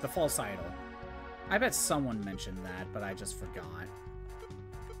 whatever. The false idol. I bet someone mentioned that, but I just forgot.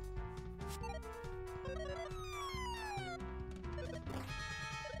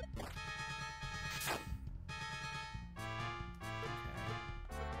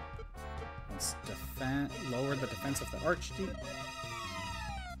 Lower the defense of the Archduke.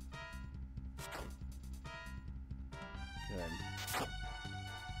 Good.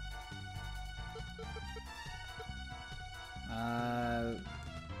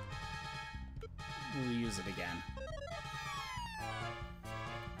 We'll use it again.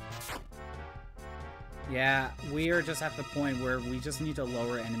 Yeah, we are just at the point where we just need to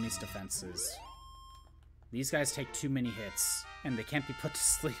lower enemies' defenses. These guys take too many hits, and they can't be put to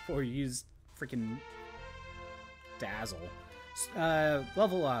sleep or used freaking Dazzle.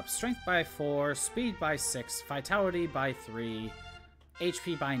 Level up. Strength by 4, speed by 6, vitality by 3,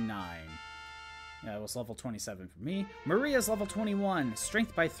 HP by 9. Yeah, it was level 27 for me. Maria's level 21.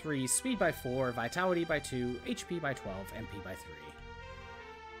 Strength by 3, speed by 4, vitality by 2, HP by 12, MP by 3.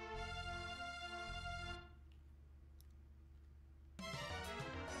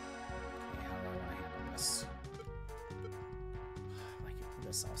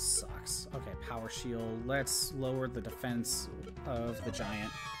 This all sucks. Okay, power shield. Let's lower the defense of the giant.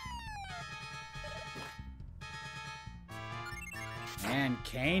 And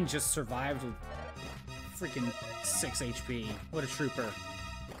Kane just survived with freaking 6 HP. What a trooper.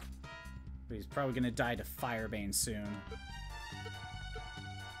 But he's probably gonna die to Firebane soon.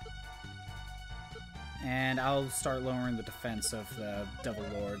 And I'll start lowering the defense of the Devil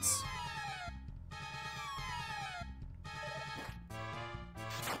Lords.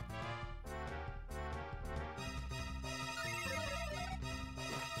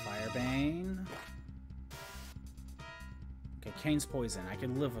 Firebane. Okay, Kane's poison. I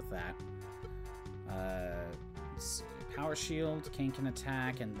can live with that. Let's see. Power shield. Kane can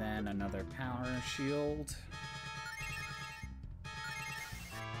attack, and then another power shield.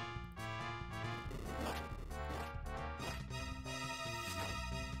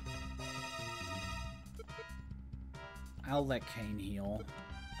 I'll let Kane heal.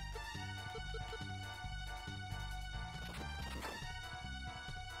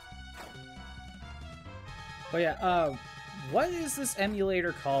 But yeah, what is this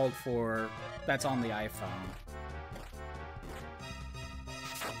emulator called for that's on the iPhone?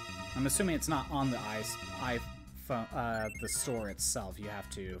 I'm assuming it's not on the iPhone, the store itself. You have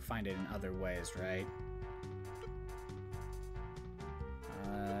to find it in other ways, right?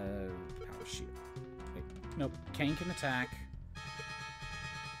 Power shield. Wait, nope. Kane can attack.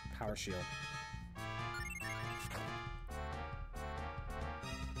 Power shield.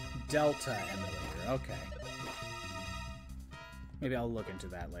 Delta emulator. Okay. Maybe I'll look into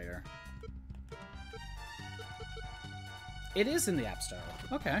that later. It is in the App Store.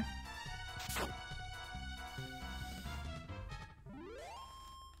 Okay.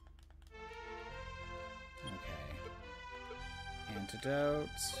 Okay. Antidote.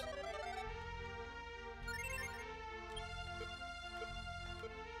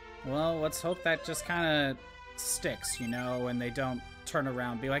 Well, let's hope that just kind of sticks, you know, and they don't turn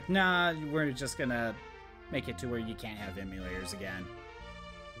around and be like, nah, we're just gonna make it to where you can't have emulators again.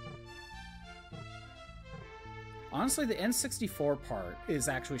 Honestly, the N64 part is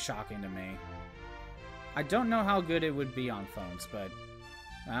actually shocking to me. I don't know how good it would be on phones, but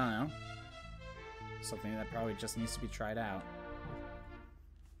I don't know. Something that probably just needs to be tried out.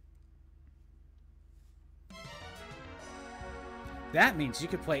 That means you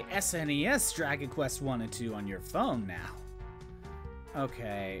could play SNES Dragon Quest 1 and 2 on your phone now.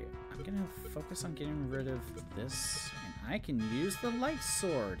 Okay, I'm gonna focus on getting rid of this, and I can use the light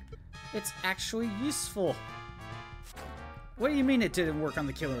sword. It's actually useful. What do you mean it didn't work on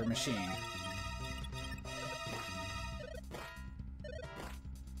the killer machine?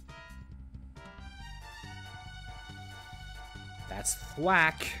 That's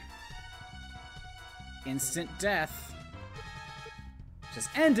thwack. Instant death. Just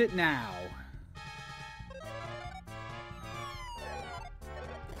end it now.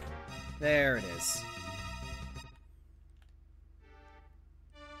 There it is.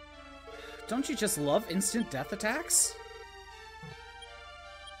 Don't you just love instant death attacks?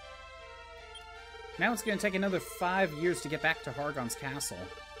 Now it's going to take another 5 years to get back to Hargon's castle.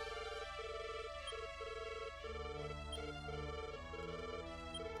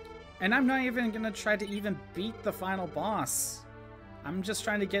 And I'm not even going to try to even beat the final boss. I'm just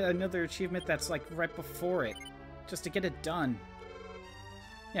trying to get another achievement that's like right before it. Just to get it done.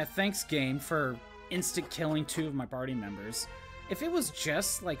 Yeah, thanks game for instant killing 2 of my party members. If it was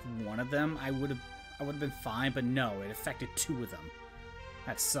just like one of them, I would have been fine, but no, it affected 2 of them.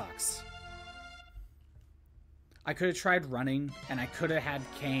 That sucks. I could have tried running, and I could have had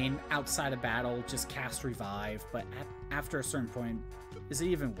Kane outside of battle just cast revive, but after a certain point, is it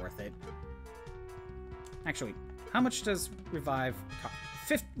even worth it? Actually, how much does revive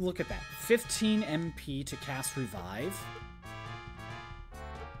cost? Look at that. 15 MP to cast revive.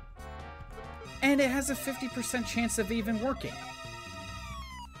 And it has a 50% chance of even working.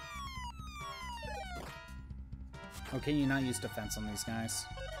 Oh, can you not use defense on these guys?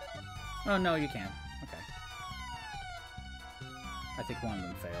 Oh, no, you can. Okay. I think one of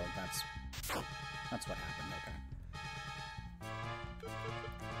them failed. That's what happened. Okay.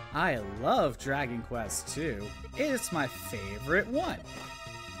 I love Dragon Quest 2. It's my favorite one.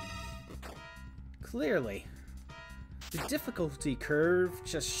 Clearly. The difficulty curve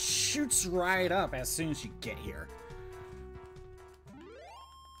just shoots right up as soon as you get here.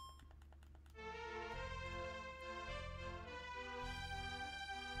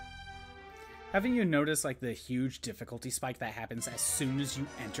 Haven't you noticed, like, the huge difficulty spike that happens as soon as you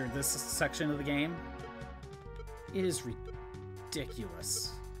enter this section of the game? It is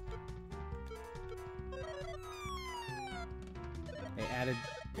ridiculous. They added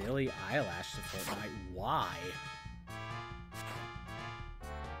Billie Eilish to Fortnite. Why?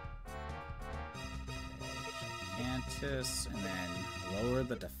 Gigantus, and then lower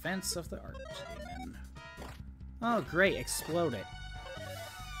the defense of the Archdemon. Oh, great. Explode it.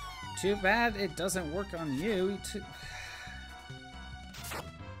 Too bad it doesn't work on you.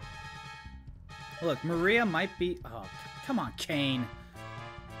 Look, Maria might be... Oh, come on, Kane.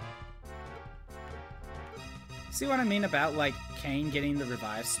 See what I mean about, like, Kane getting the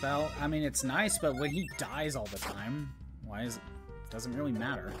revive spell? I mean, it's nice, but when he dies all the time, why is it... Doesn't really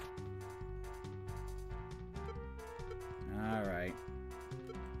matter. Alright.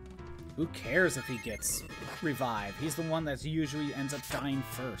 Who cares if he gets revived? He's the one that usually ends up dying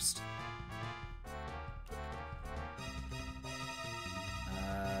first.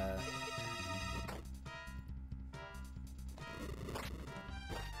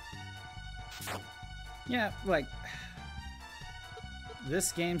 Yeah, like,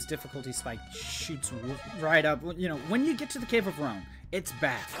 this game's difficulty spike shoots right up. You know, when you get to the Cave of Rome, it's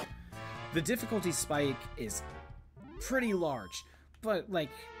bad. The difficulty spike is pretty large, but, like,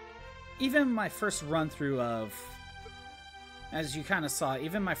 even my first run-through of, as you kind of saw,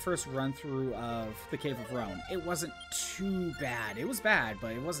 even my first run-through of the Cave of Rome, it wasn't too bad. It was bad,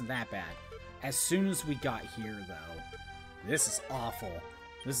 but it wasn't that bad. As soon as we got here, though, this is awful.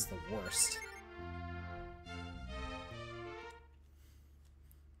 This is the worst.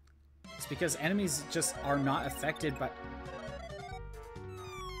 It's because enemies just are not affected by...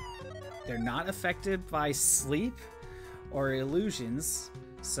 They're not affected by sleep or illusions,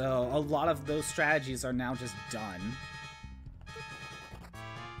 so a lot of those strategies are now just done.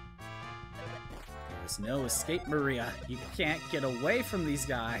 There's no escape, Maria. You can't get away from these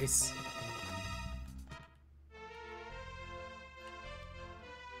guys.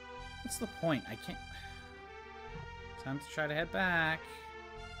 What's the point? I can't... Time to try to head back.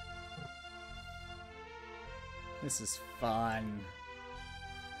 This is fun.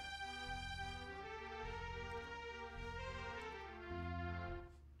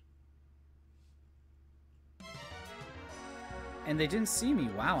 And they didn't see me.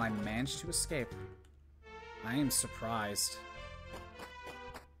 Wow, I managed to escape. I am surprised.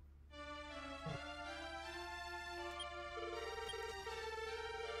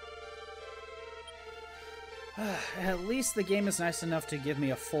 At least the game is nice enough to give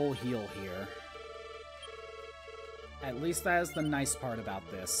me a full heal here. At least that is the nice part about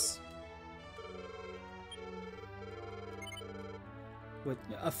this. With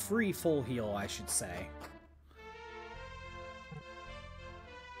a free full heal, I should say.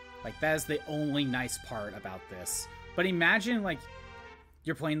 Like, that is the only nice part about this. But imagine, like,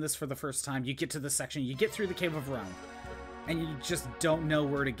 you're playing this for the first time, you get to this section, you get through the Cave of Rome, and you just don't know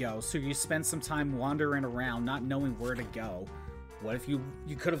where to go, so you spend some time wandering around, not knowing where to go. What if you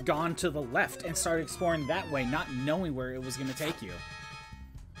could have gone to the left and started exploring that way, not knowing where it was going to take you?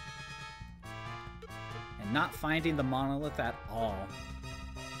 And not finding the monolith at all.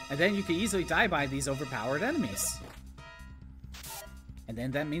 And then you could easily die by these overpowered enemies. And then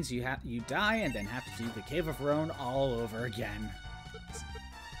that means you die and then have to do the Cave of Rome all over again.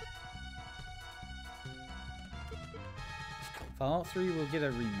 Fallout 3 will get a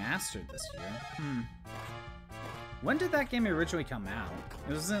remastered this year. When did that game originally come out?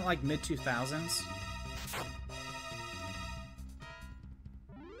 It wasn't like mid-2000s?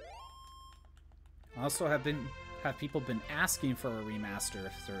 Also, have people been asking for a remaster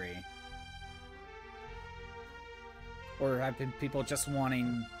of 3? Or have been people just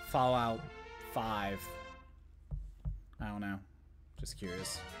wanting Fallout 5? I don't know. Just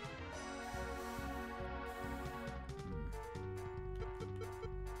curious.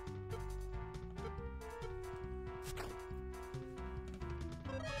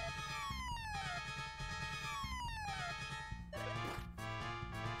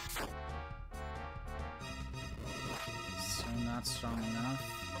 Not strong enough.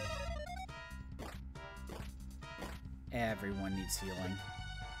 Everyone needs healing.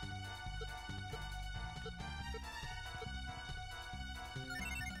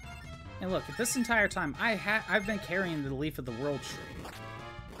 And look, at this entire time, I've been carrying the Leaf of the World tree.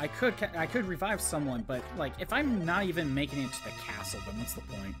 I could revive someone, but like, if I'm not even making it to the castle, then what's the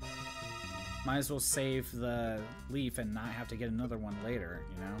point? Might as well save the leaf and not have to get another one later,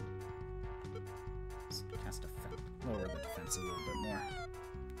 you know? Let's cast lower the defense a little bit more.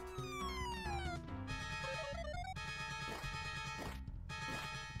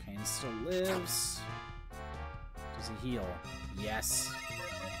 Kane still lives. Does he heal? Yes.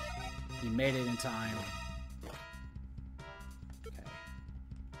 He made it in time. Okay.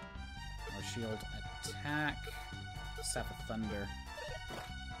 Our shield attack. Staff of Thunder.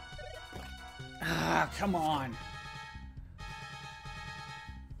 Ah, come on.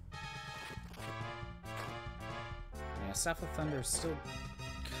 Yeah, Staff of Thunder still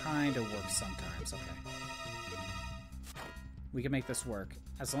kind of works sometimes. Okay. We can make this work.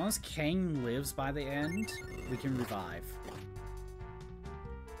 As long as Kang lives by the end, we can revive.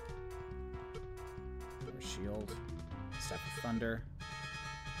 Our shield. Staff of Thunder.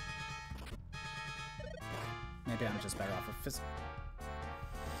 Maybe I'm just better off with Fist.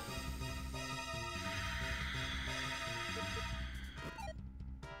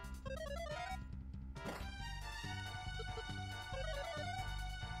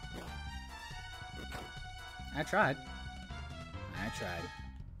 I tried.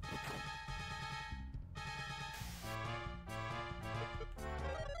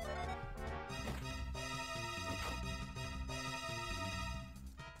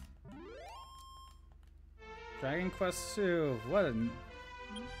 Dragon Quest II. What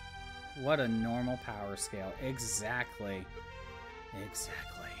a normal power scale. Exactly.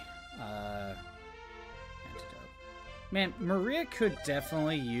 Antidote. Man, Maria could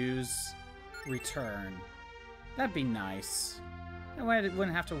definitely use Return. That'd be nice. That way I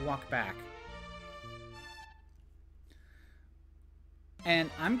wouldn't have to walk back.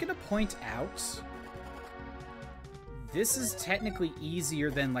 And I'm gonna point out, this is technically easier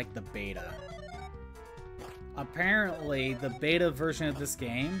than, like, the beta. Apparently, the beta version of this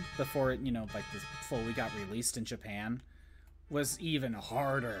game, before it, you know, like, this fully got released in Japan, was even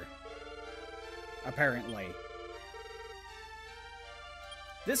harder. Apparently.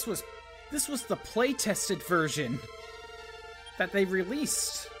 This was the play-tested version that they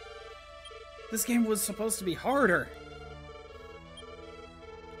released. This game was supposed to be harder.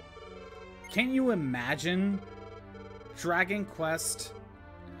 Can you imagine Dragon Quest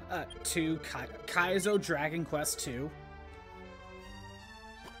 2, Kaizo Dragon Quest 2?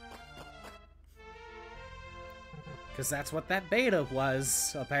 Because that's what that beta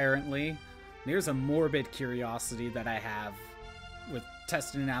was, apparently. There's a morbid curiosity that I have with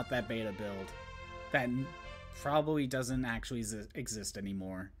testing out that beta build that probably doesn't actually exist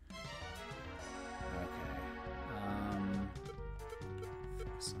anymore. Okay.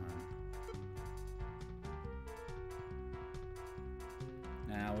 Focus on.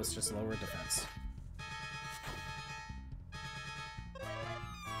 Now let's just lower defense.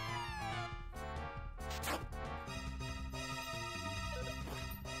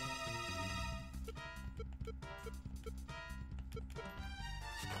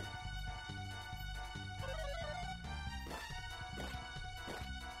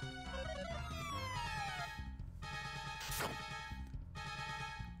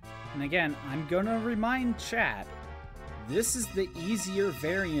 And again, I'm gonna remind chat, this is the easier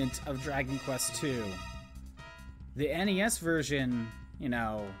variant of Dragon Quest II. The NES version, you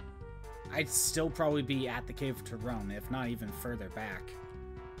know, I'd still probably be at the Cave of Tyrone, if not even further back.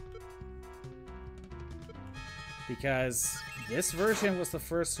 Because this version was the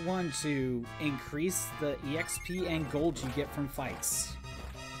first one to increase the EXP and gold you get from fights.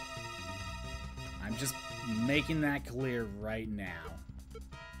 I'm just making that clear right now.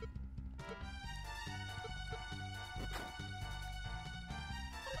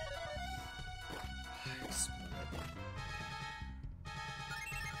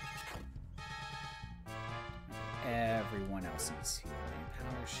 Everyone else needs healing.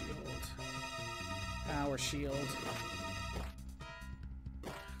 Power shield. Power shield.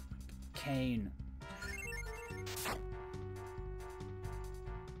 Kane.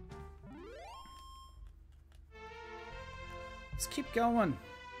 Let's keep going.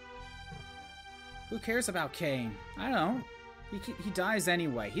 Who cares about Kane? I don't know. He dies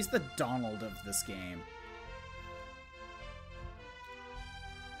anyway. He's the Donald of this game.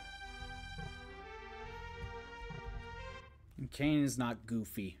 And Kane is not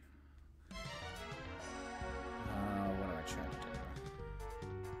Goofy. What do I try to do?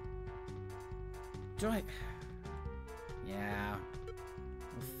 Do I... Yeah.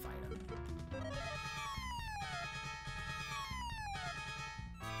 We'll fight him.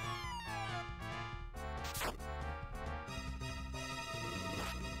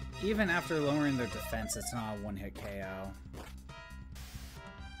 Even after lowering their defense, it's not a one-hit KO.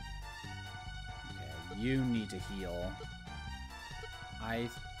 you need to heal. I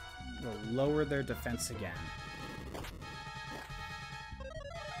will lower their defense again.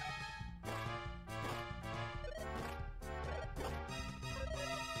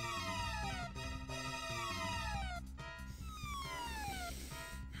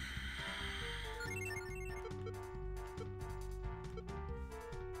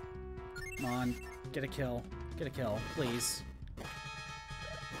 Come on, get a kill. Get a kill, please.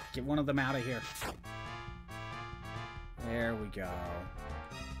 Get one of them out of here. There we go.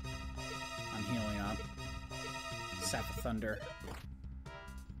 I'm healing up. Sap of Thunder.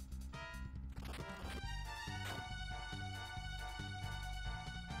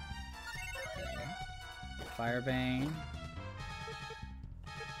 Firebane.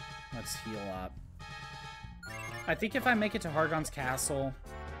 Let's heal up. I think if I make it to Hargon's Castle,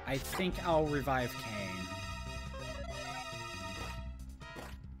 I think I'll revive Kane.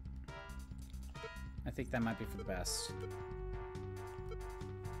 I think that might be for the best.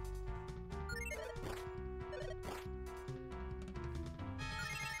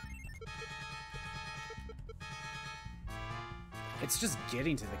 It's just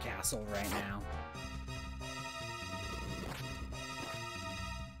getting to the castle right now.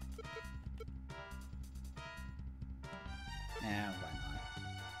 Yeah, why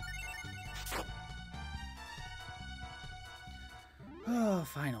not? Oh,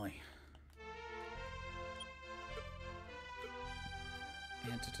 finally.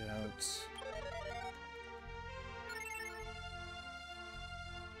 Antidote.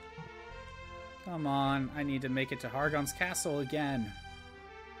 Come on, I need to make it to Hargon's Castle again.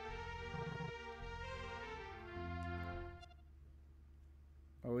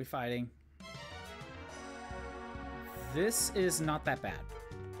 Are we fighting? This is not that bad.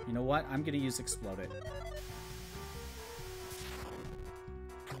 You know what? I'm gonna use Explode It.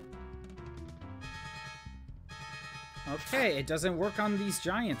 Okay, it doesn't work on these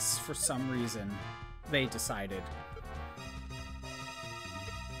giants for some reason. They decided.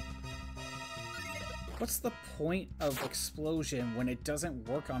 What's the point of explosion when it doesn't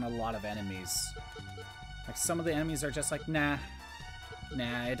work on a lot of enemies? Like, some of the enemies are just like, nah,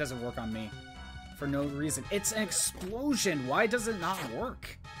 it doesn't work on me. For no reason. It's an explosion! Why does it not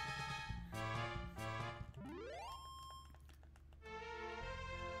work?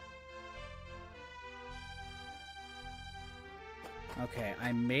 Okay,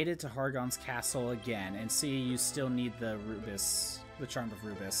 I made it to Hargon's Castle again, and see, you still need the Rubus, the Charm of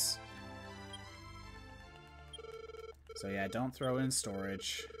Rubus. So yeah, don't throw it in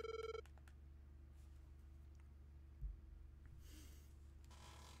storage.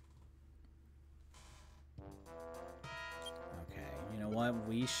 Okay, you know what?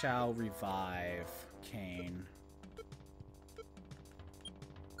 We shall revive Kane.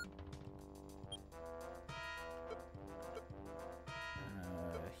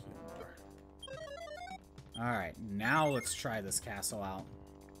 Alright, now let's try this castle out.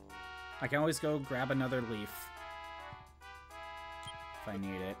 I can always go grab another leaf. If I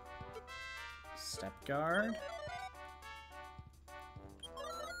need it. Step guard.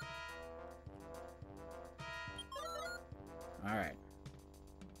 Alright.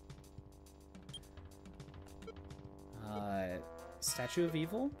 Statue of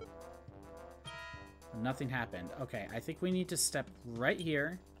Evil? Nothing happened. Okay, I think we need to step right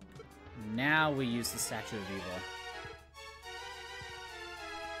here. Now we use the Statue of Evil.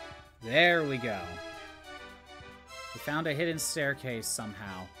 There we go. We found a hidden staircase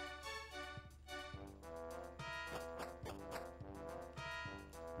somehow.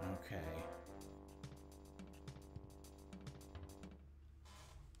 Okay.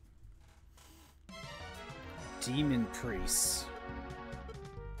 Demon priests.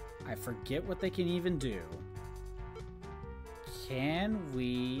 I forget what they can even do. Can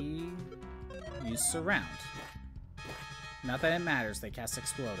we use Surround? Not that it matters, they cast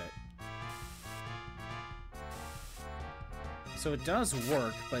Explode It. So it does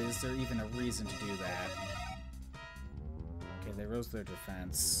work, but is there even a reason to do that? Okay, they rose their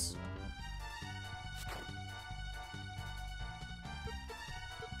defense.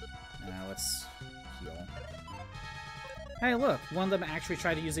 Now let's heal. Hey, look! One of them actually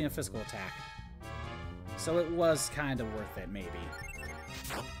tried using a physical attack. So it was kind of worth it, maybe.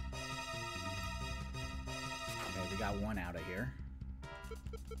 Okay, we got one out of here.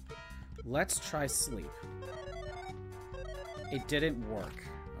 Let's try Sleep. It didn't work.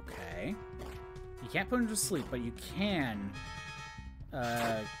 Okay. You can't put them to sleep, but you can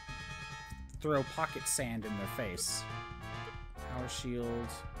throw pocket sand in their face. Power shield.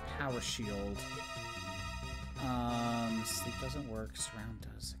 Power shield. Sleep doesn't work. Surround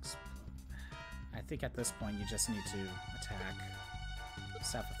does. Explode. I think at this point you just need to attack.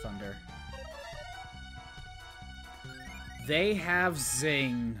 Staff of Thunder. They have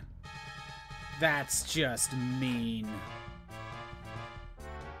Zing. That's just mean.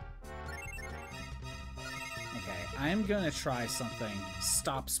 Okay, I am gonna try something.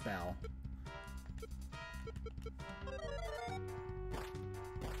 Stop spell.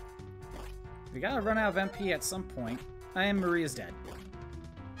 We gotta run out of MP at some point. And Maria's dead.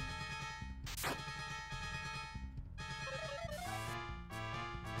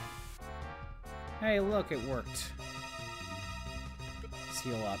 Hey, look, it worked. Let's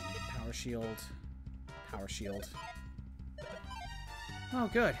heal up. Power shield. Power shield. Oh,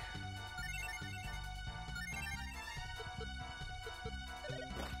 good.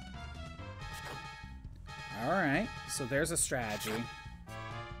 Alright, so there's a strategy.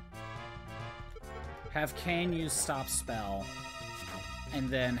 Have Kane use Stop Spell, and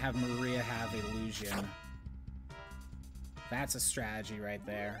then have Maria have Illusion. That's a strategy right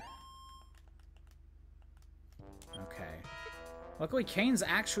there. Okay. Luckily, Kane's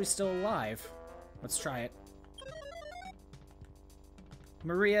actually still alive. Let's try it.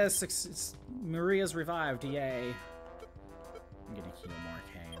 Maria's revived, yay. I'm gonna heal more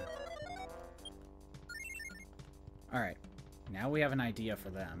Kane. Alright, now we have an idea for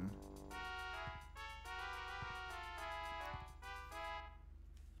them.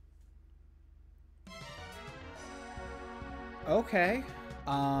 Okay.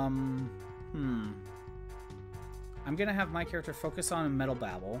 I'm gonna have my character focus on Metal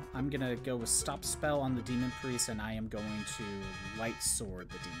Babble. I'm gonna go with Stop Spell on the Demon Priest, and I am going to Light Sword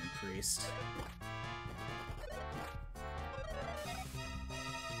the Demon Priest.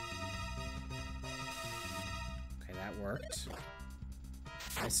 Okay, that worked.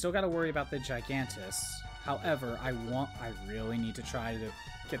 I still gotta worry about the Gigantus. However, I really need to try to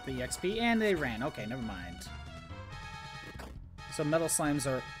get the XP, and they ran. Okay, never mind. So Metal Slimes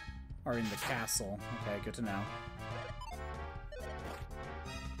are in the castle. Okay, good to know.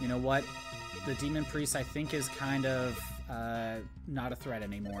 You know what? The Demon Priest, I think, is kind of not a threat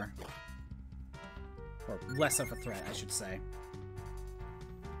anymore. Or less of a threat, I should say.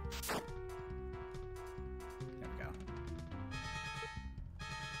 There we go.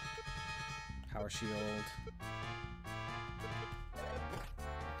 Power Shield.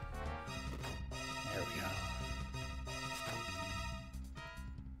 There we go.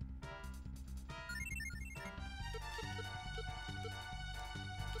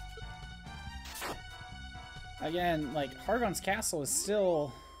 Again, like, Hargon's Castle is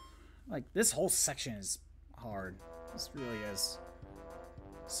still... Like, this whole section is hard. This really is.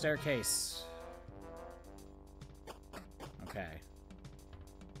 Staircase. Okay.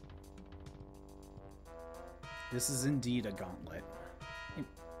 This is indeed a gauntlet.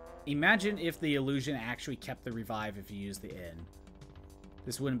 Imagine if the illusion actually kept the revive if you used the inn.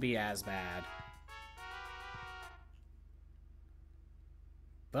 This wouldn't be as bad.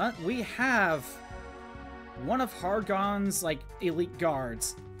 But we have... one of Hargon's, like, elite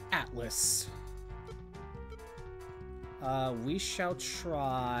guards, Atlas. We shall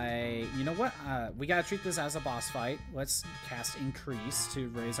try... You know what? We gotta treat this as a boss fight. Let's cast Increase to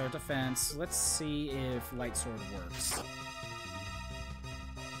raise our defense. Let's see if Light Sword works.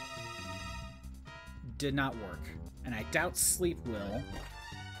 Did not work. And I doubt Sleep will.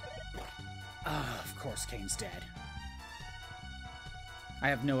 Of course Kane's dead. I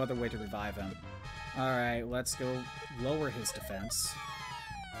have no other way to revive him. Alright, let's go lower his defense.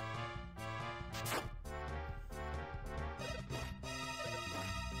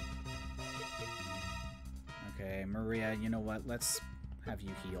 Okay, Maria, you know what? Let's have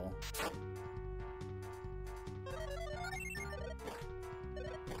you heal.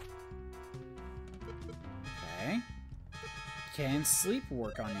 Okay. Can sleep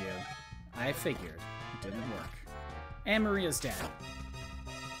work on you? I figured. It didn't work. And Maria's dead.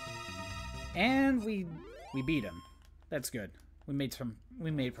 And we beat him. That's good. We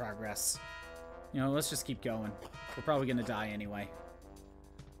made progress. You know, let's just keep going. We're probably gonna die anyway.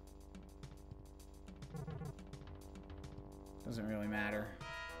 Doesn't really matter.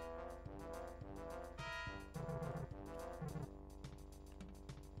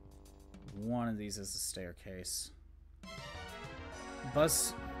 One of these is a staircase.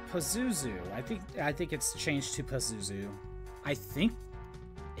 Pazuzu. I think it's changed to Pazuzu. I think.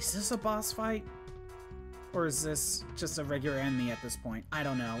 Is this a boss fight? Or is this just a regular enemy at this point? I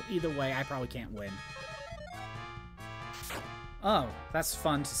don't know. Either way, I probably can't win. Oh, that's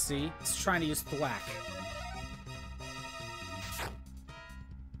fun to see. It's trying to use Thwack.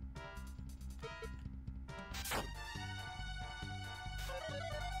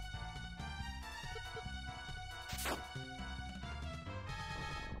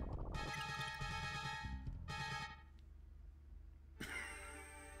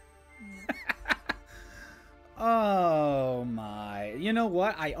 Oh my. You know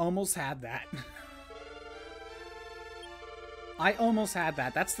what? I almost had that. I almost had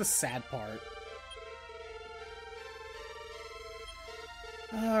that. That's the sad part.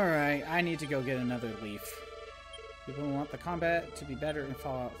 Alright, I need to go get another leaf. People want the combat to be better in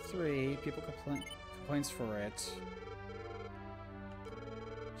Fallout 3. People complaints for it.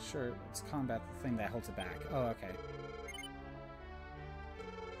 Sure, let's combat the thing that holds it back. Oh, okay.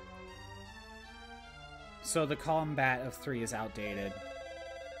 So the combat of 3 is outdated.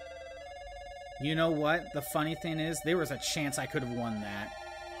 You know what? The funny thing is, there was a chance I could have won that.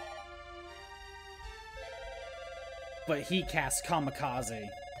 But he cast Kamikaze.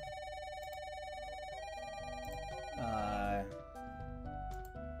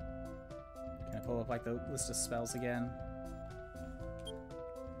 Can I pull up like the list of spells again?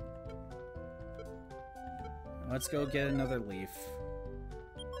 Let's go get another leaf.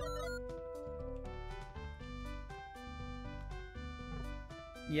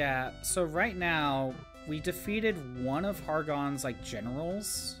 Yeah, so right now, we defeated one of Hargon's, like,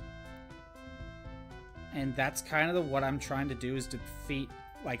 generals. And that's kind of what I'm trying to do, is defeat,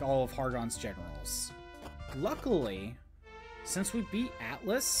 like, all of Hargon's generals. Luckily, since we beat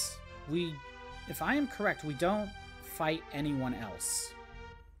Atlas, if I am correct, we don't fight anyone else.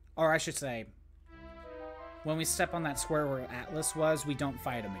 Or I should say, when we step on that square where Atlas was, we don't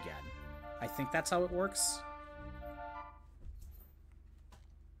fight him again. I think that's how it works.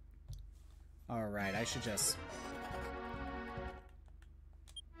 Alright, I should just...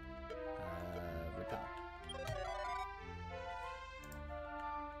 repel.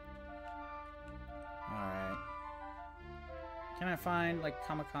 Alright. Can I find, like,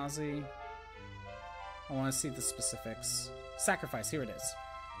 Kamikaze? I want to see the specifics. Sacrifice, here it is.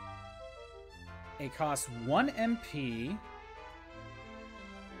 It costs 1 MP.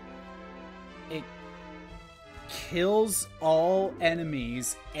 It kills all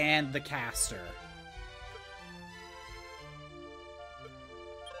enemies and the caster.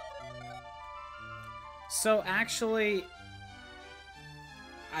 So actually,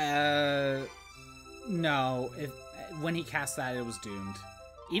 no. When he cast that, it was doomed.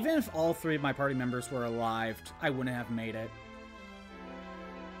 Even if all 3 of my party members were alive, I wouldn't have made it.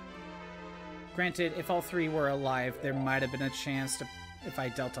 Granted, if all 3 were alive, there might have been a chance to, if I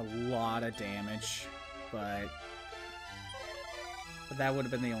dealt a lot of damage, but that would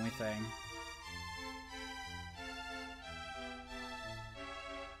have been the only thing.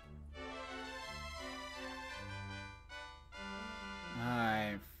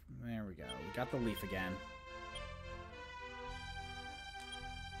 Alright, there we go. We got the leaf again.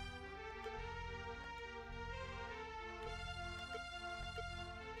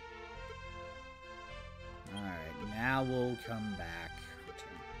 Alright, now we'll come back.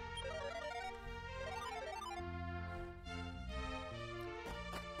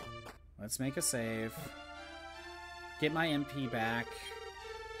 Let's make a save. Get my MP back.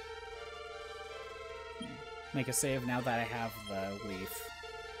 Make a save now that I have the leaf.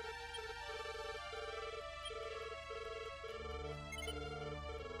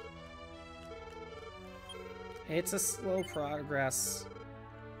 It's a slow progress.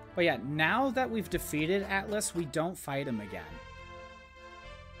 But yeah, now that we've defeated Atlas, we don't fight him again.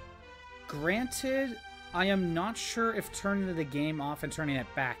 Granted, I am not sure if turning the game off and turning it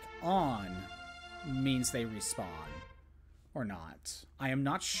back on means they respawn or not. I am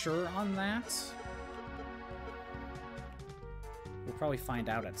not sure on that. We'll probably find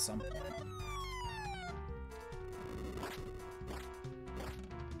out at some point.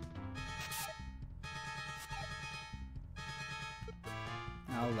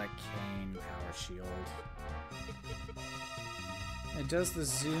 I'll let Kane power shield. It does the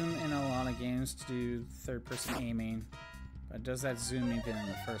zoom in a lot of games to do third-person aiming, but does that zoom even in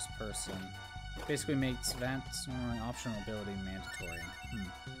the first person? Basically makes that's an optional ability mandatory.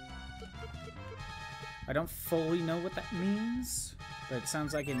 I don't fully know what that means, but it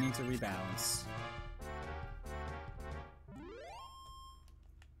sounds like it needs a rebalance.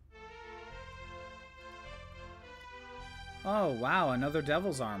 Oh wow, another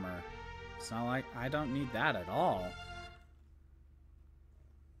Devil's Armor. It's not like I don't need that at all.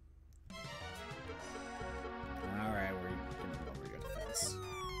 Alright, we're gonna lower your defense.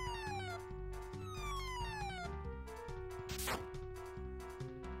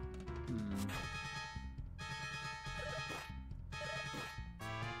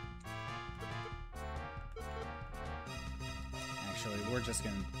 Actually, we're just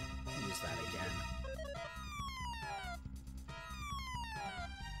gonna use that again.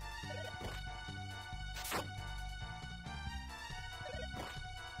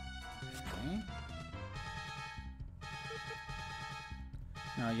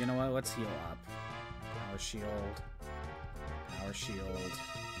 No, you know what? Let's heal up. Power shield. Power shield. Power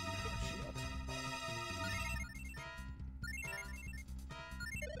shield.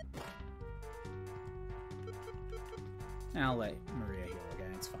 I'll let Maria heal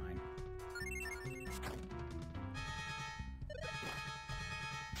again. It's fine.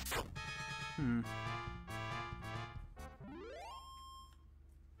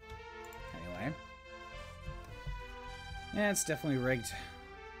 Anyway. Yeah, it's definitely rigged.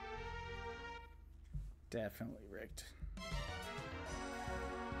 Definitely rigged.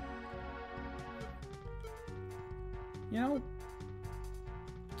 You know,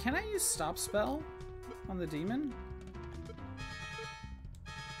 can I use stop spell on the demon?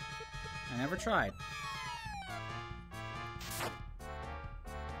 I never tried.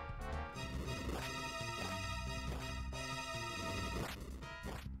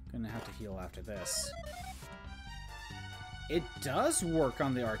 Gonna have to heal after this. It does work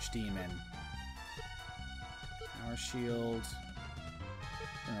on the archdemon. Power shield.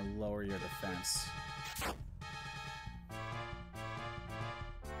 Gonna lower your defense.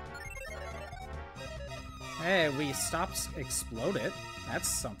 Hey, we stopped exploded. That's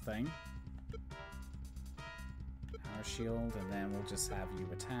something. Power shield, and then we'll just have you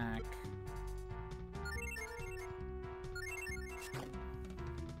attack.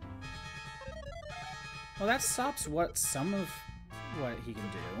 Well, that stops some of what he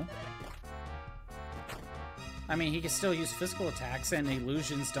can do. I mean, he can still use physical attacks, and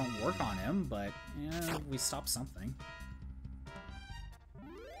illusions don't work on him, but yeah, we stopped something.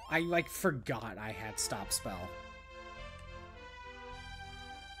 I, like, forgot I had stop spell.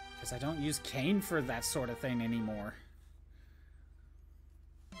 Because I don't use Kane for that sort of thing anymore.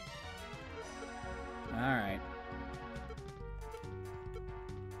 Alright.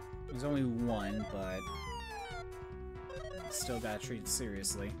 There's only one, but still gotta treat it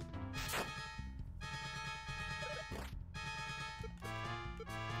seriously.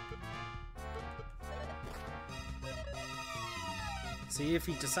 See, if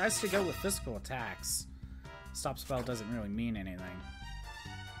he decides to go with physical attacks, stop spell doesn't really mean anything.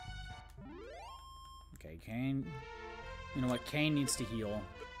 Okay, Kane. You know what? Kane needs to heal.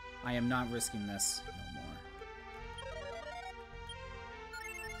 I am not risking this no more.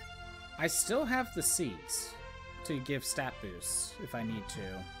 I still have the seeds to give stat boosts if I need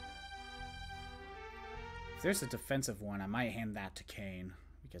to. If there's a defensive one, I might hand that to Kane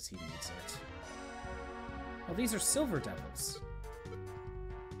because he needs it. Well, these are silver devils.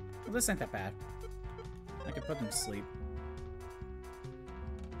 Well, this ain't that bad. I could put them to sleep.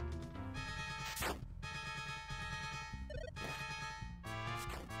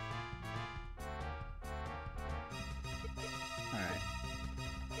 Alright.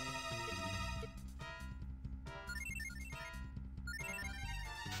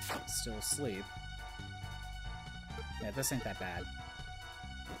 Still asleep. Yeah, this ain't that bad.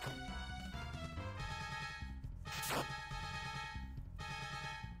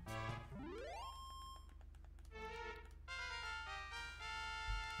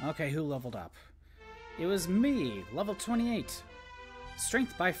 Okay, who leveled up? It was me, level 28.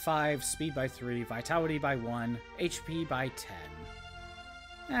 Strength by 5, speed by 3, vitality by 1, HP by 10.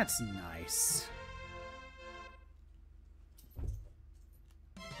 That's nice.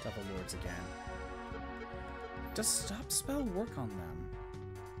 Devil Lords again. Does stop spell work on them?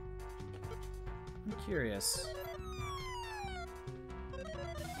 I'm curious.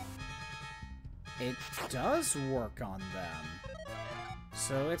 It does work on them.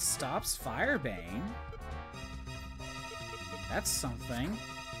 So it stops Firebane. That's something.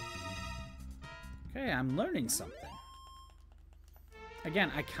 Okay, I'm learning something.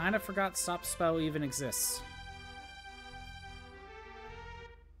 Again, I kind of forgot stop spell even exists.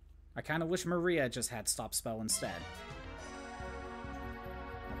 I kind of wish Maria just had stop spell instead.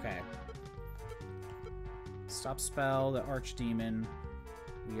 Okay. Stop spell, the archdemon.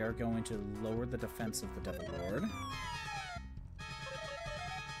 We are going to lower the defense of the Devil Lord.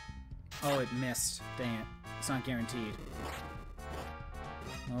 Oh, it missed. Dang it. It's not guaranteed.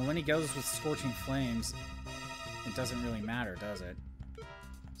 Well, when he goes with Scorching Flames, it doesn't really matter, does it?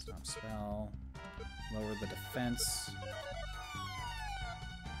 Stop spell. Lower the defense.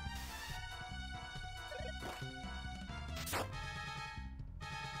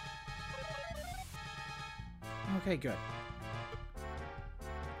 Okay, good.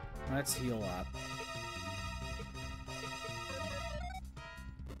 Let's heal up.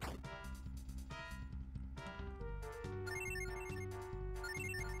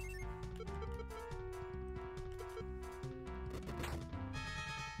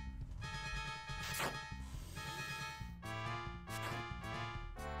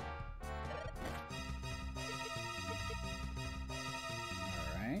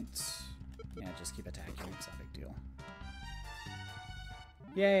 just keep attacking. It's not a big deal.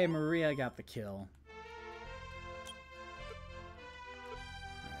 Yay, Maria got the kill.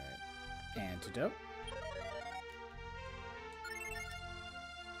 Alright. Antidote.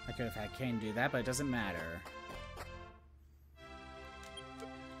 I could have had Kane do that, but it doesn't matter.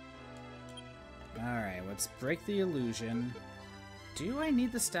 Alright, let's break the illusion. Do I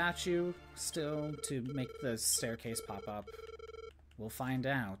need the statue still to make the staircase pop up? We'll find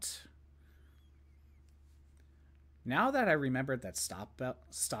out. Now that I remembered that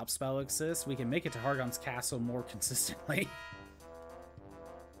stop spell exists, we can make it to Hargon's castle more consistently.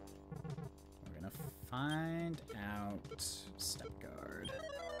 We're gonna find out step guard.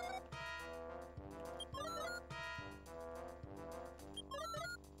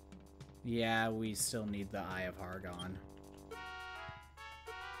 Yeah, we still need the Eye of Hargon.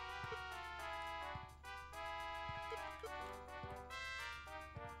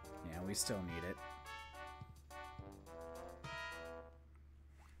 Yeah, we still need it.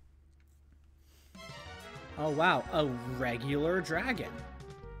 Oh wow, a regular dragon.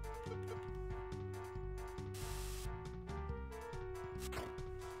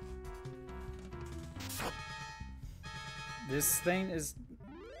 This thing is...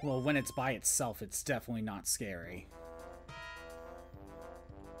 well, when it's by itself, it's definitely not scary.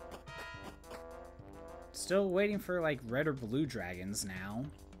 Still waiting for, like, red or blue dragons now.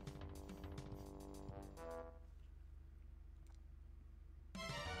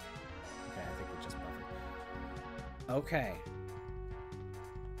 Okay, I think we just buffered. Okay.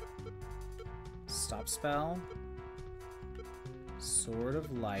 Stop spell. Sword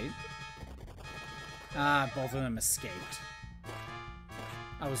of Light. Ah, both of them escaped.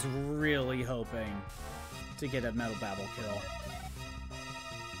 I was really hoping to get a Metal Babble kill.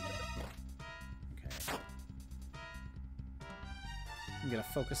 Okay. I'm gonna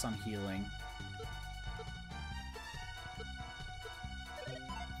focus on healing. Okay.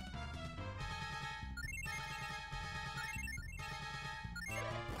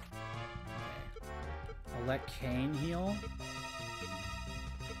 I'll let Kane heal.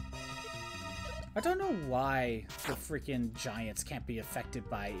 I don't know why the freaking giants can't be affected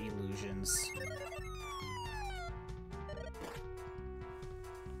by illusions.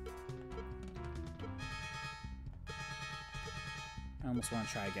 I almost want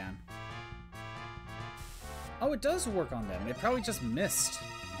to try again. Oh, it does work on them. It probably just missed.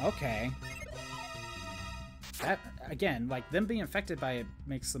 Okay. That, again, like, them being affected by it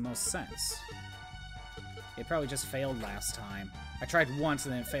makes the most sense. It probably just failed last time. I tried once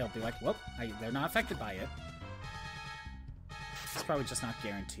and then it failed. Be like, well, they're not affected by it. It's probably just not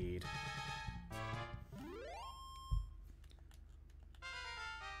guaranteed.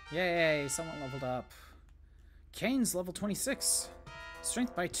 Yay, someone leveled up. Kane's level 26.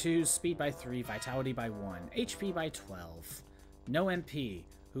 Strength by 2, speed by 3, vitality by 1, HP by 12. No MP.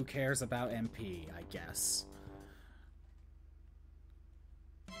 Who cares about MP, I guess.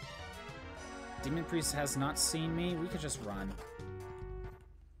 Demon Priest has not seen me. We could just run.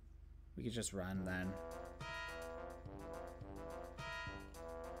 We could just run then.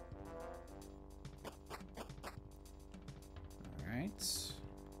 Alright.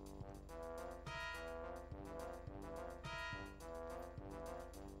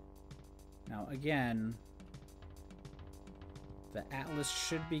 Now again, the Atlas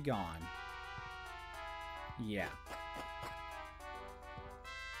should be gone. Yeah.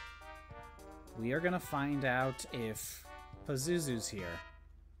 We are gonna find out if Pazuzu's here.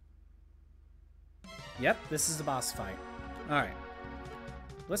 Yep, this is the boss fight. Alright.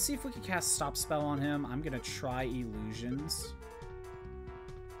 Let's see if we can cast Stop Spell on him. I'm gonna try Illusions.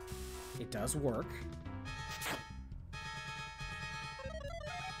 It does work.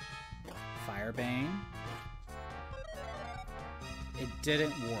 Firebane. It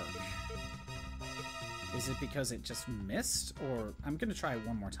didn't work. Is it because it just missed? Or I'm gonna try it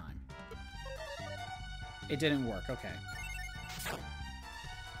one more time. It didn't work, okay.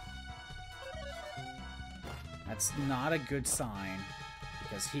 That's not a good sign,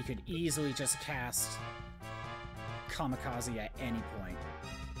 because he could easily just cast Kamikaze at any point.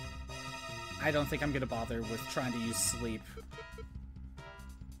 I don't think I'm gonna bother with trying to use Sleep.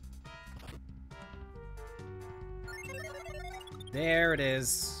 There it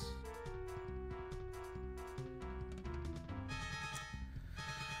is.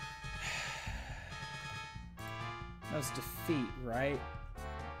 That was defeat, right?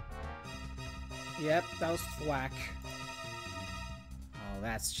 Yep, that was thwack. Oh,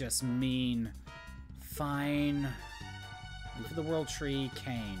 that's just mean. Fine. Move for the World Tree,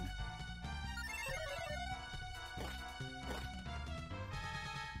 Kane.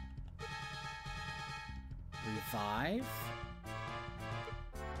 revive.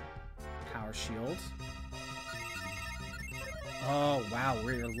 Power shield. Oh, wow,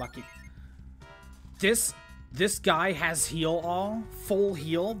 we're lucky. This guy has heal all? Full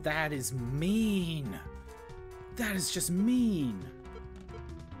heal? That is mean. That is just mean.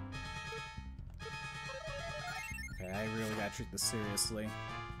 Okay, I really gotta treat this seriously.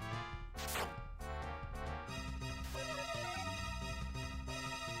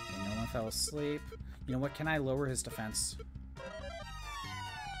 Okay, no one fell asleep. You know what? Can I lower his defense?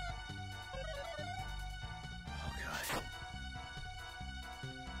 Oh, God.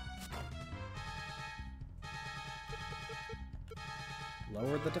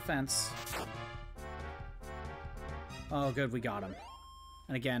 Lower the defense. Oh, good, we got him.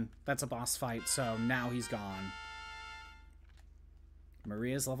 And again, that's a boss fight, so now he's gone.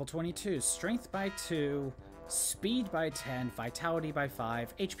 Maria's level 22. Strength by 2, speed by 10, vitality by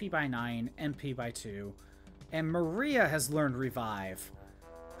 5, HP by 9, MP by 2. And Maria has learned Revive.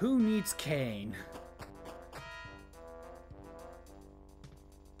 Who needs Kane?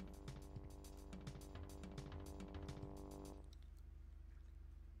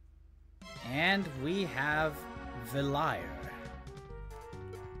 And we have Velier.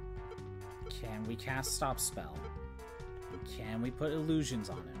 Can we cast Stop Spell? Can we put illusions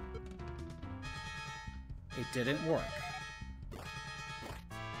on him? It didn't work.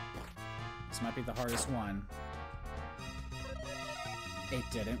 This might be the hardest one. It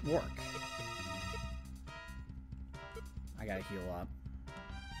didn't work. I gotta heal up.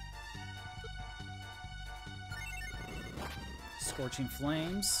 Scorching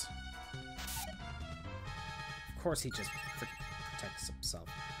Flames. Of course he just protects himself.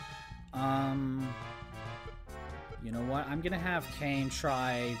 You know what? I'm gonna have Kane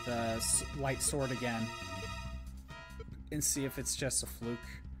try the light sword again and see if it's just a fluke.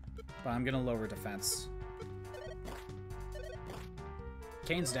 But I'm gonna lower defense.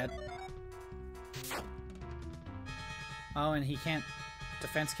 Kane's dead. Oh, and he can't...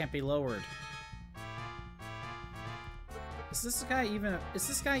 Defense can't be lowered. Is this guy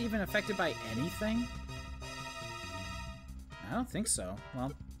even affected by anything? I don't think so.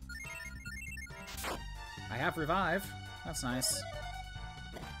 Well, I have Revive. That's nice.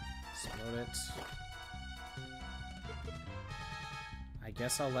 Explode it. I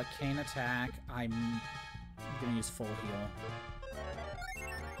guess I'll let Kane attack. I'm gonna use full heal.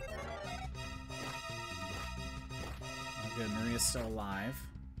 Oh, good. Maria's still alive.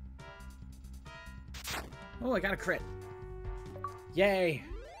 Oh, I got a crit. Yay!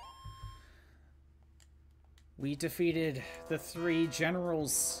 We defeated the 3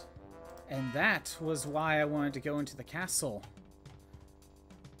 generals, and that was why I wanted to go into the castle.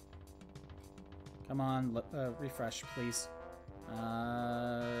 Come on, refresh, please.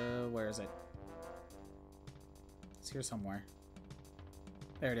 Where is it? It's here somewhere.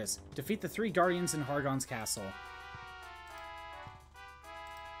 There it is. Defeat the 3 guardians in Hargon's castle.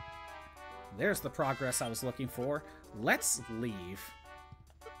 There's the progress I was looking for. Let's leave.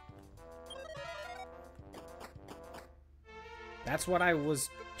 That's what I was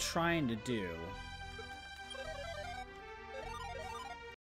trying to do.